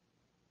represent?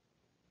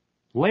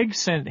 Legg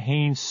sent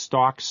Hanes'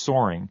 stock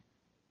soaring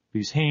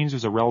because Hanes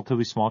was a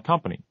relatively small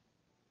company.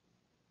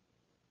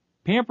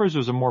 Pampers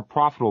was a more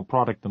profitable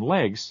product than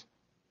Legg's,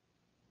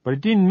 but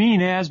it didn't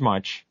mean as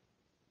much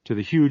to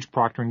the huge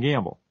Procter &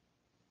 Gamble.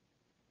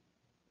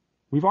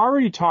 We've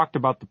already talked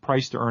about the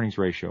price-to-earnings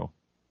ratio,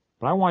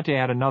 but I want to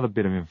add another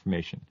bit of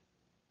information.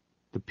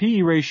 The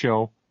P/E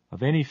ratio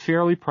of any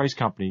fairly priced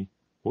company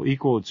will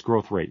equal its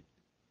growth rate.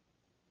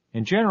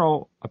 In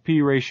general, a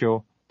P/E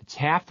ratio that's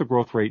half the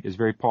growth rate is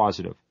very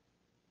positive,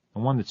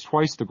 and one that's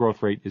twice the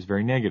growth rate is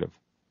very negative.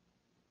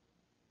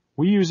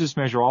 We use this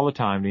measure all the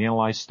time to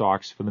analyze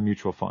stocks for the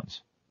mutual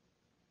funds.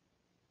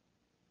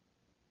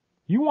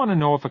 You want to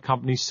know if a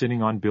company's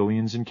sitting on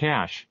billions in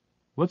cash.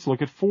 Let's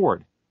look at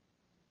Ford.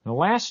 In the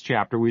last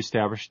chapter, we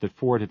established that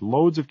Ford had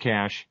loads of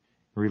cash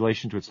in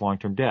relation to its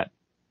long-term debt.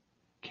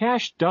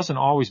 Cash doesn't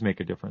always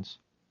make a difference.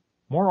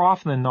 More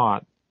often than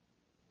not,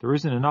 there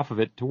isn't enough of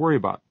it to worry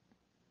about.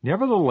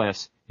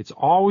 Nevertheless, it's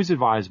always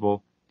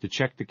advisable to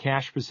check the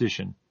cash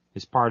position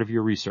as part of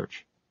your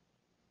research.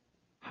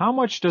 How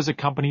much does a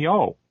company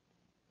owe?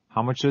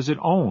 How much does it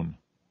own?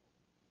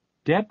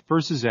 Debt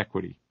versus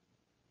equity.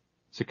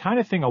 It's the kind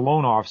of thing a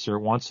loan officer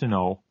wants to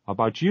know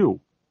about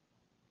you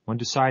when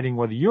deciding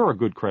whether you're a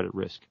good credit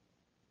risk.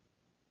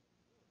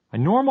 A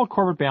normal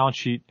corporate balance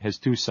sheet has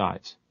two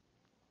sides.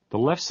 The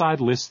left side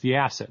lists the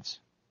assets.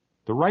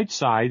 The right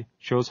side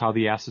shows how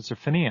the assets are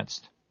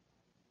financed.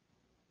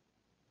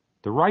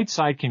 The right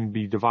side can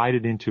be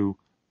divided into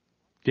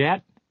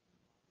debt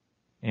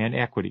and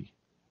equity.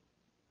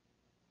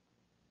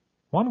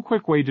 One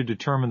quick way to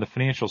determine the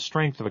financial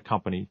strength of a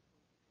company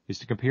is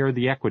to compare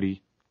the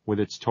equity with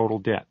its total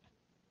debt.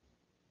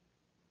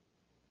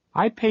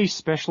 I pay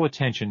special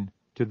attention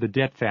to the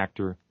debt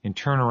factor in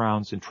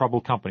turnarounds and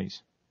troubled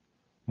companies.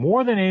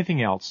 More than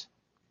anything else,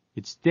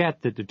 it's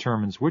debt that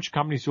determines which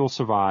companies will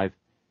survive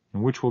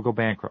and which will go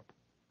bankrupt.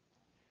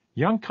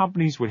 Young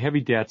companies with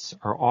heavy debts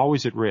are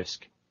always at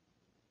risk.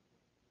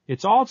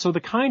 It's also the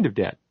kind of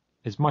debt,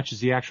 as much as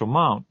the actual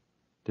amount,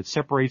 that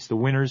separates the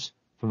winners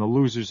from the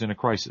losers in a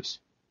crisis.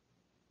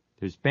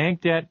 There's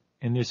bank debt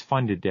and there's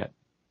funded debt.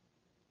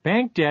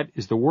 Bank debt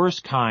is the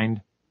worst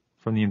kind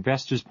from the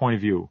investor's point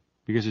of view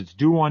because it's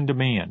due on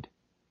demand.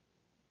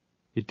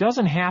 It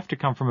doesn't have to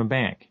come from a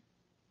bank.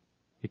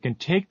 It can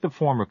take the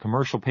form of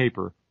commercial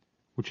paper,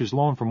 which is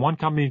loaned from one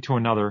company to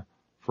another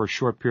for a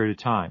short period of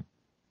time.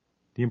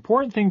 The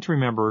important thing to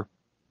remember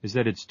is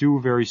that it's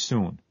due very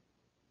soon.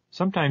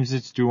 Sometimes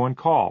it's due on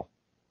call.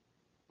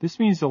 This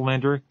means the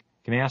lender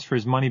can ask for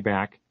his money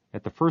back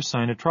at the first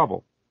sign of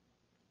trouble.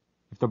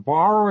 If the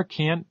borrower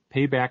can't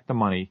pay back the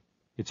money,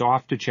 it's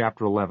off to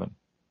Chapter 11.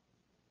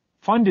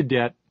 Funded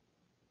debt,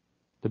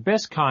 the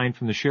best kind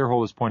from the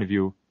shareholder's point of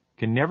view,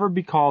 can never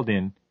be called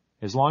in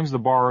as long as the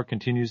borrower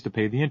continues to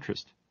pay the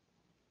interest.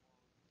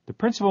 The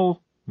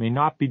principal may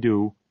not be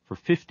due for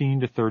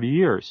 15 to 30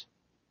 years.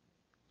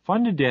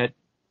 Funded debt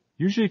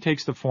usually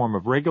takes the form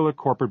of regular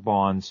corporate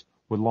bonds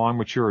with long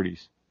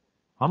maturities.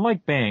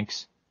 Unlike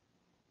banks,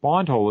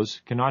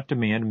 bondholders cannot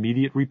demand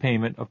immediate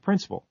repayment of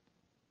principal.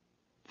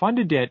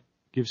 Funded debt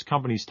gives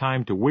companies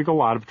time to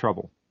wiggle out of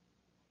trouble.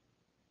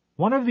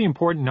 One of the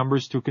important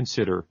numbers to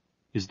consider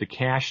is the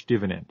cash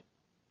dividend.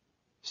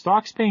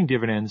 Stocks paying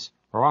dividends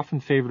are often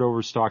favored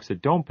over stocks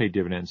that don't pay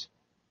dividends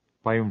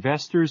by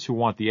investors who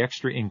want the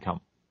extra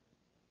income.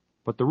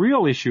 But the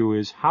real issue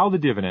is how the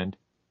dividend,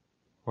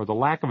 or the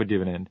lack of a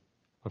dividend,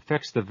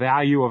 affects the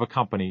value of a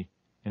company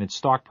and its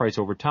stock price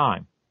over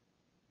time.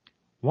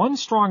 One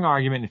strong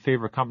argument in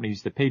favor of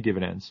companies that pay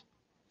dividends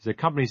is that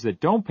companies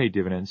that don't pay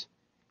dividends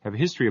have a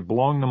history of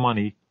blowing the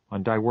money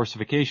on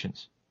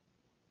diversifications.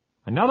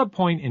 Another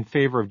point in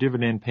favor of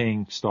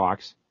dividend-paying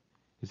stocks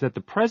is that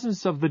the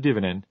presence of the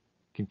dividend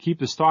can keep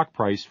the stock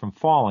price from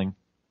falling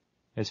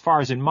as far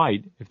as it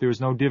might if there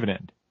is no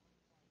dividend.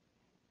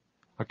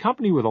 A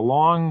company with a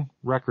long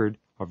record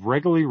of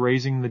regularly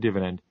raising the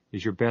dividend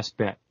is your best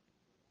bet.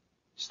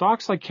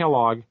 Stocks like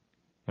Kellogg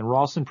and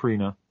Ralston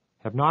Purina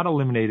have not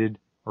eliminated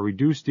or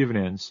reduced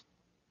dividends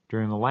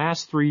during the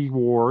last 3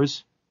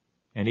 wars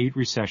and 8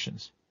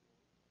 recessions.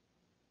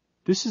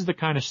 This is the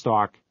kind of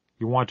stock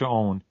you want to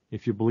own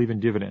if you believe in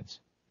dividends.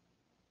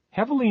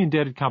 Heavily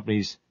indebted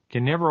companies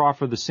can never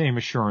offer the same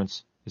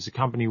assurance as a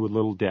company with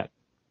little debt.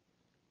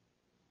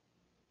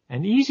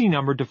 An easy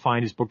number to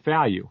find is book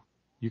value.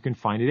 You can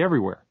find it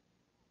everywhere.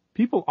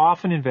 People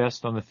often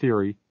invest on the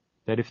theory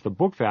that if the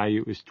book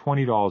value is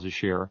 $20 a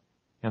share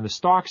and the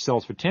stock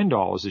sells for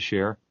 $10 a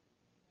share,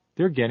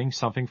 they're getting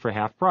something for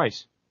half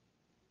price.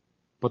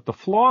 But the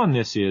flaw in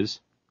this is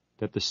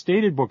that the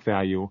stated book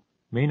value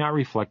may not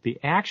reflect the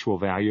actual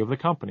value of the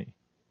company.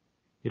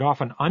 It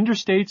often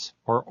understates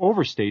or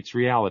overstates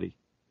reality.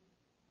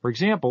 For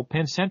example,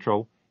 Penn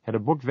Central had a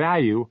book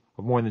value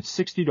of more than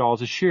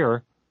 $60 a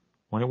share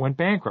when it went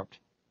bankrupt.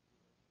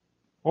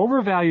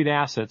 Overvalued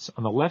assets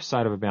on the left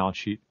side of a balance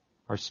sheet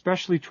are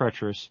especially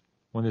treacherous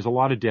when there's a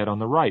lot of debt on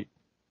the right.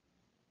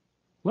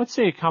 Let's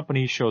say a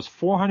company shows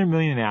 $400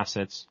 million in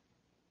assets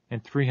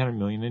and $300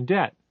 million in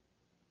debt.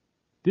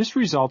 This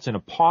results in a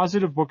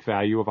positive book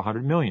value of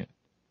 $100 million.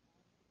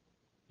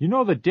 You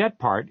know the debt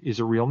part is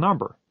a real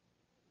number.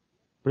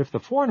 But if the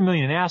 $400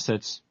 million in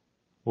assets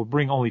will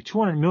bring only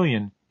 $200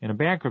 million in a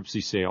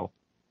bankruptcy sale,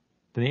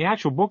 then the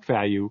actual book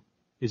value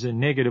is a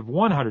negative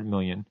 $100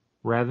 million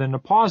rather than a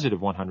positive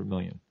 $100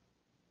 million.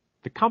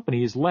 The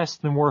company is less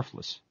than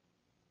worthless.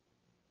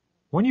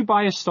 When you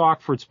buy a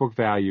stock for its book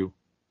value,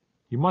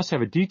 you must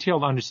have a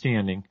detailed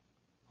understanding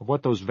of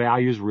what those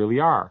values really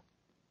are.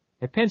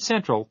 At Penn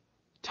Central,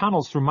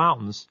 tunnels through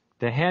mountains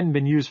that hadn't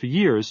been used for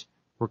years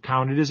were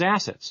counted as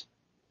assets.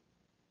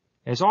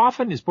 As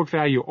often as book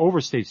value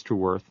overstates true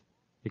worth,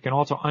 it can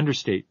also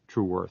understate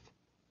true worth.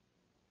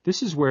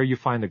 This is where you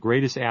find the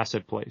greatest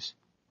asset plays.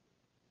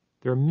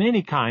 There are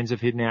many kinds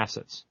of hidden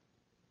assets.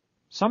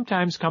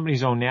 Sometimes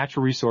companies own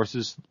natural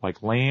resources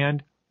like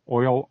land,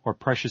 oil, or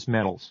precious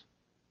metals.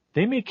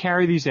 They may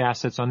carry these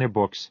assets on their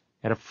books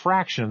at a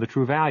fraction of the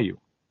true value.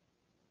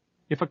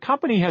 If a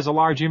company has a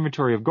large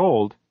inventory of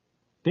gold,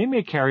 they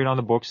may carry it on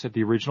the books at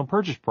the original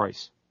purchase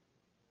price.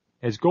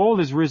 As gold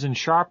has risen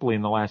sharply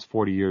in the last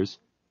 40 years,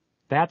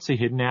 that's a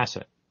hidden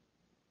asset.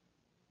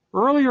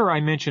 Earlier I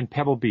mentioned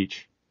Pebble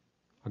Beach,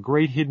 a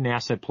great hidden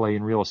asset play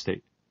in real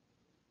estate.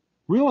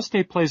 Real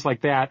estate plays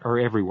like that are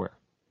everywhere.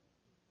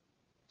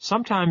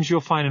 Sometimes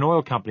you'll find an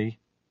oil company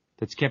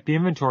that's kept the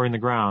inventory in the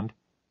ground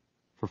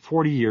for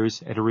 40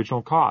 years at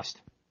original cost.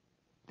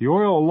 The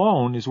oil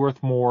alone is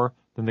worth more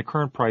than the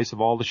current price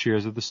of all the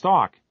shares of the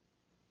stock.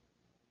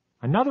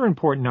 Another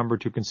important number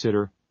to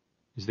consider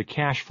is the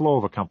cash flow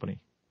of a company.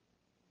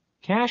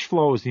 Cash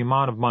flow is the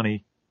amount of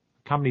money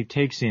a company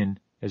takes in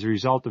as a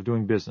result of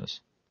doing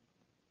business.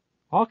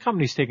 All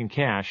companies take in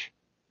cash,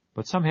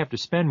 but some have to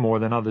spend more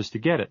than others to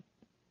get it.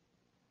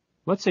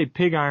 Let's say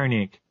Pig Iron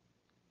Inc.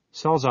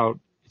 sells out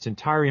its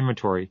entire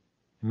inventory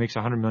and makes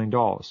 $100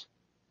 million.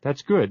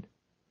 That's good.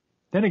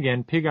 Then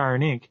again, Pig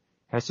Iron Inc.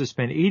 has to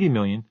spend $80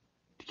 million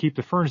to keep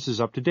the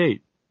furnaces up to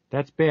date.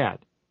 That's bad.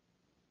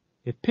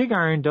 If Pig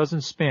Iron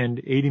doesn't spend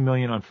 $80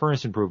 million on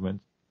furnace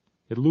improvement,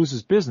 it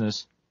loses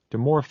business to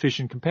more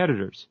efficient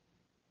competitors.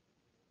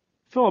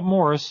 Philip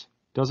Morris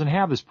doesn't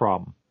have this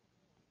problem.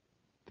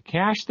 The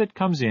cash that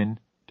comes in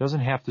doesn't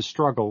have to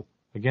struggle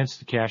against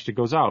the cash that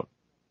goes out.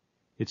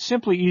 It's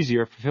simply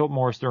easier for Philip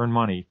Morris to earn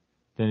money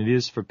than it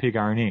is for Pig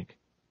Iron Inc.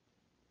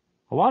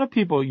 A lot of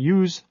people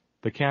use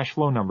the cash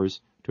flow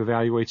numbers to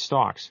evaluate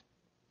stocks.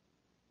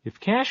 If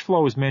cash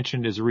flow is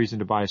mentioned as a reason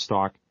to buy a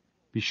stock,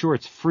 be sure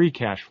it's free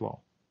cash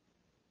flow.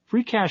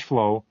 Free cash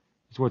flow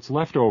is what's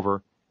left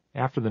over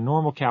after the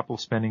normal capital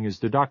spending is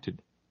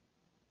deducted.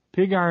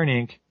 Pig Iron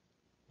Inc.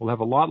 will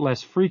have a lot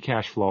less free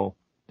cash flow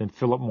than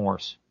Philip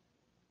Morris.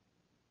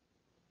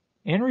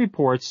 Annual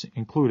reports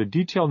include a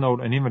detailed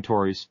note on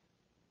inventories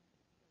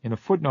in a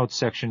footnote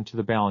section to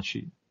the balance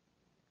sheet.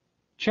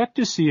 Check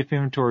to see if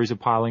inventories are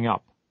piling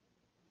up.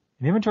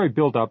 An inventory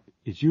buildup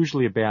is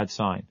usually a bad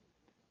sign.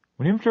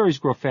 When inventories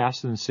grow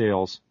faster than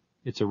sales,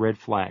 it's a red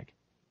flag.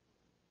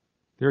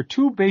 There are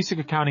two basic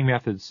accounting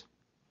methods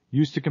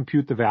used to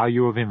compute the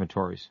value of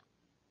inventories,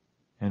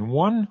 and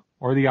one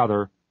or the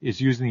other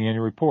is used in the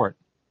annual report.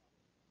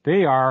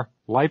 They are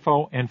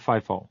LIFO and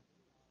FIFO.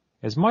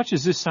 As much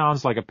as this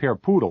sounds like a pair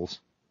of poodles,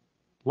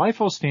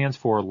 LIFO stands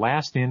for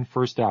last in,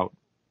 first out,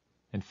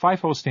 and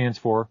FIFO stands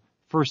for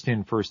first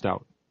in, first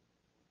out.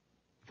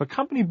 If a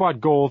company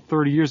bought gold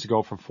 30 years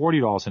ago for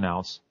 $40 an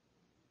ounce,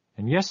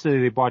 and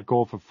yesterday they bought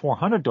gold for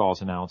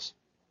 $400 an ounce,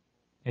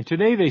 and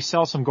today they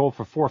sell some gold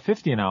for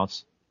 $450 an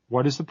ounce,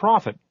 what is the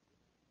profit?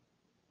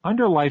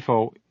 Under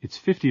LIFO, it's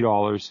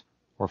 $50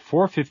 or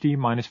 $450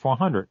 minus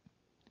 $400.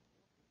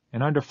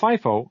 And under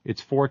FIFO,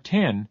 it's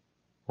 $410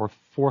 or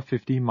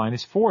 $450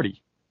 minus $40.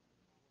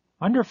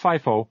 Under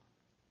FIFO,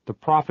 the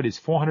profit is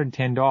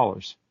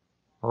 $410,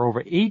 or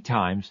over 8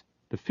 times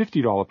the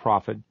 $50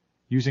 profit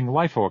using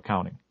LIFO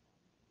accounting.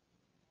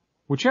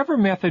 Whichever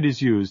method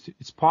is used,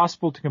 it's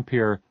possible to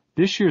compare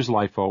this year's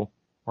LIFO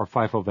or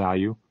FIFO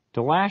value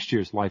to last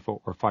year's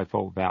LIFO or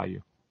FIFO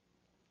value.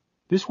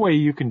 This way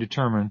you can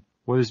determine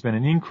whether there's been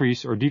an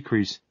increase or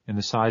decrease in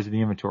the size of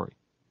the inventory.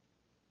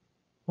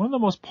 One of the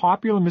most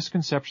popular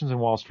misconceptions in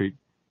Wall Street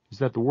is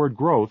that the word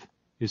growth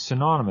is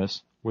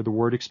synonymous with the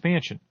word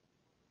expansion.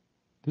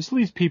 This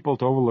leads people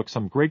to overlook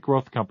some great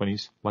growth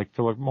companies like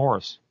Philip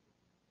Morris.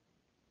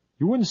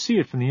 You wouldn't see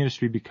it from the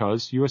industry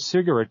because U.S.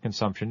 cigarette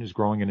consumption is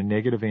growing at a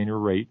negative annual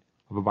rate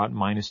of about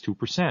minus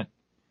 2%.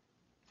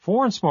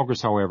 Foreign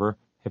smokers, however,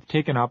 have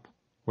taken up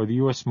where the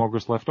U.S.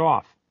 smokers left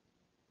off.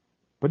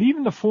 But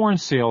even the foreign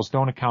sales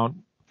don't account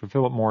for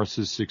Philip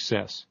Morris's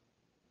success.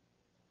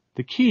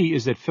 The key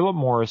is that Philip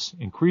Morris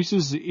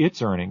increases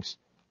its earnings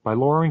by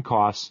lowering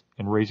costs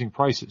and raising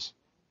prices.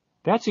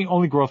 That's the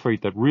only growth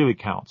rate that really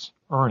counts,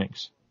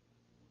 earnings.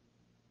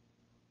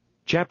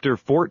 Chapter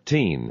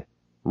 14.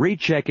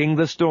 Rechecking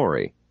the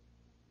Story.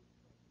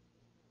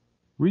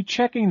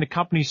 Rechecking the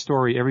company's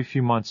story every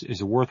few months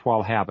is a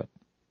worthwhile habit.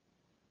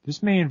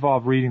 This may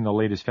involve reading the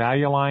latest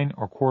value line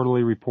or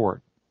quarterly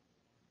report.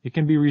 It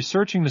can be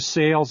researching the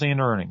sales and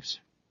earnings.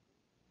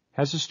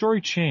 Has the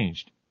story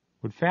changed?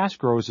 With fast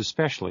growers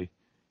especially,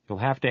 you'll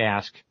have to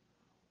ask,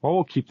 what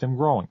will keep them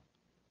growing?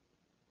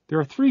 There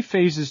are 3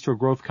 phases to a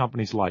growth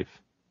company's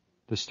life.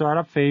 The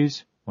startup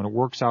phase, when it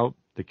works out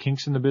the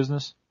kinks in the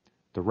business,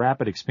 the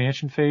rapid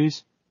expansion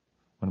phase,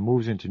 when it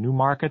moves into new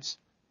markets,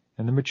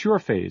 and the mature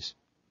phase,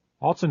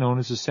 also known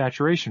as the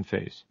saturation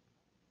phase.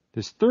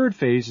 This 3rd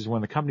phase is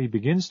when the company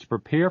begins to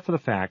prepare for the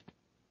fact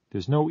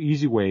there's no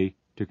easy way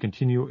to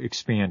continue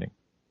expanding.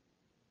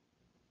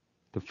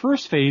 The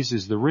first phase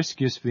is the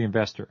riskiest for the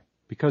investor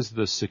because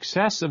the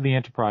success of the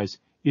enterprise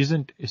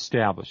isn't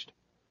established.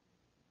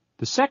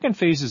 The second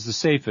phase is the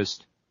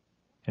safest,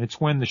 and it's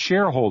when the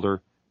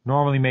shareholder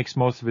normally makes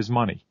most of his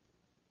money.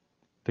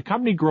 The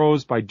company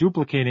grows by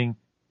duplicating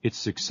its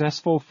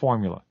successful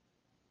formula.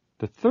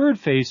 The third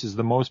phase is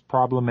the most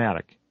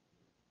problematic.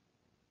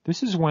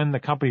 This is when the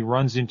company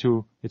runs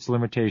into its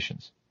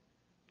limitations.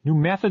 New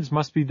methods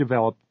must be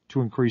developed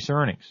to increase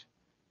earnings.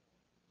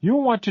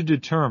 You'll want to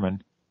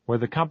determine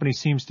whether the company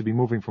seems to be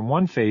moving from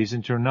one phase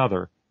into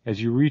another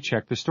as you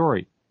recheck the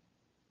story.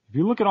 If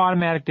you look at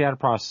automatic data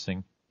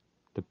processing,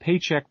 the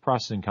paycheck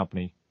processing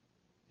company,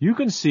 you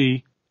can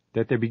see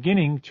that they're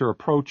beginning to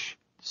approach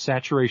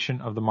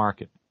saturation of the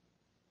market.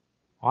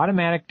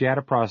 Automatic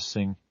data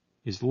processing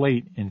is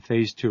late in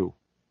phase 2.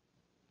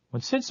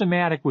 When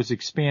Sensomatic was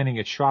expanding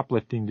its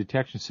shoplifting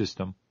detection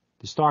system,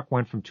 the stock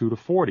went from 2 to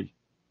 40.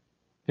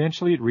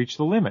 Eventually it reached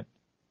the limit.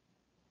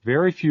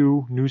 Very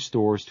few new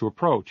stores to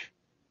approach.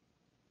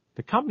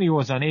 The company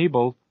was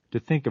unable to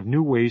think of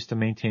new ways to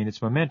maintain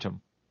its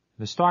momentum.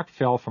 The stock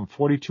fell from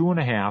 42.5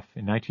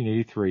 in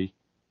 1983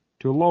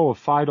 to a low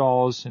of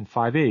 $5.05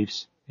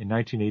 in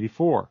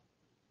 1984.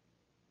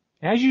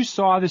 As you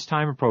saw this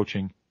time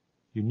approaching,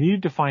 you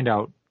needed to find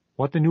out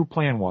what the new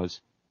plan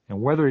was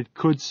and whether it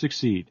could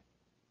succeed.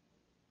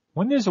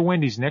 When there's a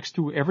Wendy's next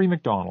to every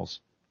McDonald's,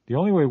 the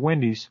only way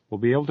Wendy's will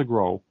be able to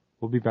grow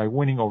will be by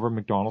winning over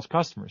McDonald's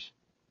customers.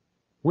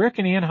 Where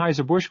can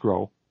Anheuser-Busch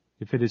grow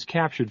if it has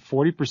captured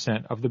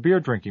 40% of the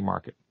beer drinking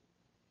market?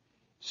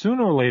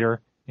 Sooner or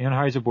later,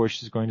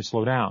 Anheuser-Busch is going to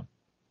slow down.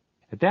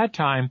 At that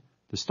time,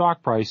 the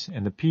stock price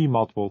and the P/E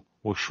multiple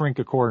will shrink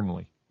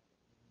accordingly.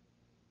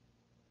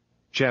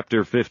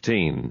 Chapter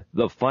 15.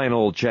 The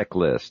Final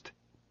Checklist.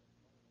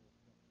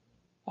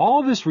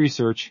 All of this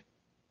research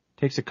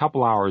takes a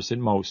couple hours at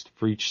most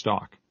for each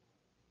stock.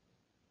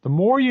 The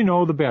more you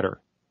know, the better.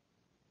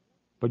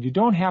 But you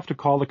don't have to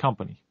call the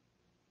company.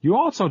 You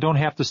also don't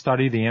have to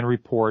study the annual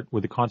report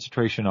with the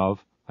concentration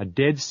of a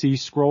Dead Sea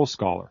Scroll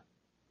scholar.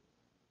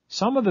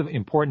 Some of the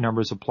important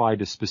numbers apply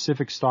to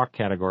specific stock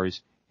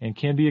categories and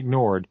can be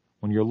ignored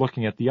when you're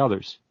looking at the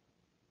others.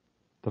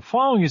 The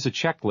following is a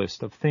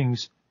checklist of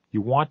things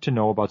you want to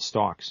know about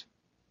stocks.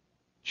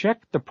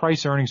 Check the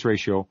price-earnings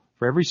ratio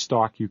for every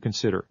stock you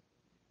consider.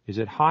 Is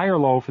it high or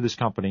low for this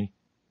company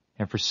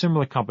and for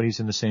similar companies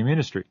in the same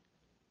industry?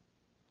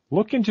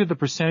 Look into the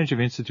percentage of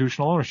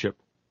institutional ownership.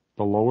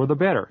 The lower the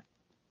better.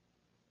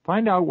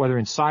 Find out whether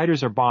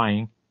insiders are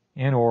buying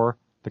and or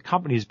the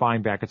company is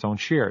buying back its own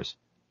shares.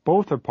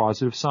 Both are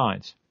positive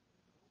signs.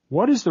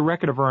 What is the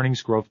record of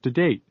earnings growth to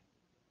date?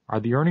 Are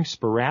the earnings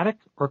sporadic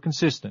or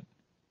consistent?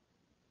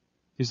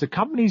 Is the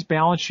company's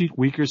balance sheet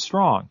weak or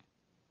strong?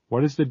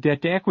 What is the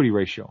debt-to-equity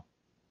ratio?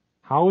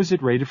 How is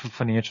it rated for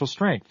financial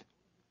strength?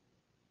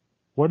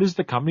 What is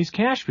the company's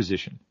cash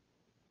position?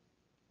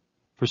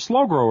 For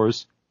slow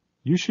growers,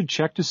 you should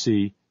check to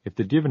see if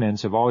the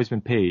dividends have always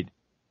been paid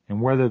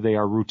and whether they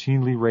are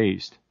routinely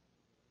raised.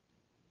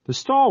 The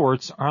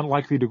stalwarts aren't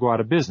likely to go out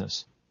of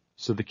business,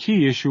 so the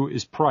key issue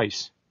is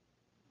price.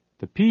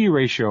 The P/E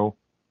ratio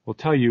will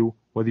tell you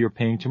whether you're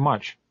paying too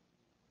much.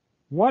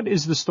 What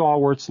is the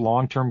stalwart's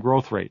long-term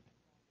growth rate?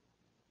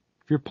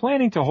 If you're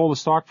planning to hold a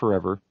stock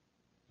forever,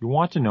 you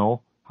want to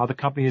know how the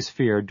company has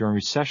fared during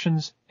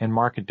recessions and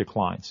market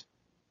declines.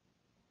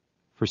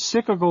 For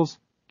cyclicals,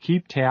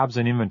 keep tabs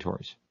on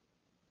inventories.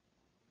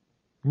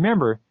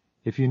 Remember,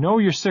 if you know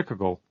you're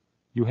cyclical,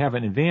 you have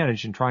an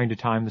advantage in trying to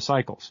time the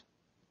cycles.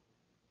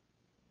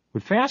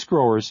 With fast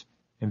growers,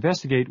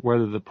 investigate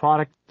whether the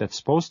product that's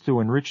supposed to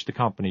enrich the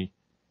company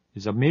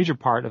is a major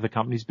part of the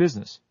company's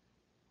business.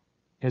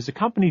 Has the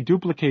company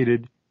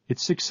duplicated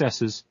its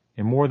successes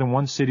in more than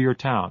one city or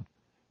town,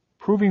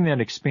 proving that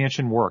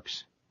expansion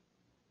works?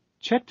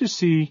 Check to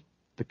see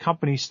the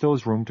company still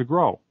has room to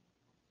grow.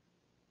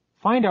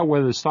 Find out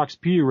whether the stock's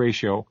P/E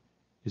ratio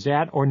is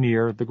at or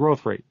near the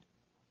growth rate.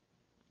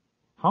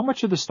 How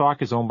much of the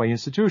stock is owned by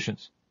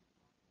institutions?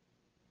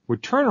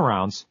 With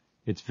turnarounds,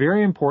 it's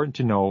very important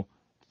to know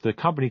that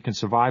the company can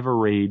survive a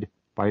raid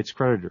by its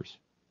creditors.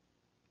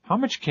 How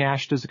much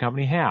cash does the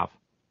company have?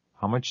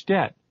 How much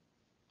debt?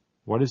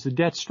 What is the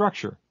debt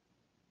structure?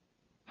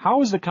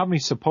 How is the company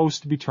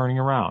supposed to be turning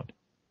around?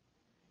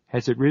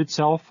 Has it rid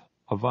itself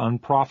of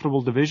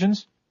unprofitable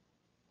divisions?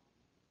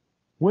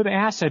 With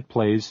asset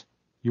plays,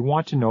 you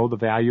want to know the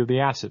value of the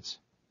assets.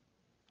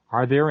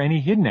 Are there any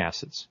hidden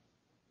assets?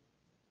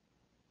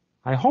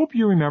 I hope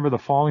you remember the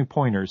following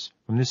pointers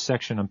from this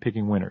section on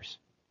picking winners.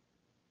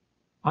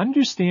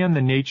 Understand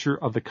the nature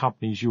of the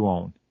companies you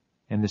own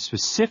and the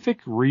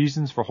specific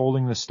reasons for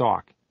holding the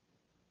stock.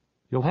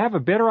 You'll have a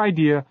better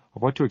idea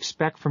of what to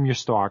expect from your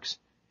stocks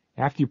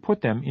after you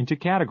put them into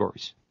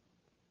categories.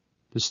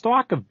 The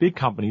stock of big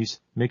companies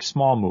makes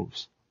small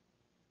moves.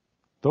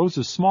 Those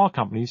of small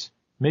companies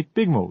make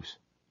big moves.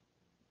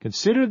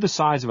 Consider the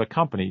size of a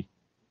company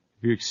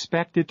if you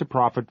expect it to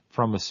profit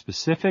from a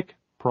specific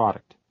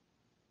product.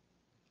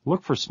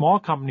 Look for small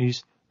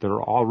companies that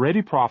are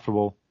already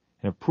profitable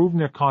and have proven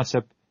their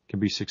concept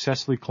can be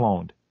successfully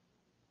cloned.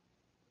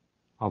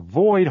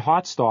 Avoid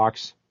hot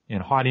stocks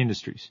in hot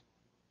industries.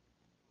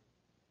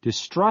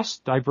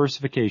 Distrust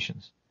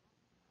diversifications.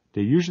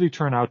 They usually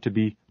turn out to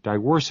be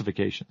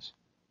diversifications.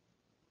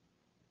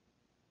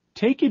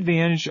 Take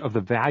advantage of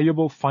the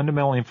valuable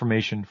fundamental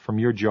information from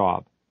your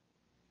job.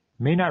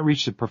 It may not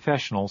reach the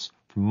professionals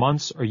for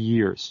months or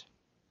years.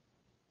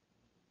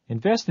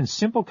 Invest in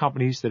simple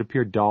companies that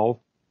appear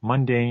dull,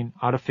 mundane,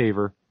 out of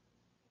favor,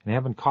 and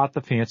haven't caught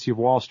the fancy of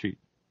Wall Street.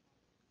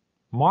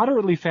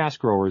 Moderately fast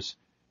growers,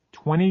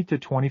 20 to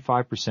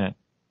 25%,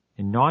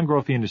 in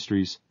non-growth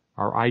industries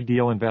are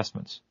ideal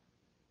investments.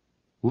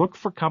 Look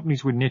for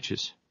companies with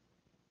niches.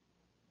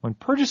 When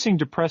purchasing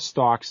depressed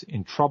stocks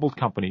in troubled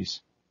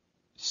companies,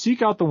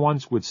 seek out the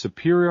ones with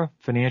superior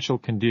financial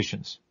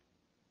conditions.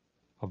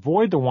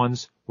 Avoid the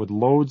ones with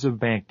loads of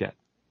bank debt.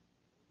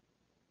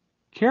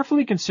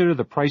 Carefully consider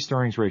the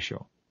price-to-earnings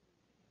ratio.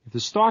 If the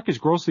stock is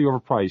grossly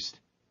overpriced,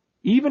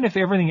 even if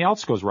everything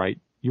else goes right,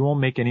 you won't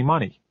make any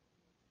money.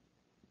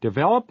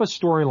 Develop a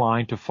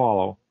storyline to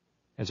follow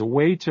as a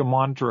way to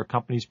monitor a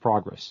company's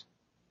progress.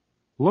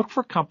 Look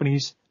for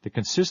companies that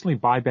consistently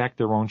buy back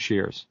their own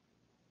shares.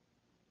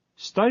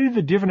 Study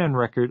the dividend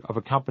record of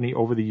a company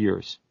over the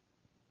years.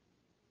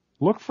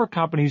 Look for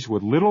companies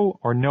with little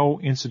or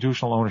no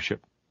institutional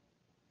ownership.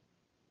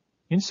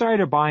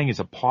 Insider buying is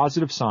a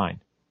positive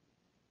sign.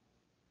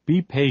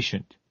 Be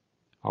patient.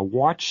 A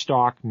watch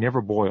stock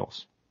never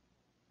boils.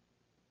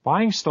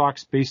 Buying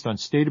stocks based on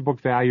stated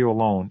book value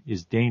alone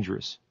is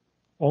dangerous.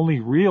 Only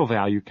real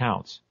value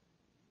counts.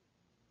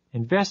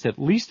 Invest at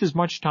least as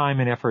much time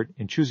and effort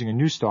in choosing a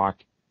new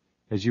stock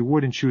as you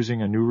would in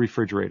choosing a new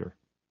refrigerator.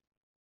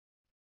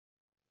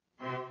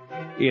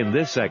 In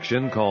this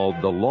section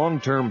called The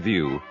Long-Term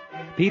View,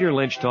 Peter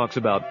Lynch talks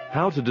about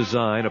how to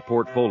design a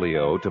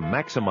portfolio to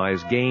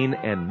maximize gain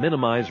and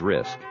minimize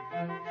risk.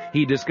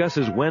 He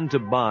discusses when to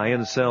buy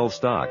and sell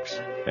stocks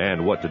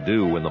and what to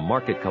do when the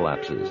market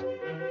collapses.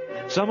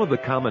 Some of the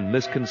common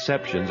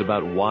misconceptions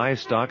about why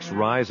stocks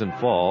rise and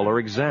fall are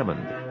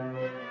examined.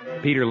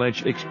 Peter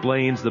Lynch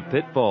explains the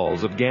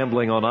pitfalls of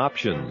gambling on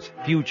options,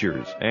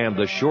 futures, and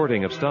the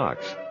shorting of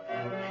stocks.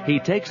 He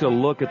takes a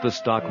look at the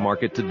stock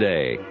market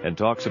today and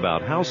talks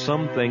about how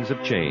some things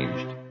have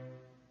changed.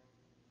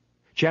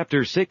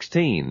 Chapter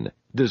 16,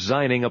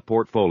 Designing a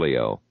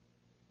Portfolio.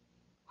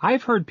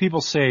 I've heard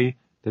people say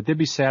that they'd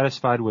be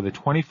satisfied with a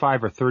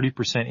 25 or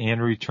 30%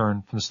 annual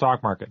return from the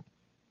stock market.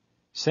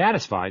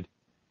 Satisfied?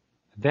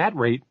 At that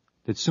rate,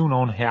 they'd soon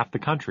own half the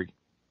country.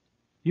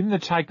 Even the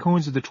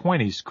tycoons of the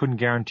 20s couldn't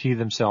guarantee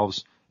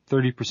themselves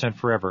 30%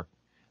 forever.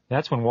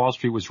 That's when Wall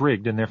Street was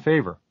rigged in their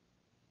favor.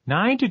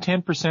 9 to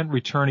 10%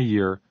 return a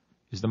year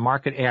is the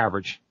market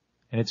average,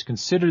 and it's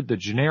considered the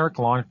generic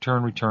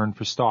long-term return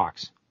for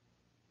stocks.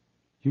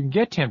 You can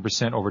get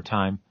 10% over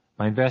time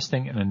by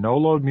investing in a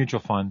no-load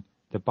mutual fund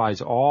that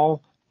buys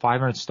all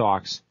 500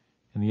 stocks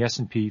in the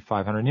S&P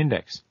 500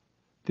 index.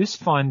 This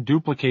fund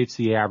duplicates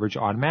the average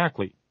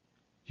automatically.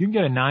 You can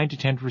get a 9 to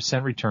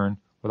 10% return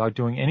without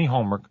doing any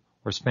homework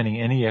or spending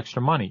any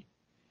extra money.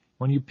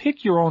 When you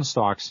pick your own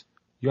stocks,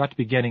 you ought to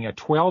be getting a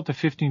 12 to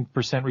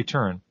 15%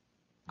 return,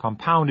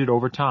 compounded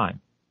over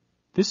time.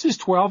 This is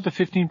 12 to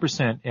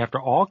 15% after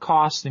all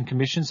costs and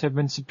commissions have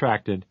been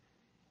subtracted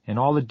and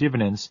all the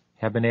dividends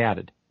have been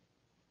added.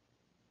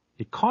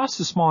 It costs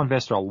a small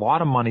investor a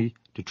lot of money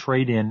to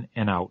trade in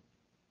and out.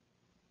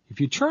 If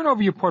you turn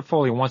over your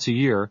portfolio once a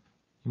year,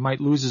 you might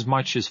lose as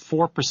much as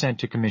 4%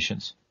 to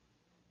commissions.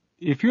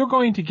 If you're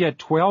going to get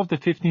 12 to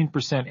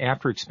 15%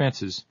 after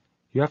expenses,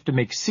 you have to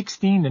make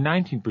 16 to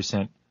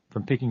 19%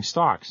 from picking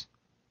stocks.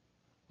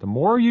 The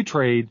more you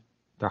trade,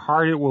 the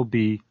harder it will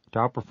be to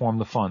outperform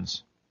the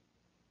funds.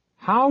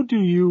 How do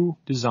you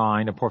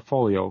design a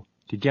portfolio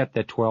to get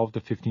that 12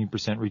 to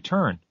 15%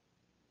 return?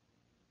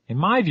 In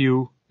my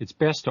view, it's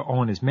best to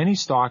own as many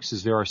stocks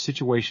as there are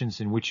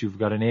situations in which you've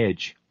got an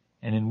edge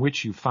and in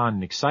which you've found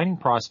an exciting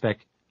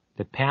prospect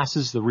that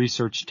passes the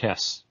research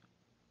tests.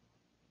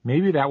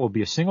 Maybe that will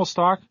be a single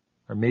stock,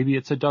 or maybe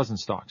it's a dozen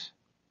stocks.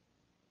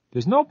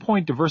 There's no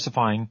point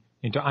diversifying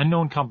into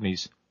unknown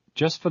companies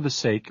just for the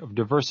sake of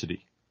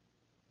diversity.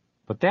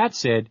 But that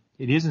said,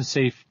 it isn't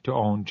safe to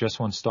own just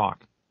one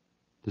stock.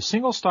 The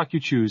single stock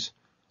you choose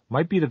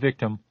might be the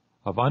victim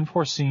of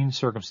unforeseen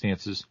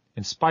circumstances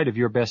in spite of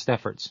your best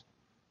efforts.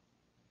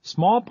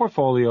 Small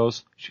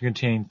portfolios should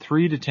contain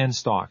 3 to 10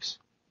 stocks.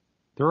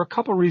 There are a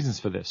couple reasons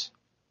for this.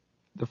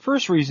 The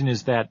first reason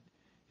is that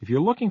if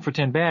you're looking for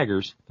 10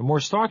 baggers, the more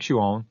stocks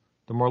you own,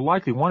 the more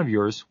likely one of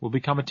yours will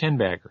become a 10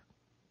 bagger.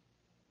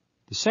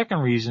 The second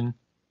reason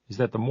is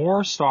that the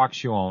more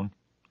stocks you own,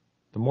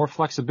 the more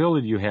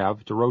flexibility you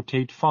have to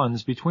rotate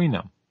funds between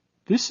them.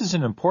 This is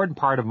an important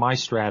part of my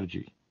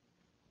strategy.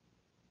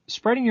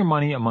 Spreading your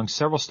money among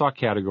several stock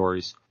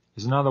categories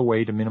is another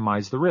way to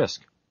minimize the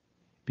risk.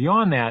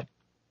 Beyond that,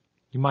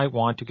 you might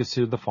want to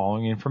consider the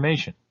following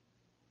information.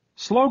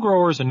 Slow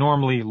growers are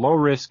normally low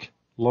risk,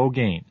 low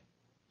gain.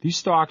 These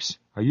stocks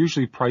are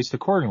usually priced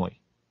accordingly.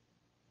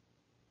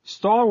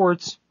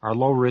 Stalwarts are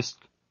low risk,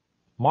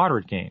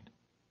 moderate gain.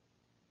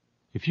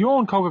 If you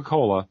own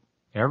Coca-Cola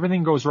and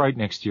everything goes right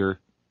next year,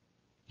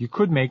 you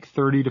could make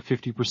 30 to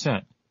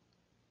 50%.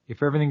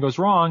 If everything goes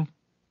wrong,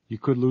 you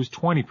could lose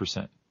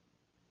 20%.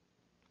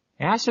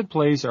 Asset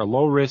plays are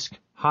low risk,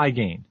 high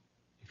gain,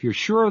 if you're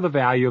sure of the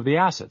value of the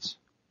assets.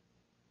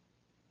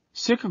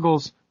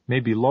 Cyclicals may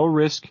be low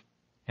risk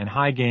and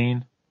high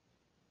gain,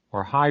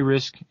 or high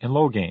risk and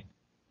low gain,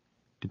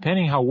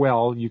 depending how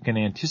well you can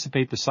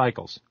anticipate the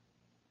cycles.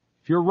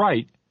 If you're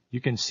right, you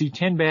can see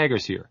 10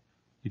 baggers here.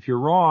 If you're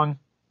wrong,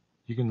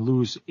 you can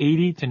lose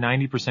 80 to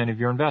 90% of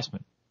your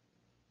investment.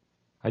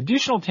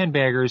 Additional 10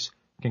 baggers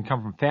can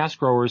come from fast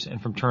growers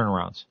and from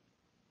turnarounds.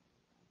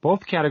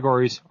 Both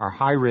categories are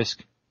high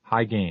risk,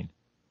 high gain.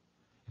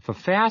 If a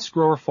fast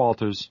grower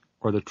falters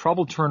or the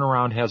troubled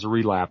turnaround has a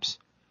relapse,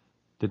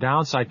 the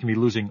downside can be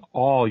losing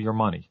all your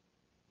money.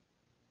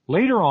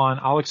 Later on,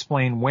 I'll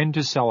explain when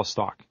to sell a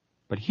stock,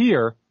 but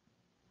here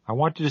I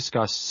want to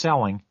discuss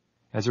selling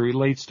as it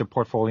relates to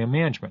portfolio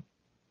management.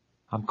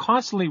 I'm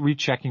constantly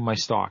rechecking my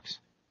stocks.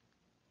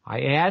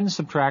 I add and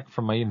subtract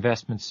from my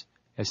investments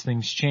as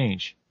things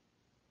change.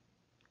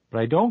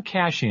 But I don't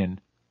cash in,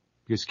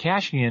 because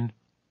cashing in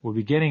will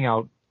be getting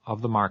out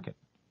of the market.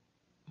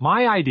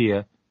 My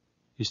idea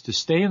is to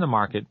stay in the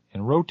market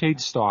and rotate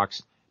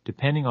stocks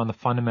depending on the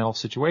fundamental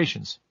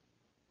situations.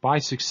 By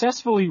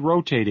successfully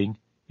rotating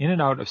in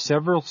and out of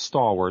several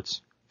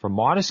stalwarts for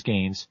modest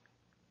gains,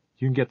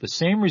 you can get the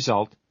same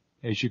result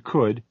as you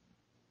could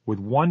with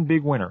one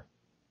big winner.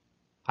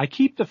 I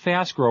keep the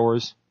fast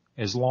growers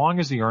as long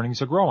as the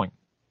earnings are growing.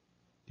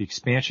 The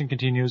expansion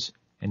continues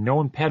and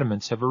no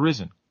impediments have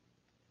arisen.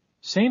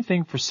 Same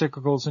thing for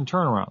cyclicals and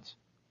turnarounds.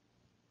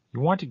 You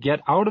want to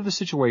get out of the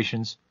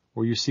situations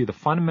where you see the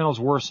fundamentals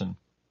worsen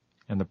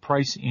and the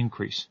price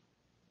increase.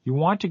 You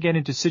want to get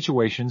into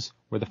situations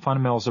where the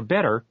fundamentals are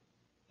better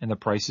and the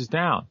price is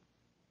down.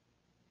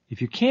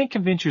 If you can't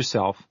convince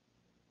yourself,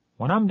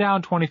 when I'm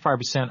down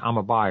 25%, I'm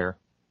a buyer,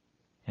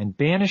 and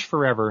banish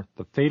forever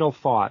the fatal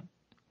thought,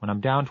 when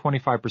I'm down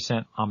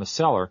 25%, I'm a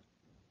seller,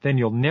 then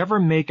you'll never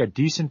make a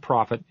decent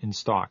profit in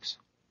stocks.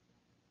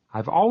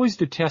 I've always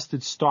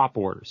detested stop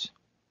orders.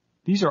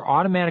 These are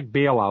automatic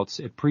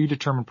bailouts at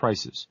predetermined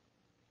prices,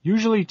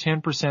 usually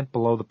 10%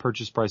 below the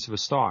purchase price of a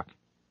stock.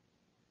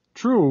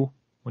 True,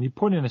 when you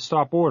put in a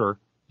stop order,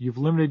 you've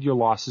limited your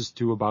losses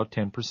to about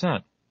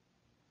 10%.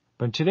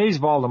 But in today's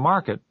volatile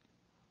market,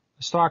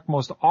 the stock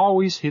most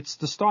always hits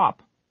the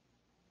stop.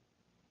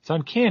 It's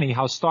uncanny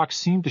how stocks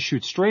seem to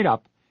shoot straight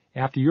up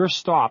after your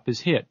stop is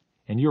hit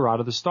and you're out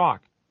of the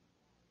stock.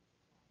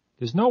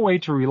 There's no way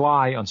to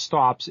rely on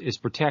stops as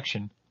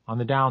protection on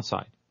the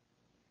downside,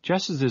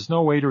 just as there's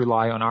no way to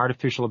rely on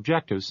artificial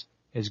objectives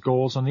as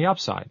goals on the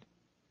upside.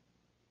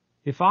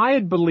 If I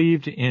had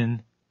believed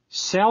in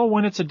sell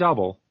when it's a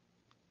double,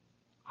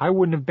 I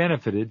wouldn't have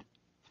benefited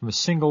from a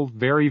single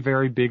very,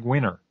 very big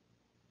winner.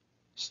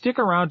 Stick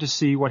around to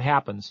see what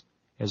happens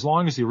as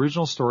long as the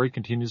original story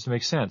continues to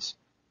make sense.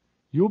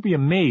 You'll be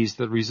amazed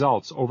at the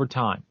results over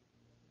time.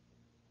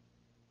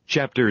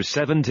 Chapter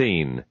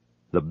 17.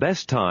 The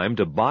best time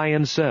to buy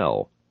and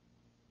sell.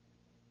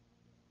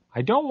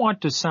 I don't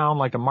want to sound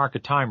like a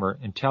market timer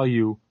and tell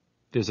you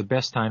there's a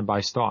best time to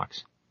buy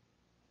stocks.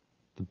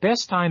 The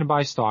best time to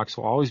buy stocks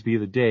will always be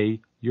the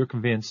day you're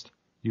convinced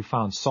you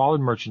found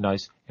solid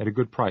merchandise at a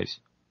good price.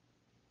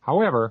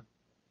 However,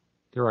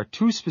 there are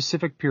 2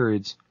 specific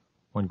periods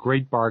when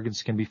great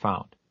bargains can be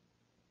found.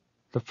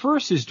 The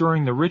first is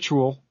during the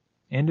ritual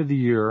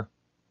end-of-the-year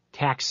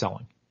tax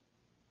selling.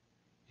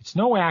 It's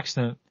no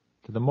accident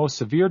that the most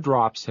severe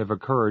drops have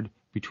occurred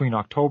between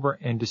October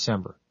and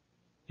December.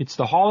 It's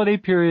the holiday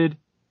period,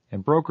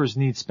 and brokers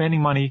need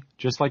spending money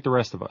just like the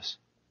rest of us.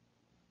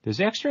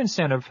 There's extra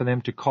incentive for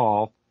them to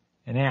call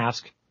and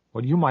ask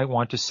what you might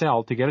want to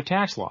sell to get a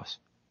tax loss.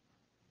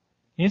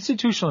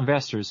 Institutional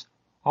investors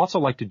also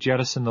like to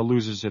jettison the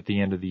losers at the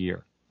end of the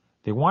year.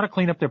 They want to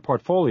clean up their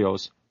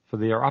portfolios for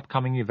their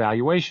upcoming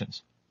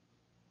evaluations.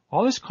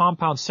 All this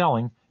compound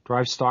selling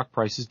drives stock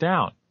prices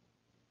down.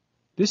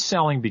 This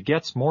selling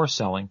begets more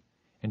selling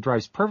and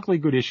drives perfectly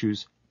good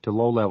issues to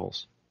low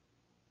levels.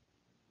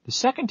 The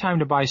second time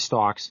to buy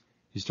stocks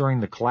is during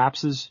the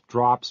collapses,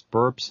 drops,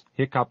 burps,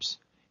 hiccups,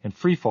 and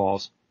free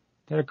falls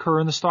that occur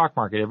in the stock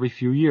market every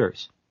few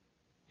years.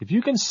 If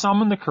you can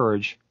summon the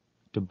courage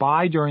to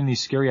buy during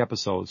these scary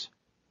episodes,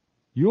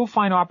 you'll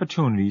find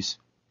opportunities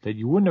that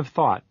you wouldn't have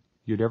thought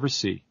you'd ever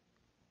see.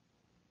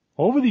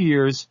 Over the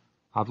years,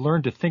 I've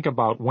learned to think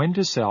about when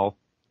to sell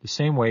the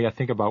same way I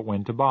think about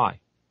when to buy.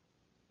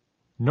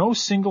 No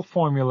single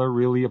formula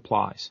really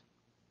applies.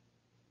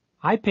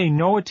 I pay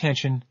no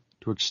attention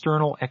to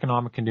external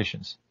economic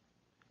conditions,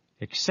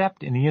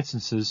 except in the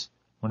instances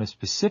when a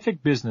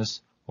specific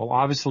business will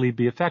obviously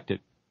be affected.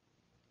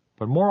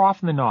 But more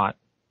often than not,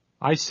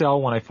 I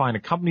sell when I find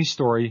a company's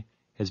story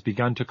has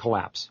begun to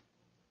collapse.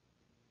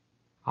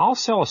 I'll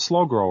sell a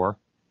slow grower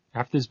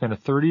after there's been a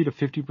 30 to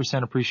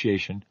 50%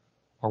 appreciation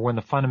or when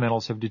the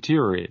fundamentals have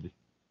deteriorated.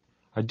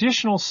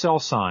 Additional sell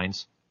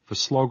signs for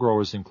slow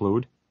growers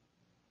include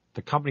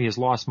the company has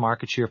lost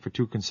market share for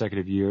 2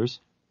 consecutive years,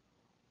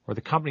 or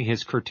the company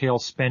has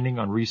curtailed spending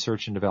on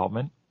research and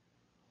development,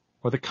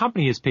 or the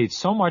company has paid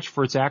so much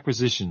for its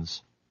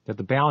acquisitions that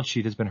the balance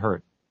sheet has been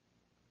hurt.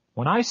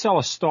 When I sell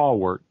a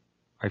stalwart,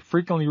 I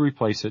frequently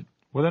replace it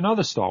with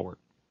another stalwart.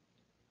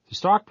 If the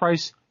stock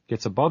price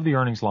gets above the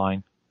earnings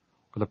line,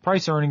 or the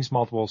price-earnings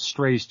multiple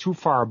strays too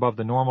far above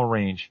the normal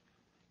range,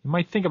 you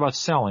might think about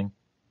selling,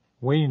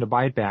 waiting to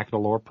buy it back at a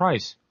lower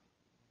price.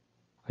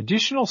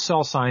 Additional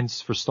sell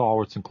signs for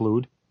stalwarts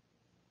include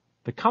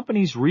the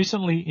company's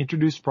recently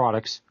introduced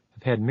products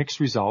have had mixed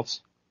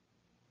results,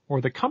 or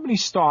the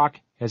company's stock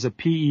has a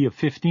PE of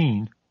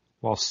 15,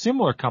 while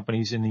similar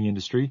companies in the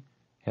industry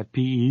have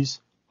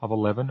PEs of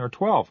 11 or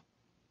 12,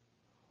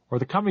 or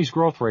the company's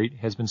growth rate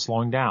has been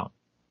slowing down.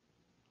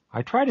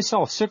 I try to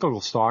sell a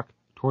cyclical stock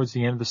towards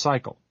the end of the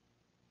cycle,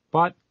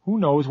 but who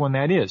knows when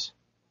that is?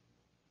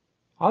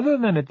 Other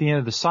than at the end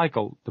of the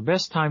cycle, the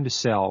best time to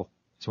sell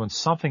is when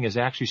something has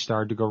actually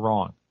started to go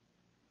wrong.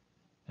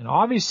 An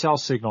obvious sell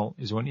signal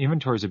is when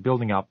inventories are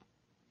building up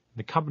and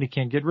the company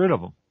can't get rid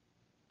of them.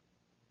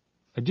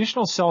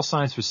 Additional sell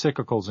signs for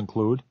cyclicals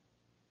include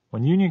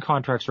when union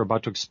contracts are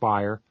about to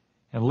expire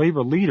and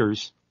labor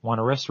leaders want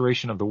a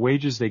restoration of the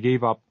wages they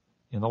gave up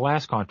in the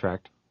last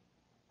contract,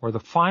 or the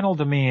final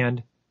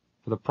demand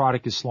for the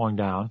product is slowing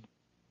down,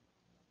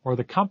 or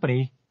the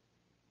company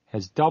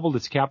has doubled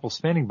its capital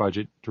spending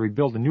budget to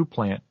rebuild a new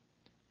plant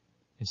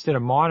instead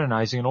of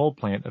modernizing an old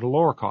plant at a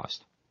lower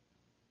cost.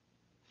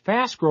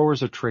 Fast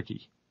growers are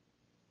tricky.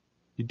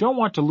 You don't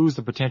want to lose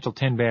the potential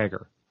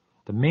 10-bagger.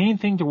 The main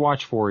thing to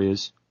watch for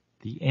is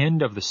the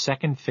end of the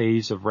second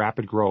phase of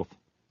rapid growth.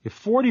 If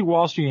 40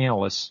 Wall Street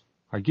analysts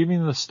are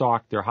giving the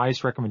stock their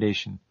highest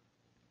recommendation,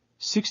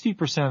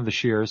 60% of the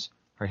shares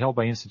are held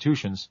by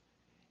institutions,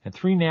 and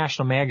 3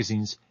 national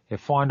magazines have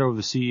fawned over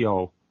the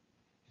CEO,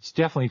 it's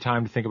definitely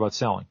time to think about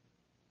selling.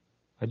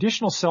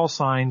 Additional sell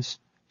signs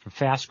for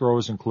fast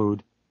growers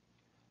include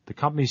the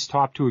company's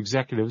top 2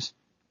 executives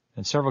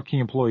and several key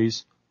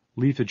employees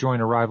leave to join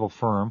a rival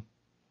firm,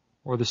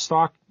 or the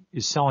stock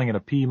is selling at a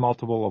P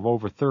multiple of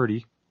over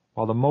 30,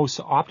 while the most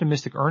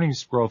optimistic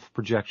earnings growth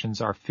projections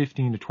are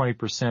 15 to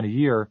 20% a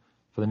year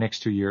for the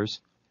next 2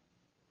 years,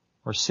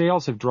 or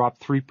sales have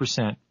dropped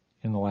 3%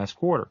 in the last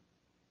quarter.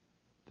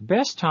 The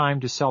best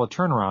time to sell a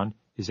turnaround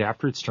is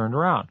after it's turned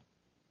around.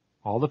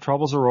 All the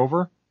troubles are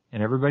over,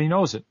 and everybody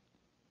knows it.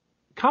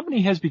 The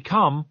company has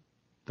become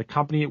the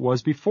company it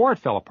was before it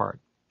fell apart,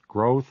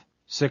 growth,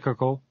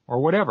 cyclical, or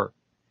whatever.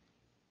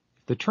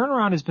 If the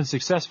turnaround has been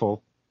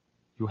successful,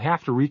 you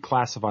have to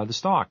reclassify the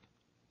stock.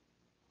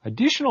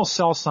 Additional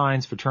sell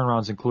signs for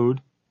turnarounds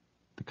include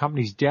the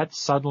company's debt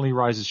suddenly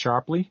rises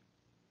sharply,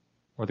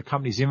 or the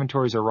company's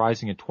inventories are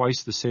rising at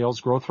twice the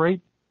sales growth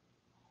rate,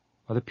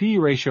 or the PE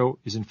ratio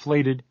is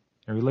inflated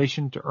in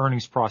relation to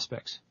earnings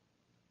prospects.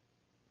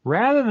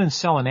 Rather than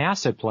sell an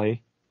asset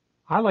play,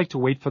 I like to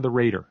wait for the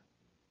raider.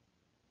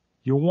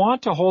 You'll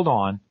want to hold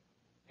on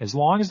as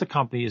long as the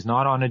company is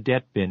not on a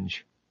debt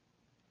binge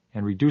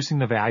and reducing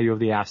the value of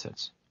the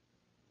assets.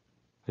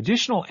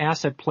 Additional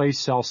asset play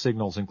sell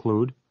signals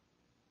include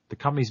the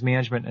company's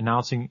management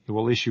announcing it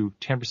will issue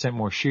 10%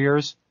 more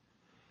shares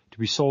to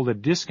be sold at a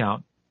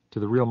discount to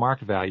the real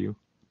market value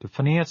to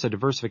finance a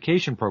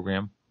diversification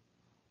program,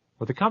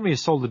 or the company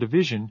has sold a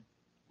division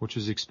which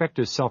was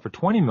expected to sell for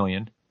 $20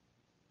 million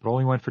but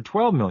only went for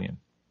 $12 million,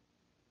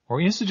 or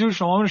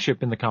institutional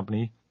ownership in the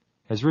company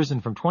has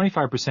risen from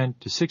 25%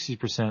 to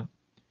 60%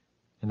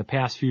 in the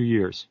past few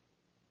years.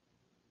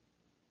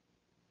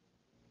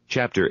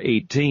 Chapter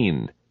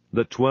 18.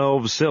 The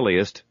 12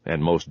 silliest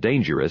and most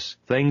dangerous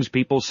things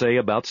people say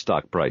about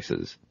stock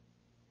prices.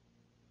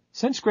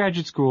 Since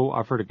graduate school,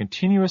 I've heard a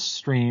continuous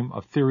stream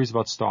of theories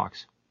about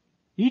stocks.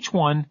 Each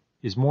one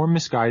is more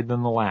misguided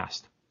than the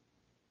last.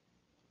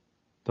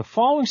 The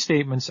following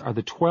statements are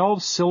the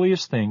 12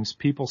 silliest things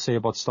people say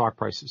about stock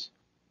prices.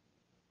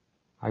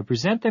 I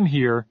present them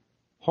here,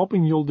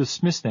 hoping you'll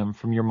dismiss them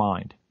from your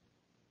mind.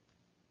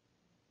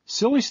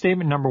 Silly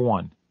statement number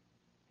 1.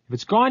 If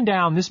it's gone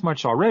down this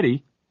much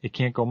already, it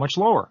can't go much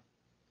lower.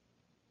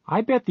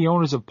 I bet the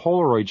owners of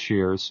Polaroid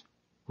shares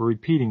were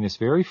repeating this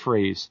very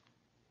phrase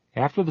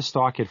after the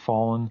stock had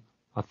fallen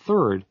a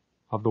third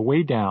of the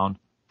way down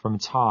from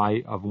its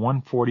high of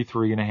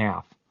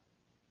 143.5.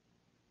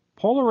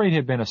 Polaroid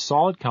had been a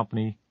solid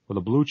company with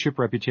a blue-chip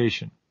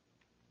reputation.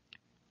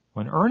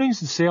 When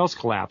earnings and sales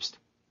collapsed,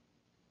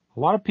 a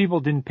lot of people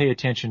didn't pay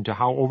attention to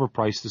how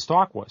overpriced the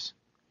stock was.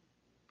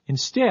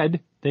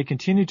 Instead, they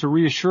continued to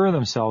reassure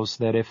themselves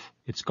that if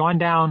it's gone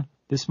down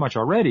this much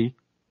already,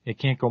 it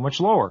can't go much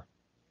lower.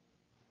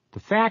 The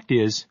fact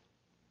is,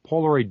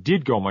 Polaroid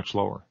did go much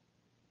lower.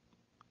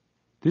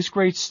 This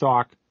great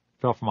stock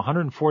fell from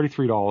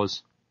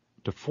 $143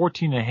 to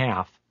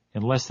 $14.5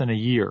 in less than a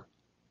year.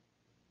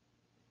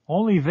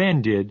 Only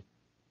then did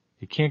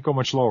 "it can't go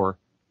much lower"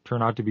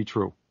 turn out to be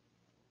true.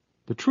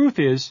 The truth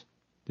is,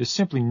 there's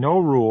simply no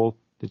rule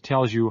that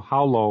tells you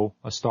how low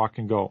a stock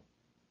can go.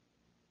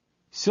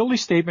 Silly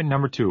statement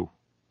number 2.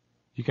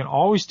 You can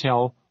always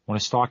tell when a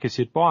stock has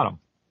hit bottom.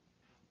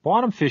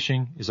 Bottom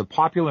fishing is a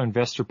popular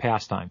investor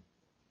pastime,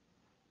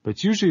 but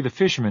it's usually the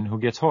fisherman who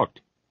gets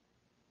hooked.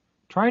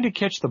 Trying to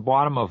catch the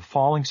bottom of a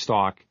falling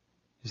stock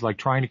is like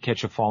trying to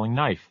catch a falling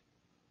knife.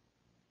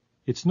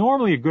 It's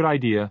normally a good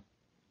idea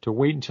to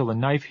wait until the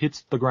knife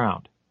hits the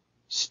ground,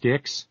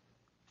 sticks,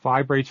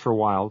 vibrates for a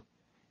while,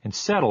 and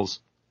settles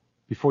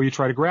before you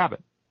try to grab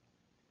it.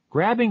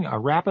 Grabbing a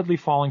rapidly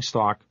falling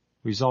stock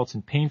results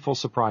in painful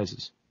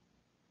surprises.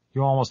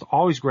 You almost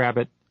always grab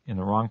it in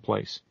the wrong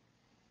place.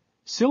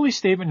 Silly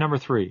statement number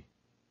 3. If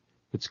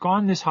it's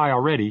gone this high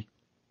already,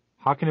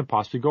 how can it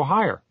possibly go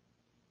higher?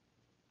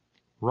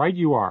 Right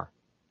you are,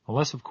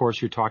 unless of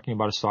course you're talking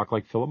about a stock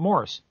like Philip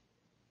Morris.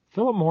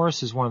 Philip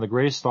Morris is one of the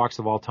greatest stocks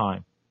of all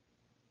time.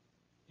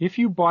 If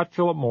you bought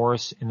Philip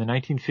Morris in the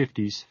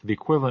 1950s for the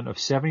equivalent of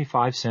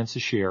 75 cents a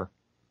share,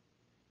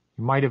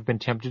 you might have been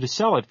tempted to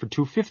sell it for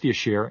 $2.50 a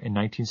share in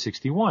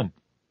 1961.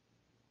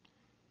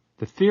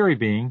 The theory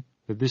being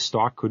that this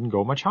stock couldn't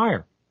go much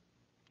higher.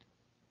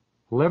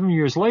 11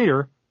 years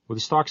later, with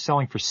the stock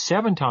selling for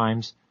 7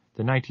 times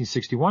the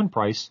 1961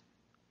 price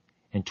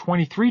and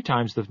 23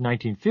 times the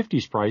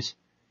 1950s price,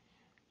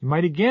 you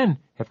might again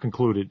have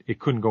concluded it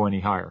couldn't go any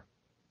higher.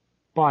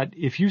 But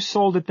if you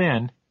sold it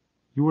then,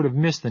 you would have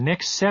missed the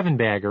next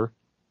 7-bagger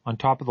on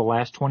top of the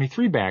last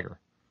 23-bagger.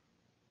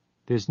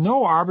 There's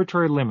no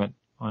arbitrary limit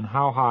on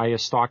how high a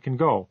stock can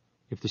go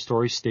if the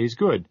story stays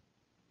good,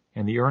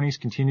 and the earnings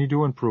continue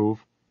to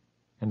improve,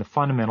 and the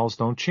fundamentals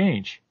don't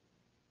change.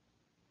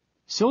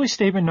 Silly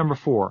statement number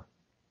 4.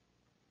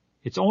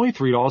 It's only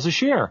 $3 a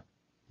share.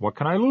 What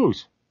can I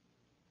lose?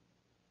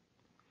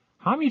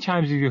 How many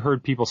times have you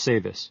heard people say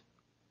this?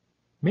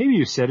 Maybe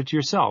you said it to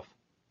yourself.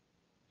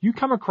 You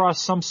come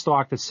across some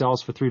stock that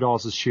sells for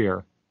 $3 a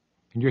share,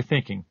 and you're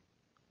thinking,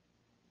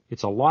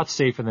 it's a lot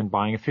safer than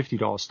buying a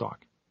 $50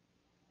 stock.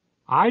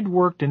 I'd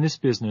worked in this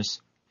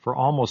business for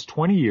almost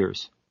 20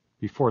 years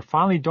before it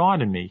finally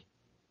dawned on me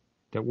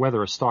that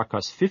whether a stock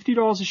costs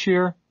 $50 a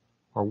share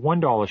or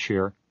 $1 a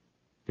share,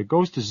 if it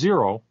goes to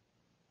zero,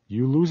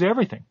 you lose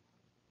everything.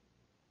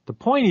 The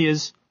point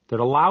is that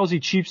a lousy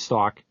cheap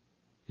stock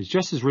is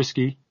just as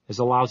risky as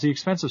a lousy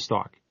expensive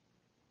stock.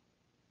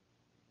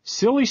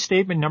 Silly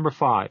statement number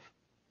 5.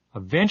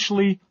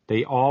 Eventually,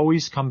 they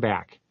always come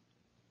back.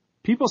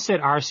 People said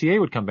RCA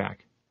would come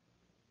back.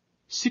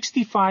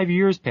 65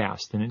 years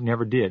passed and it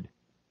never did.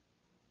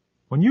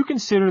 When you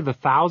consider the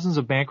thousands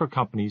of bankrupt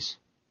companies,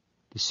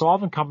 the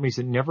solvent companies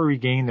that never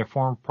regain their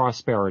former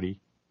prosperity,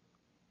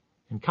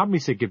 and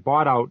companies that get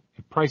bought out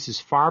at prices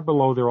far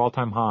below their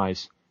all-time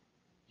highs,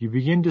 you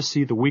begin to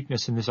see the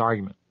weakness in this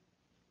argument.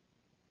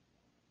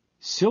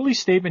 Silly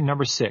statement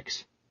number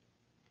 6.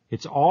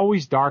 It's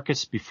always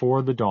darkest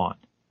before the dawn.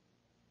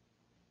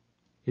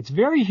 It's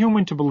very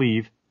human to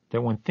believe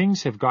that when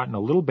things have gotten a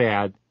little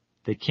bad,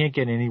 they can't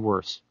get any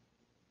worse.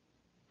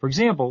 For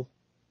example,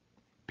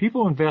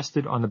 people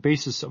invested on the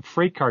basis of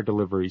freight car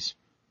deliveries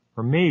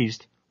were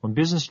amazed when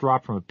business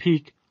dropped from a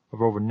peak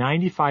of over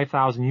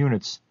 95,000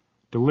 units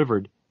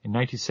delivered in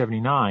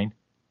 1979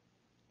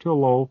 to a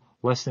low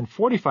less than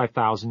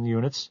 45,000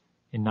 units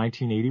in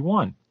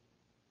 1981.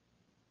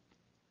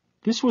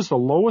 This was the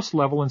lowest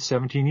level in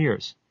 17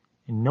 years,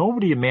 and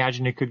nobody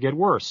imagined it could get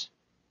worse.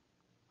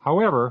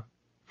 However,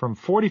 from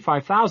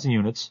 45,000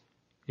 units,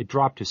 it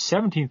dropped to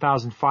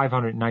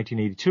 17,500 in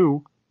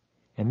 1982,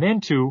 and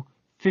then to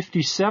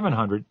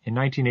 5,700 in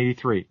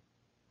 1983.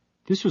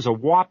 This was a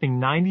whopping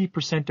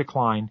 90%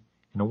 decline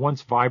in a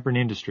once vibrant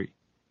industry.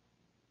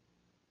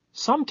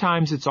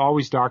 Sometimes it's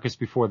always darkest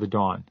before the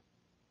dawn.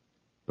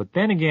 But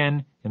then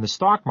again, in the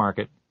stock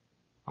market,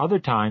 other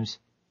times,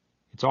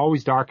 it's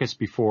always darkest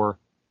before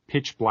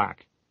pitch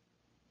black.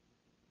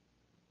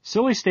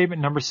 Silly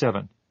statement number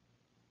 7.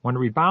 When it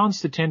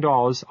rebounds to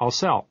 $10, I'll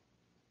sell.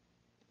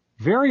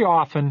 Very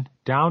often,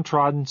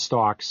 downtrodden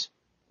stocks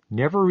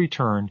never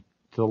return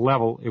to the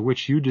level at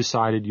which you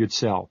decided you'd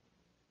sell.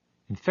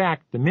 In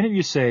fact, the minute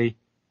you say,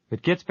 if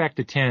it gets back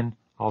to 10,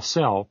 I'll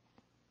sell,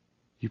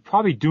 you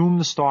probably doom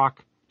the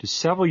stock to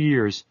several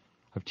years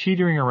of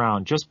teetering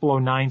around just below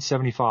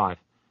 9.75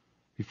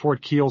 before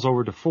it keels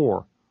over to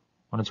 4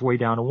 on its way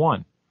down to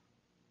 1.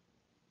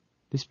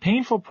 This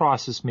painful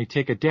process may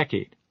take a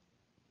decade.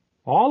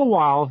 All the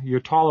while,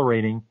 you're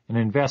tolerating an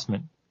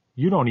investment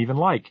you don't even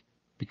like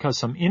because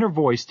some inner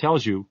voice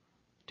tells you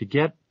to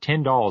get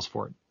 $10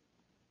 for it.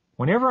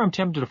 Whenever I'm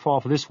tempted to fall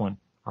for this one,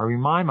 I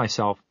remind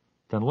myself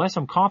that unless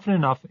I'm confident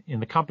enough in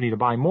the company to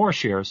buy more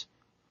shares,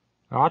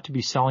 I ought to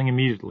be selling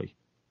immediately.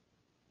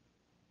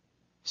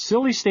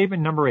 Silly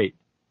statement number 8.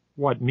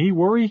 What, me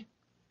worry?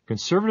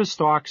 Conservative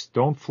stocks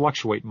don't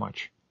fluctuate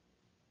much.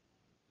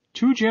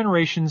 2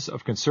 generations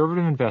of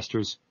conservative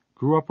investors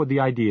grew up with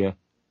the idea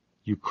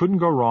you couldn't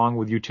go wrong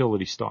with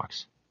utility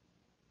stocks.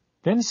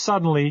 Then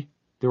suddenly,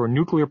 there were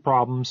nuclear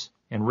problems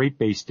and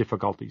rate-based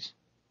difficulties.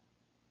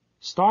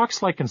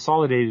 Stocks like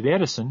Consolidated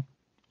Edison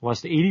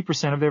lost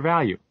 80% of their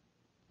value.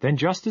 Then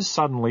just as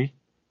suddenly,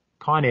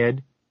 Con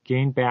Ed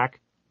gained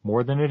back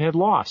more than it had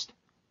lost.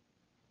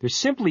 There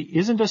simply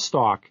isn't a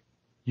stock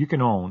you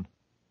can own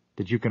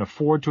that you can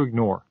afford to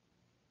ignore.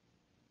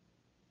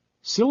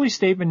 Silly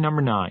statement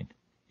number 9.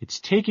 It's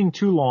taking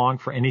too long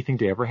for anything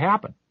to ever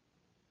happen.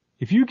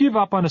 If you give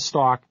up on a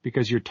stock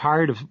because you're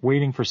tired of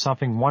waiting for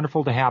something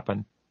wonderful to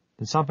happen,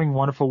 then something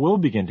wonderful will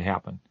begin to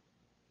happen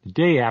the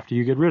day after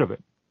you get rid of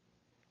it.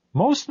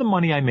 Most of the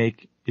money I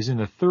make is in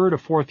the 3rd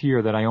or 4th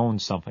year that I own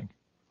something,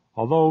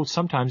 although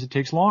sometimes it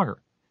takes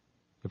longer.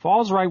 If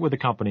all's right with the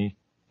company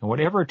and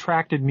whatever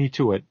attracted me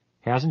to it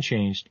hasn't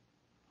changed,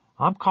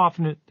 I'm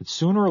confident that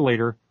sooner or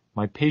later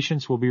my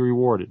patience will be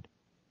rewarded.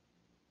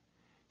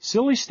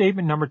 Silly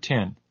statement number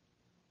 10.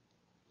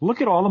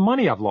 Look at all the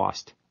money I've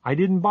lost. I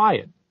didn't buy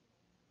it.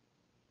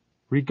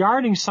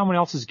 Regarding someone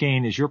else's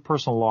gain as your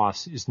personal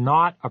loss is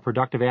not a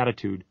productive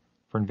attitude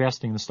for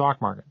investing in the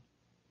stock market.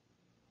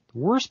 The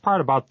worst part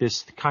about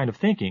this kind of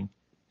thinking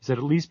is that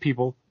it leads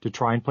people to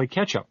try and play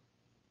catch-up.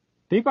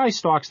 They buy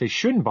stocks they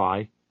shouldn't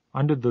buy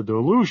under the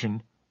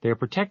delusion they are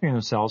protecting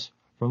themselves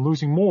from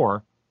losing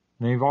more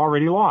than they've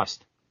already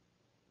lost.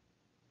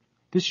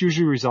 This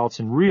usually results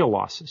in real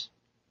losses.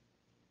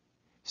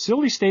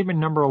 Silly statement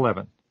number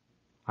 11.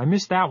 I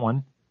missed that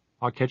one.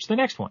 I'll catch the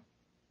next one.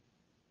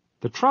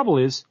 The trouble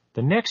is,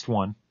 the next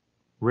one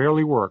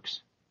rarely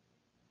works.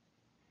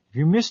 If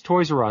you missed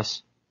Toys R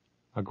Us,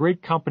 a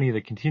great company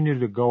that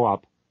continued to go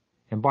up,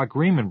 and bought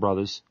Greenman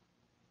Brothers,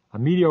 a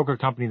mediocre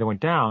company that went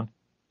down,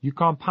 you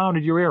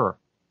compounded your error.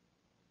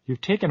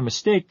 You've taken a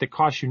mistake that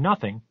cost you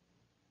nothing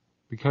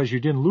because you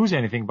didn't lose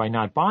anything by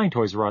not buying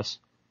Toys R Us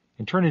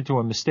and turned it into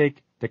a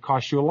mistake that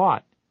cost you a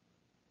lot.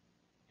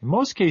 In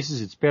most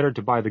cases, it's better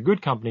to buy the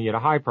good company at a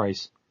high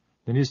price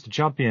than it is to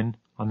jump in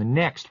on the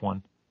next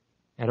one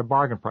at a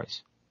bargain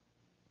price.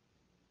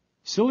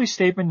 Silly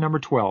statement number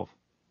 12.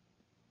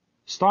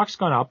 Stock's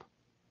gone up,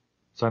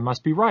 so I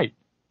must be right.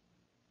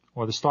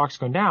 Or the stock's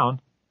gone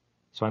down,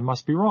 so I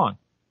must be wrong.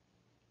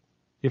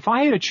 If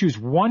I had to choose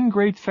one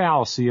great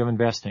fallacy of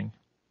investing,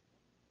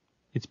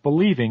 it's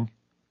believing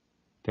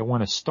that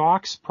when a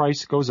stock's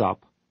price goes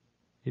up,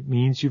 it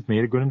means you've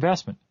made a good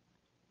investment.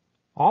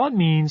 All it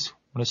means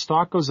when a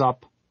stock goes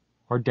up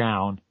or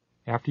down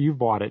after you've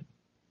bought it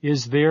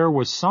is there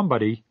was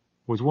somebody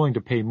who was willing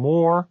to pay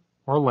more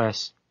or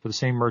less for the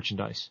same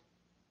merchandise.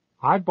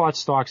 I've bought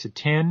stocks at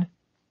 10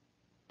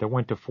 that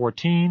went to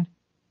 14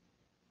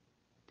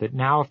 that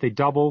now if they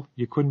double,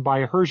 you couldn't buy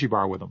a Hershey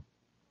bar with them.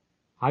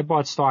 I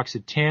bought stocks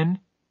at 10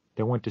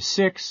 that went to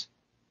 6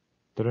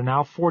 that are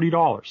now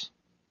 $40.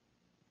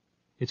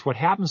 It's what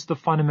happens to the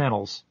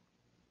fundamentals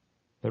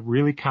that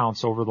really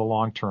counts over the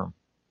long term.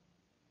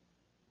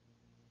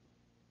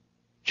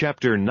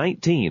 Chapter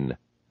 19.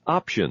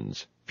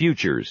 Options,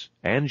 Futures,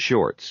 and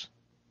Shorts.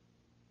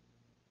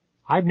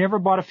 I've never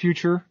bought a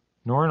future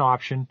nor an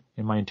option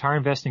in my entire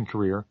investing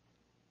career.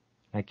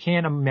 I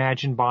can't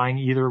imagine buying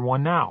either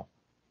one now.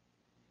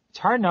 It's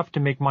hard enough to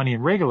make money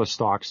in regular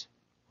stocks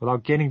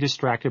without getting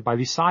distracted by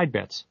these side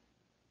bets.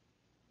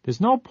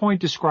 There's no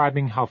point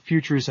describing how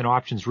futures and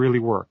options really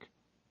work.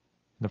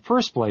 In the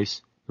first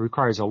place, it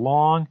requires a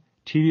long,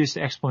 tedious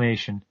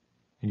explanation,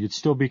 and you'd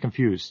still be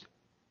confused.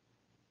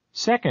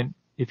 Second,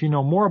 if you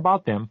know more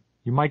about them,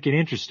 you might get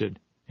interested.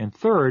 And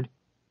third,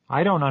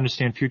 I don't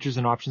understand futures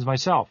and options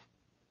myself.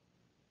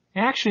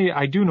 Actually,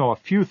 I do know a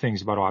few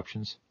things about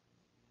options.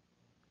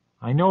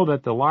 I know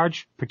that the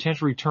large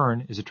potential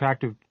return is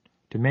attractive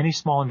to many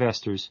small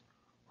investors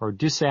who are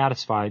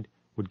dissatisfied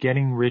with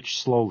getting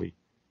rich slowly.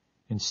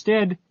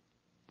 Instead,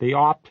 they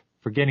opt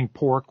for getting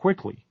poor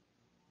quickly.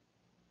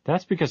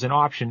 That's because an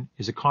option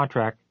is a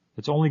contract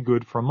that's only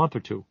good for a month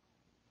or two.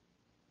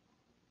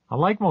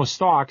 Unlike most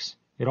stocks,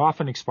 it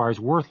often expires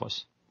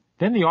worthless.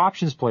 Then the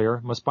options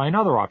player must buy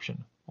another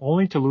option,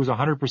 only to lose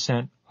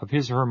 100% of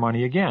his or her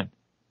money again.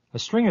 A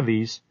string of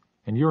these,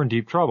 and you're in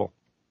deep trouble.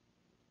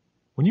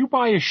 When you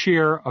buy a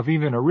share of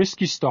even a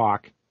risky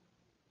stock,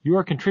 you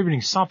are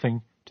contributing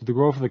something to the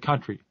growth of the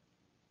country.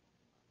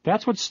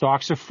 That's what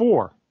stocks are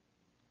for.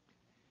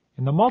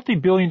 In the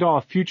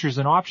multi-billion-dollar futures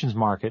and options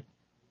market,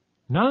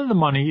 none of the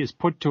money is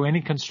put to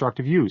any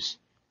constructive use.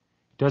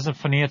 It doesn't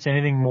finance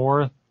anything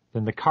more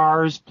than the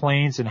cars,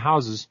 planes, and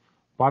houses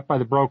bought by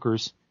the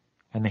brokers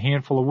and the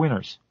handful of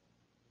winners.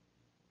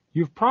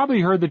 You've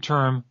probably heard the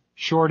term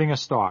shorting a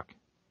stock.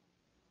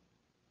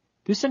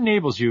 This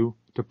enables you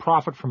to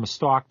profit from a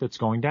stock that's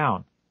going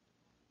down.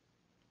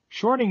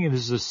 Shorting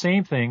is the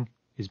same thing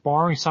as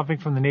borrowing something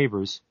from the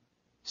neighbors,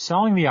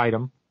 selling the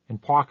item,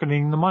 and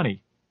pocketing the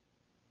money.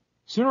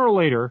 Sooner or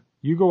later,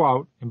 you go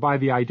out and buy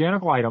the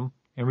identical item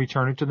and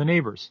return it to the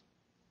neighbors.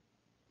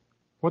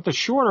 What the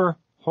shorter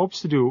hopes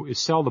to do is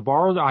sell the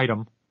borrowed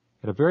item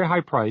at a very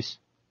high price,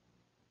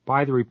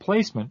 buy the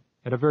replacement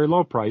at a very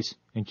low price,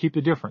 and keep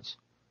the difference.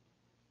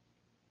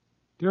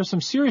 There are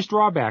some serious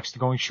drawbacks to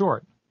going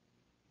short.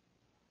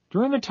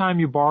 During the time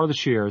you borrow the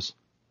shares,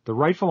 the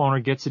rightful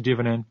owner gets a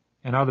dividend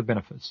and other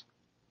benefits.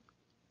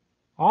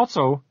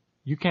 Also,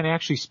 you can't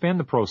actually spend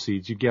the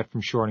proceeds you get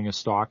from shorting a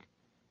stock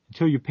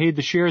until you paid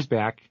the shares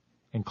back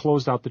and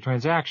closed out the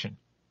transaction.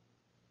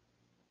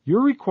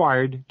 You're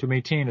required to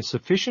maintain a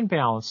sufficient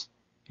balance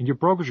in your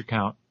brokerage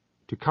account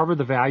to cover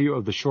the value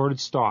of the shorted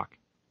stock.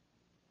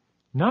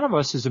 None of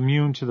us is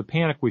immune to the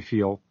panic we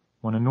feel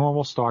when a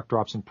normal stock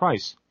drops in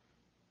price,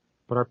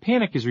 but our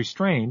panic is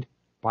restrained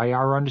by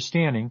our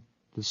understanding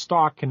that the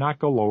stock cannot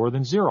go lower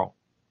than zero.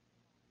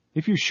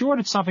 If you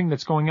shorted something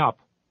that's going up,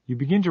 you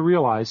begin to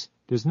realize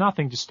there's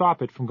nothing to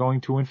stop it from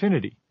going to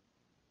infinity,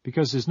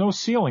 because there's no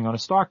ceiling on a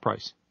stock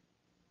price.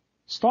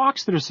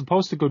 Stocks that are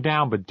supposed to go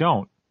down but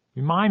don't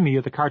remind me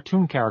of the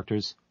cartoon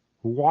characters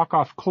who walk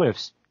off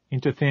cliffs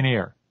into thin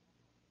air.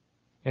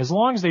 As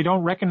long as they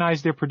don't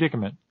recognize their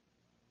predicament,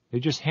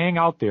 they just hang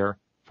out there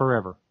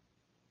forever.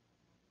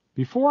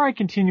 Before I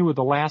continue with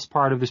the last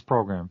part of this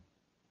program,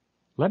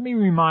 let me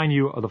remind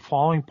you of the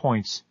following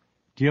points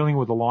dealing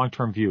with the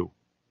long-term view.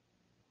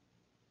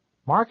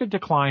 Market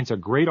declines are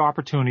great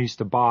opportunities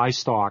to buy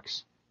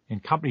stocks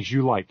in companies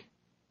you like.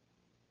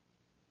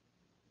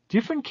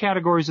 Different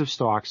categories of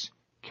stocks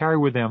carry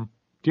with them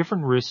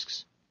different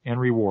risks and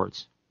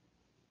rewards.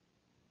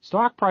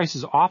 Stock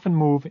prices often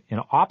move in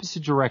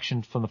opposite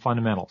directions from the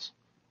fundamentals,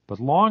 but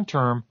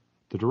long-term,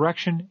 the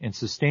direction and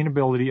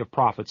sustainability of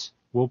profits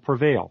will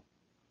prevail.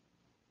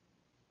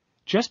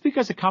 Just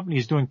because a company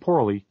is doing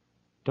poorly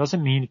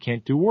doesn't mean it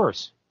can't do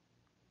worse.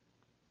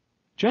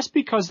 Just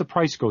because the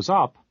price goes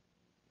up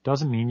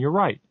doesn't mean you're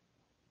right.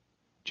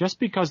 Just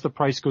because the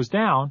price goes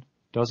down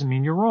doesn't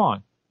mean you're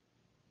wrong.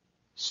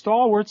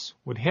 Stalwarts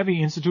with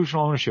heavy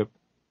institutional ownership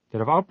that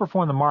have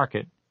outperformed the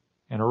market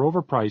and are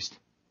overpriced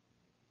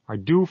are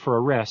due for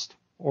a rest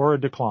or a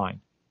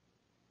decline.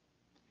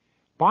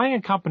 Buying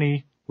a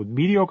company with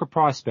mediocre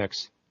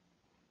prospects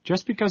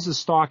just because the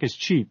stock is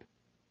cheap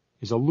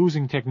is a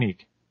losing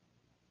technique.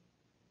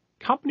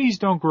 Companies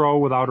don't grow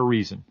without a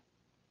reason.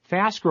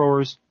 Fast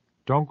growers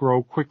don't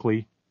grow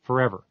quickly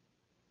forever.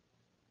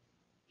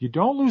 You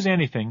don't lose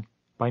anything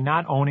by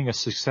not owning a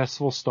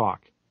successful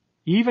stock,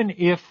 even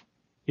if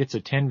it's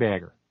a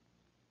 10-bagger.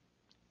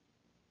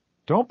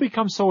 Don't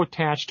become so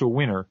attached to a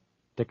winner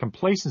that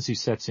complacency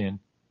sets in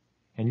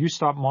and you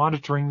stop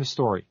monitoring the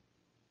story.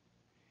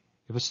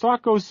 If a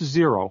stock goes to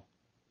zero,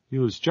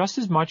 you lose just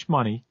as much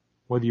money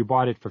whether you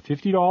bought it for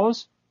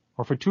 $50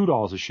 or for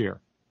 $2 a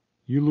share.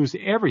 You lose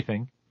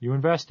everything you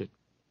invested.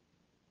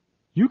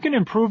 You can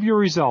improve your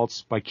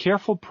results by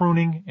careful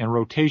pruning and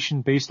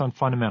rotation based on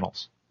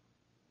fundamentals.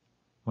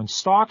 When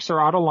stocks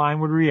are out of line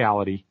with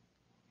reality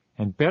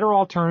and better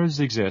alternatives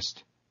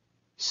exist,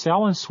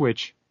 sell and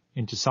switch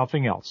into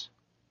something else.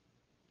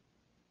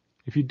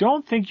 If you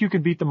don't think you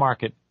can beat the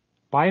market,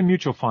 buy a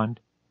mutual fund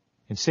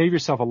and save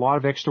yourself a lot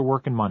of extra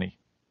work and money.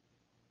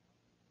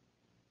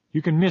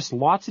 You can miss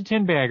lots of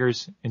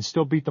 10-baggers and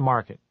still beat the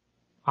market.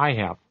 I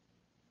have.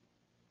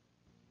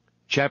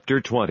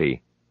 Chapter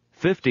 20.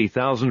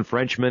 50,000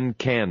 Frenchmen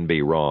Can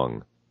Be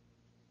Wrong.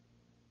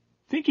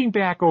 Thinking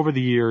back over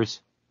the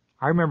years,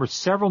 I remember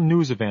several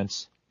news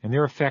events and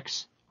their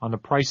effects on the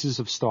prices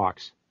of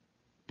stocks,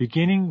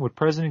 beginning with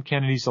President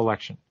Kennedy's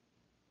election.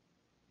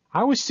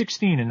 I was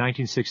 16 in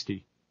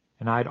 1960,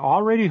 and I had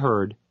already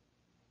heard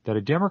that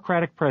a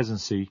Democratic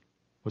presidency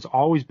was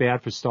always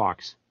bad for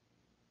stocks.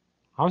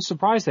 I was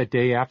surprised that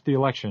day after the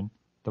election,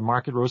 the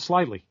market rose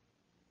slightly.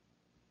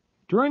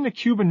 During the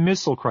Cuban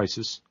Missile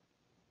Crisis,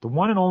 the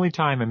one and only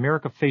time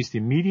America faced the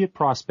immediate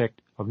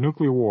prospect of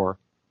nuclear war,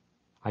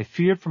 I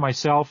feared for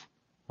myself,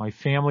 my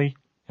family,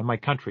 and my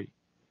country.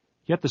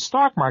 Yet the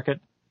stock market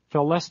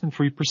fell less than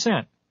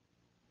 3%.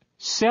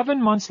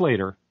 7 months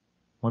later,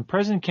 when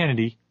President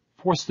Kennedy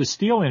forced the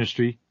steel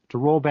industry to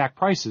roll back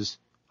prices,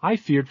 I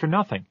feared for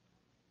nothing.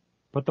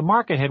 But the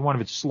market had one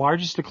of its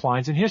largest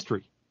declines in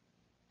history,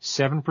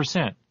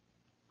 7%.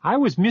 I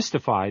was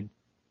mystified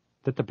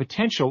that the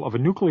potential of a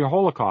nuclear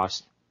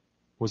holocaust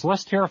was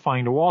less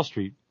terrifying to Wall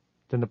Street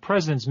than the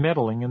president's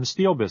meddling in the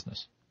steel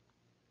business.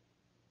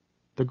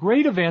 The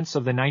great events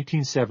of the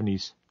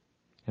 1970s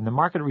and the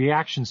market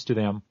reactions to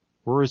them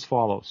were as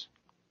follows.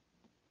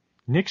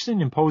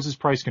 Nixon imposes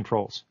price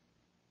controls.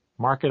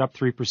 Market up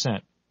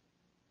 3%.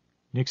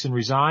 Nixon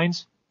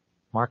resigns.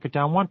 Market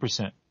down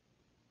 1%.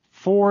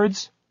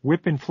 Ford's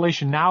Whip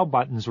Inflation Now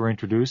buttons were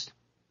introduced.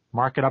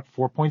 Market up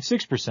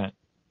 4.6%.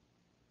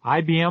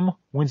 IBM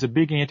wins a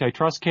big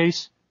antitrust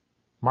case.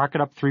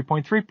 Market up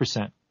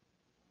 3.3%.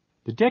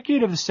 The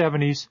decade of the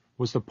 70s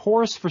was the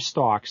poorest for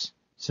stocks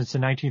since the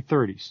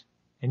 1930s,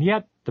 and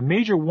yet the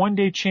major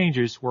one-day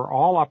changes were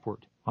all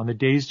upward. on the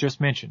days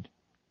just mentioned.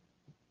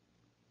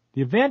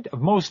 The event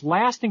of most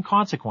lasting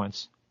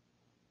consequence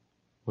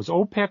was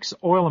OPEC's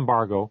oil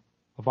embargo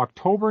of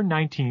October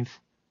 19,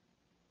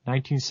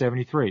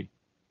 1973.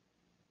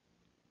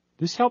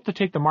 This helped to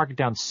take the market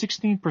down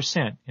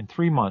 16% in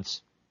 3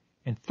 months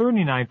and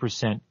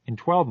 39% in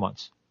 12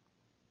 months.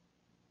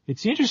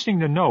 It's interesting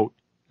to note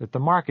that the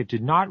market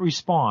did not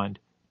respond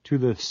to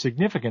the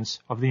significance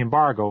of the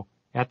embargo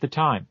at the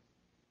time.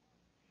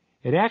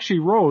 It actually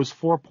rose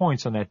 4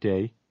 points on that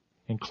day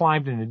and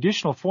climbed an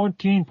additional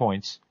 14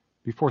 points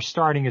before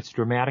starting its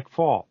dramatic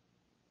fall.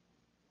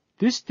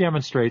 This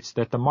demonstrates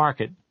that the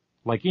market,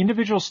 like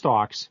individual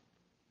stocks,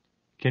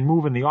 can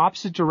move in the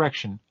opposite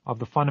direction of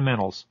the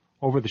fundamentals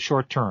over the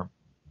short term.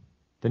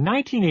 The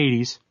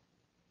 1980s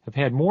have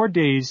had more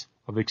days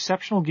of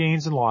exceptional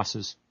gains and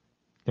losses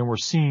than were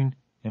seen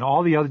in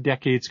all the other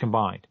decades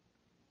combined.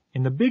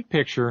 In the big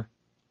picture,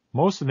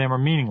 most of them are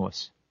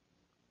meaningless.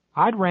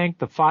 I'd rank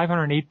the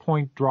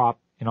 508-point drop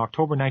in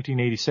October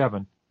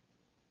 1987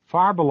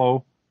 far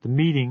below the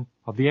meeting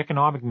of the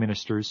economic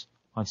ministers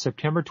on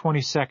September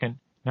 22,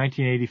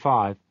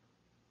 1985,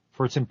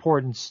 for its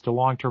importance to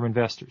long-term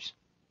investors.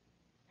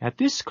 At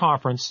this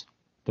conference,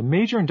 the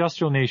major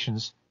industrial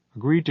nations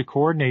agreed to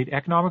coordinate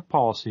economic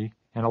policy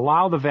and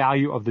allow the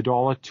value of the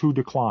dollar to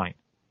decline.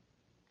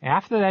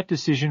 After that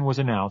decision was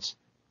announced,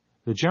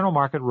 the general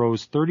market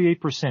rose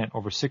 38%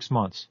 over 6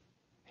 months.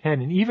 It had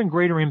an even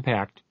greater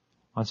impact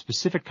on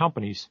specific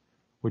companies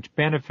which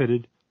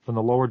benefited from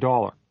the lower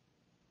dollar.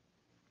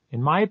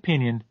 In my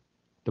opinion,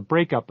 the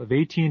breakup of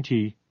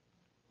AT&T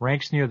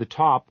ranks near the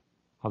top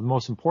of the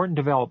most important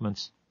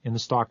developments in the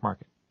stock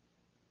market.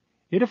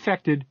 It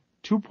affected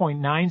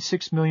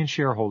 2.96 million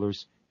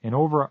shareholders and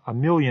over 1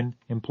 million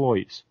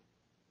employees.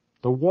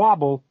 The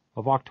wobble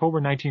of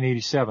October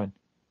 1987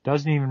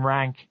 doesn't even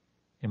rank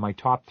in my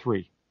top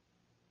 3.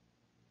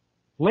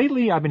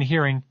 Lately, I've been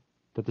hearing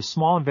that the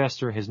small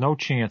investor has no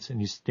chance in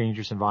this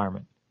dangerous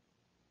environment.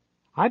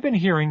 I've been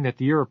hearing that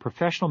the era of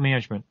professional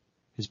management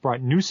has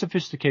brought new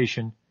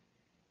sophistication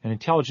and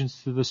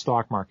intelligence to the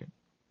stock market.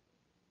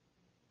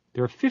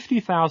 There are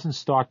 50,000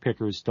 stock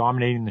pickers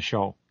dominating the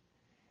show,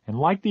 and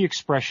like the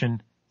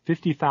expression,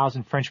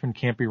 50,000 Frenchmen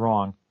can't be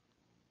wrong,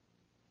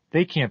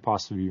 they can't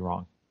possibly be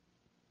wrong.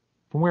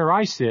 From where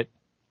I sit,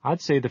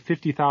 I'd say the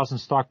 50,000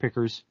 stock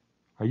pickers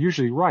are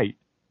usually right,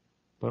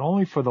 but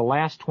only for the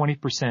last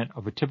 20%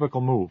 of a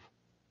typical move.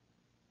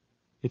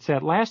 It's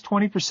that last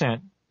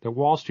 20% that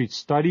Wall Street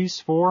studies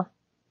for,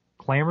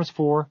 clamors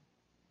for,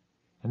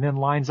 and then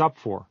lines up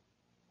for,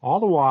 all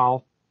the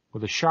while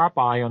with a sharp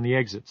eye on the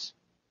exits.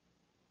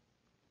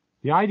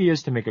 The idea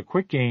is to make a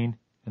quick gain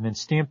and then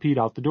stampede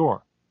out the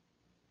door.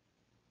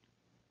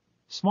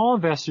 Small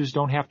investors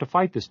don't have to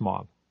fight this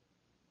mob.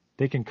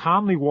 They can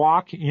calmly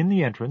walk in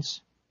the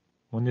entrance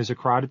when there's a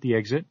crowd at the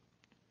exit,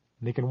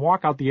 and they can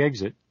walk out the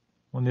exit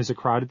when there's a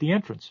crowd at the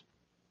entrance.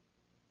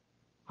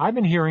 I've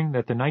been hearing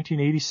that the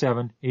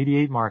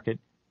 1987-88 market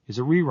is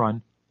a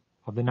rerun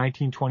of the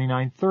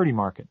 1929-30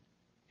 market,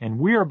 and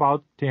we're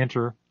about to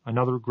enter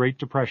another Great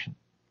Depression.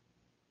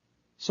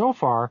 So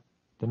far,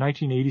 the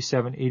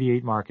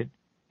 1987-88 market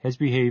has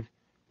behaved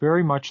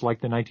very much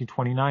like the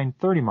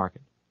 1929-30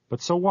 market.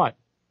 But so what?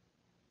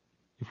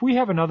 If we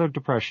have another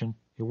depression,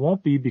 it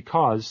won't be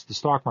because the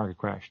stock market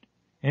crashed,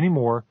 any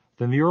more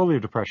than the earlier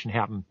depression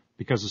happened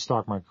because the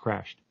stock market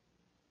crashed.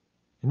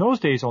 In those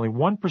days, only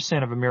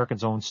 1% of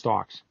Americans owned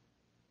stocks.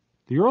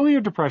 The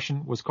earlier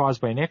depression was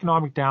caused by an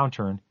economic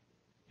downturn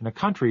in a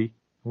country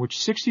in which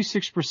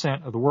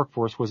 66% of the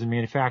workforce was in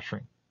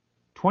manufacturing,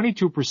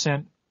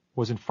 22%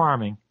 was in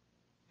farming,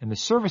 and the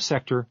service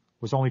sector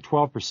was only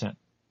 12%.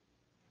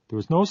 There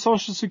was no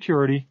Social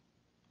Security,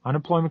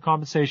 unemployment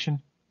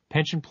compensation,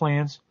 pension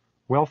plans,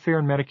 welfare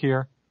and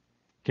Medicare,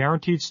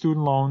 guaranteed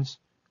student loans,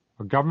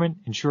 or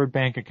government-insured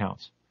bank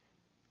accounts.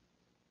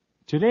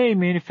 Today,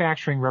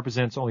 manufacturing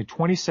represents only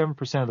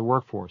 27% of the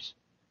workforce.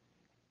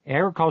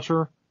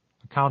 Agriculture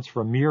accounts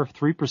for a mere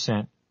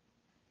 3%,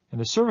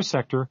 and the service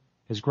sector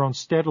has grown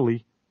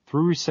steadily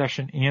through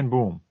recession and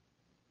boom.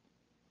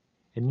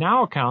 It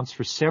now accounts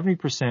for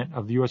 70%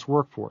 of the U.S.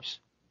 workforce.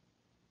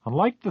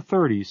 Unlike the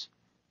 30s,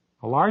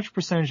 a large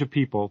percentage of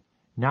people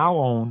now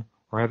own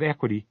or have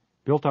equity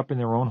built up in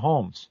their own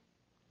homes.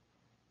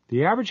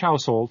 The average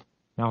household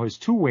now has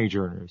 2 wage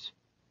earners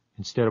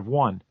instead of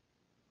 1,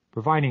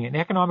 providing an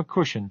economic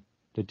cushion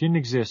that didn't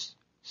exist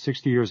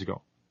 60 years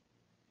ago.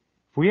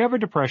 If we have a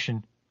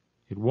depression,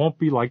 it won't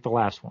be like the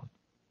last one.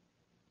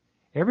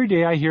 Every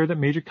day I hear that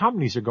major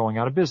companies are going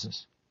out of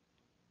business.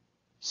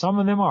 Some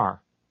of them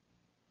are.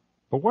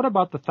 But what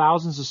about the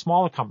thousands of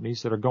smaller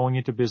companies that are going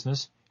into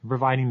business and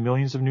providing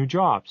millions of new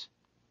jobs?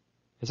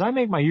 As I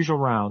make my usual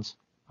rounds,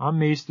 I'm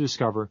amazed to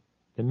discover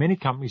that many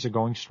companies are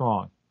going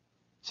strong.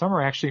 Some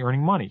are actually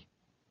earning money.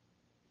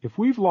 If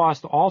we've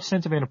lost all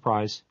sense of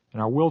enterprise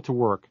and our will to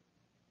work,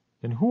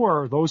 then who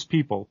are those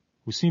people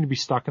who seem to be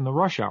stuck in the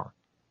rush hour?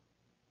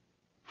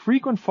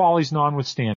 Frequent follies notwithstanding,